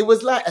bro, it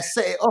was like a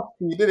set it off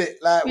to you, did it?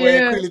 Like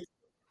where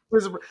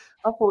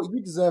I thought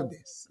you deserve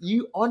this.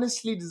 You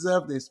honestly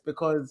deserve this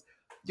because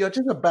you're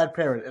just a bad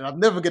parent, and I'm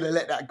never gonna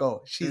let that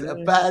go. She's a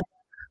bad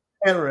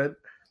parent,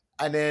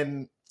 and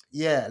then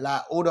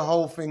like all the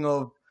whole thing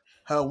of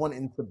her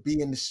wanting to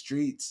be in the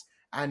streets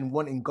and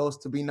wanting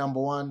Ghost to be number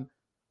one.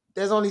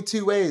 There's only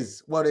two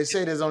ways. Well, they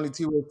say there's only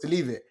two ways to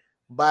leave it: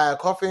 by a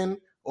coffin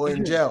or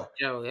in jail.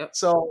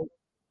 So,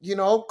 you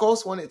know,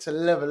 Ghost wanted to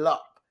level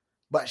up,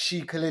 but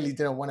she clearly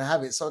didn't want to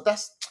have it. So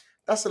that's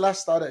the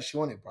lifestyle that she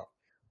wanted, bro.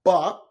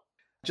 But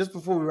just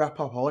before we wrap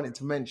up, I wanted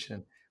to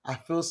mention, I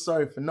feel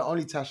sorry for not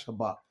only Tasha,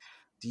 but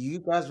do you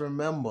guys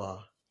remember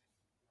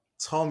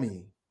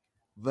Tommy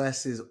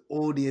versus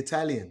all the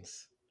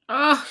Italians?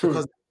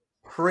 Because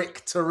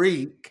prick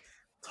Tariq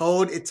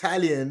told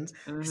Italians.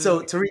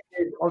 So Tariq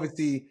gave,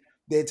 obviously,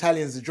 the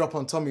Italians to drop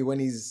on Tommy when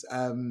he's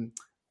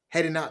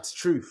heading out to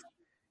Truth.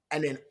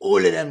 And then all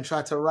of them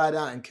try to ride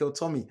out and kill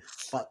Tommy.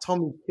 But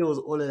Tommy kills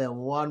all of them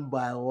one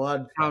by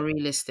one. How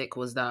realistic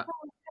was that?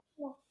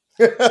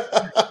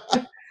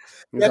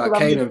 It's like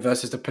 'cause I'm Kanan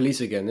versus the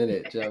police again, isn't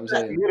it? Do you know what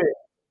I'm exactly, saying? innit?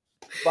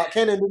 But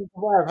Kenan didn't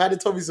survive. How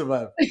did Tommy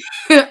survive?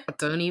 I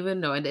don't even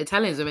know. And the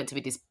Italians were meant to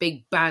be this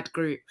big bad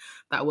group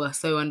that were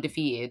so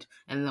undefeated,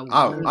 and then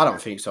I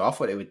don't think so. I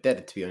thought they were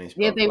dead, to be honest.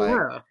 yeah, Bro. they Like,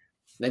 were.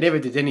 they never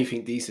did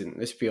anything decent.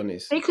 Let's be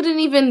honest. They couldn't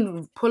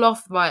even pull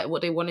off like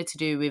what they wanted to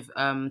do with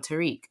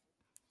Tariq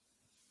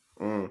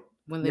Mm.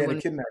 when they Yeah, the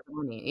wanted to kidnapping. get the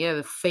money. Yeah,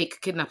 the fake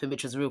kidnapping,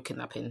 which was real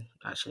kidnapping,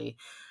 actually.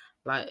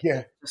 Like,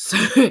 Yeah. so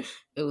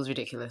it was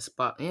ridiculous.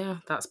 But yeah,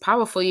 that's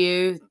power for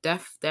you.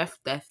 Death, death,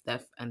 death,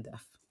 death, and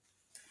death.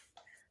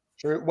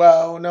 True.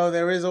 Well, no,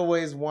 there is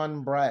always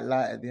one bright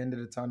light at the end of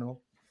the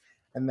tunnel,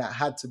 and that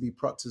had to be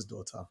Proctor's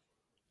daughter.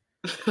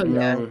 You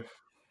know, Mm.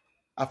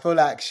 I feel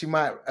like she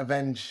might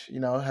avenge,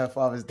 her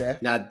father's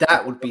death. Now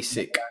that would be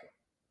sick.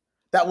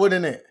 That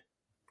wouldn't it?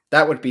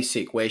 That would be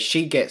sick. Where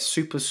she gets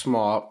super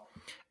smart,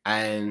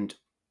 and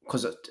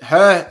because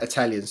her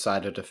Italian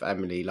side of the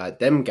family, like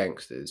them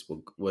gangsters,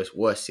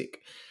 were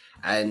sick.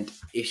 And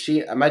if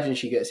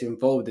she gets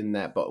involved in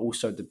that, but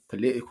also the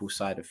political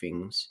side of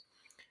things,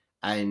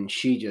 and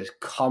she just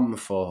come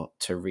for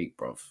Tariq,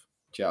 bruv.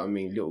 Do you know what I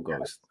mean? Little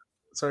ghost.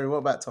 Sorry, what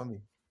about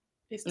Tommy?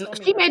 It's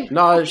Tommy. She made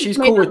No, she's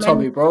made cool with amends.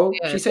 Tommy, bro.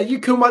 Yeah. She said, "You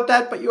killed my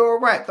dad, but you're all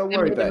right. Don't They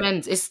worry made about it."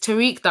 amends. It's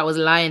Tariq that was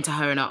lying to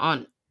her and her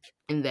aunt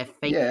in their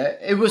face. Yeah,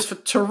 it was for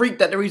Tariq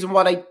that the reason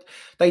why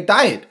they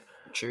died.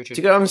 True, true. Do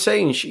you get what I'm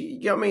saying? You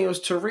know what I mean? It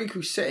was Tariq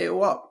who set it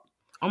all up.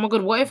 Oh my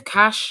god, what if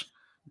Cash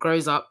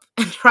grows up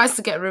and tries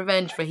to get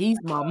revenge for his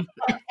mum?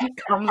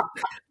 Comes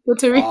for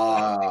Tariq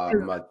Oh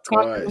my in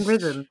gosh.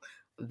 prison.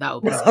 That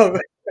would be No.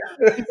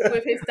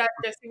 With his dad,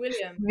 Jesse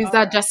Williams. Is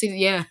that Jesse?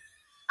 Yeah.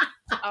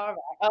 All right.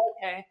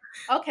 Okay.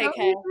 Okay, That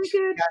Ken. would be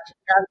good.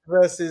 Cash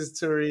versus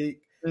Tariq,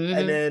 Mhm.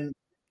 and then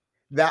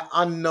that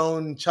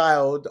unknown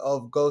child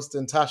of Ghost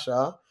and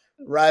Tasha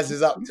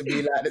rises up to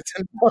be like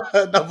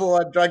the number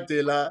one drug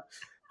dealer,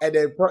 and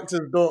then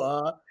Proctor's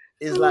daughter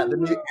is like the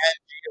new Angie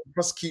and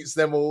prosecutes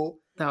them all.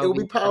 That It will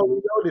would be power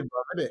reloaded,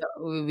 bro, isn't it?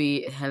 That would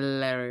be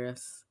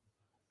hilarious.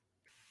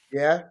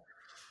 Yeah.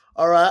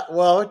 All right.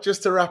 Well,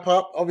 just to wrap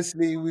up,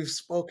 obviously we've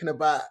spoken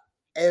about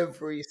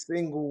every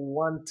single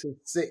 1 to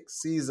 6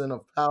 season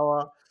of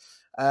Power.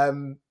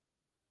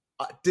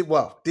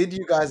 Did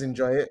you guys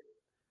enjoy it?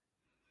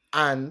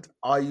 And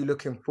are you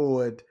looking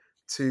forward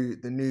to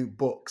the new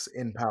books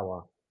in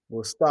Power?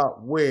 We'll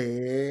start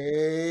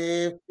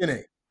with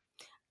Nick.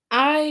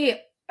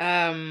 I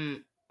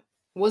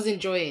was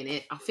enjoying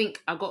it. I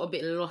think I got a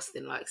bit lost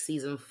in like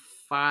season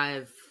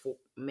 5,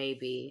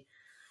 maybe.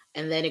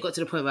 And then it got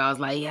to the point where I was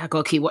like, yeah, I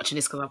gotta keep watching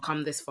this because I've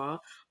come this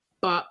far.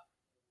 But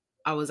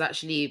I was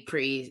actually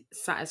pretty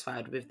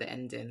satisfied with the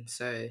ending.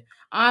 So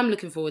I'm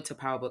looking forward to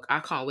Power Book. I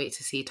can't wait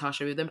to see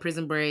Tasha with them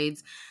prison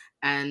braids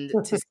and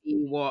to see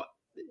what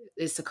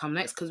is to come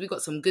next, because we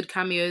got some good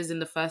cameos in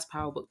the first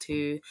Power Book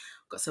too.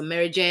 Got some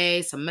Mary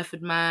J, some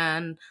Method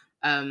Man.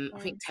 I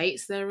think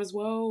Tate's there as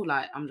well.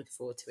 Like, I'm looking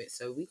forward to it.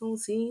 So we gonna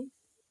see.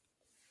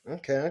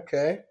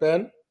 Okay.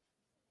 Ben?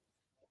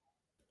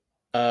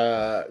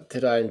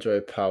 Did I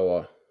enjoy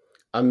Power?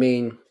 I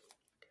mean,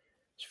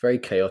 it's very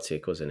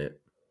chaotic, wasn't it?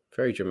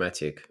 Very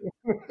dramatic.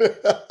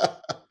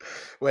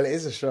 Well, it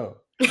is a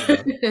show.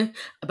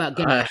 About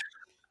getting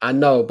I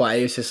know, but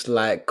it was just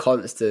like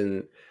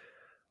constant.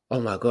 Oh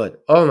my god!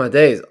 Oh my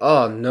days!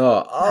 Oh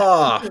no!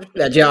 Oh,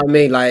 do you know what I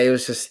mean? Like, it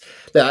was just.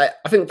 Like,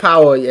 I think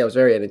Power, yeah, it was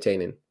very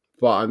entertaining.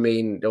 But I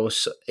mean,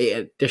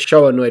 the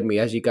show annoyed me,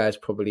 as you guys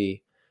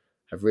probably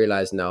have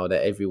realized now,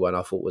 that everyone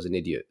I thought was an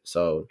idiot.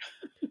 So,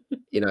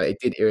 it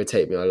did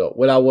irritate me a lot.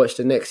 Will I watch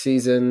the next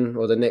season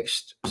or the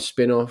next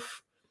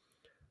spin-off?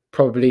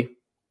 Probably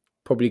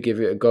give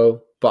it a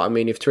go. But I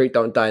mean, if Tariq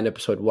don't die in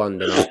episode 1,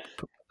 then I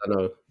don't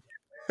know.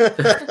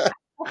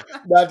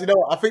 Now, do you know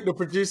what? I think the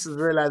producers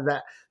realize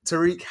that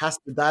Tariq has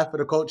to die for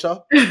the culture.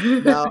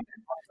 Now,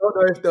 I don't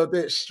know if they'll do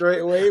it straight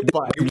away,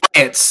 but he's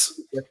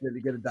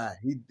definitely gonna die.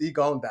 He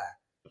gonna die.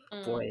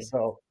 boy.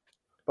 So,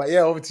 but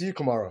yeah, over to you,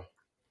 Kamara.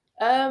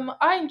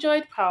 I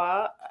enjoyed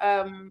Power.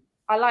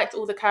 I liked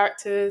all the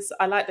characters.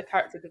 I liked the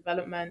character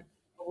development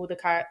of all the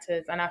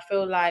characters, and I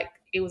feel like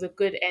it was a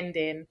good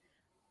ending.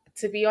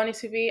 To be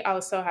honest with you, I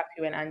was so happy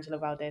when Angela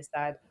Valdez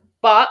died,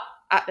 but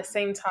at the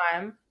same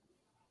time,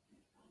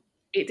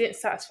 it didn't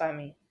satisfy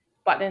me.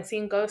 But then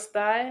seeing Ghost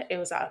die, it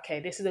was like, okay,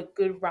 this is a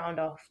good round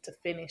off to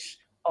finish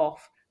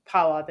off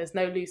Power. There's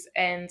no loose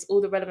ends.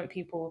 All the relevant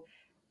people,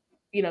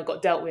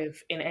 got dealt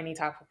with in any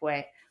type of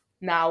way.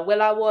 Now,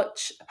 will I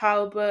watch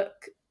Power Book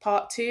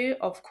Part 2?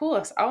 Of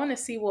course. I want to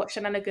see what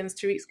shenanigans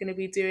Tariq's going to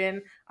be doing.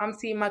 I'm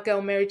seeing my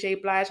girl Mary J.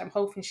 Blige. I'm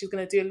hoping she's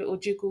going to do a little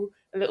jiggle,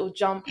 a little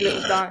jump, a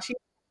little dance.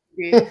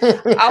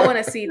 I want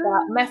to see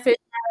that.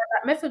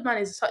 Method Man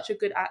is such a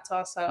good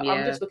actor, so Yeah.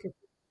 I'm just looking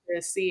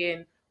forward to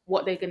seeing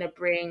what they're going to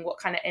bring, what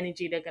kind of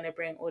energy they're going to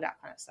bring, all that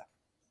kind of stuff.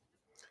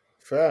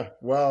 Fair.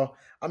 Well,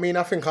 I mean,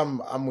 I think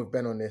I'm with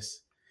Ben on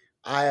this.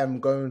 I am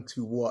going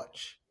to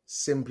watch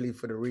simply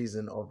for the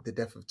reason of the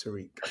death of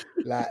Tariq.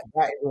 Like,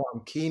 that is what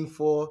I'm keen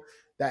for.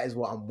 That is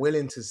what I'm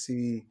willing to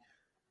see.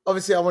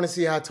 Obviously, I want to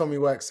see how Tommy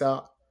works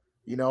out.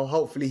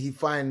 Hopefully he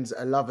finds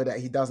a lover that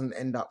he doesn't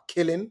end up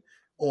killing,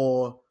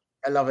 or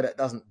a lover that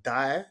doesn't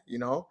die, you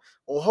know,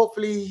 or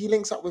hopefully he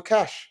links up with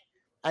Cash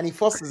and he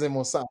fosters him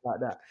or something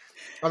like that.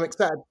 I'm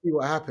excited to see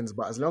what happens,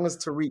 but as long as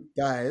Tariq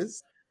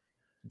dies,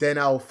 then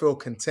I'll feel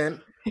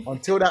content.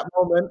 Until that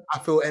moment, I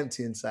feel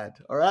empty inside.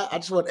 All right, I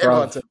just want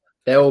everyone Bruv, to.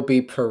 there will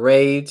be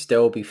parades, there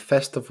will be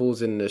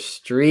festivals in the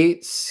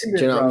streets. Isn't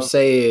Do you it, know what I'm bruv?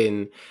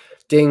 saying?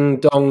 Ding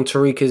dong,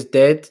 Tariq is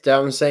dead. Do you know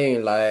what I'm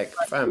saying? Like,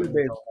 fam. I'm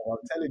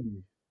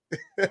telling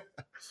you.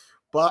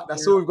 But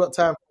that's all we've got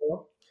time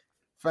for.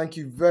 Thank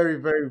you very,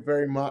 very,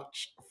 very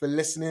much for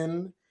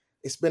listening.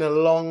 It's been a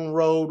long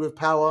road with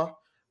Power,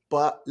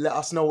 but let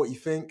us know what you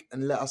think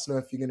and let us know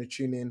if you're going to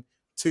tune in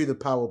to the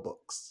Power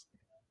Box.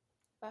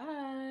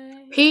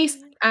 Bye. Peace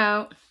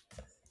out.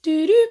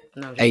 Doo-doo.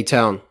 No, I'm joking.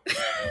 A-Town.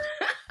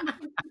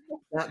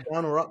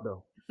 Down or up,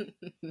 though?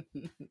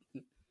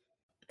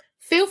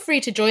 Feel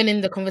free to join in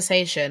the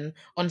conversation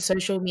on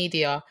social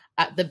media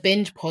at the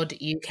Binge Pod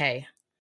UK.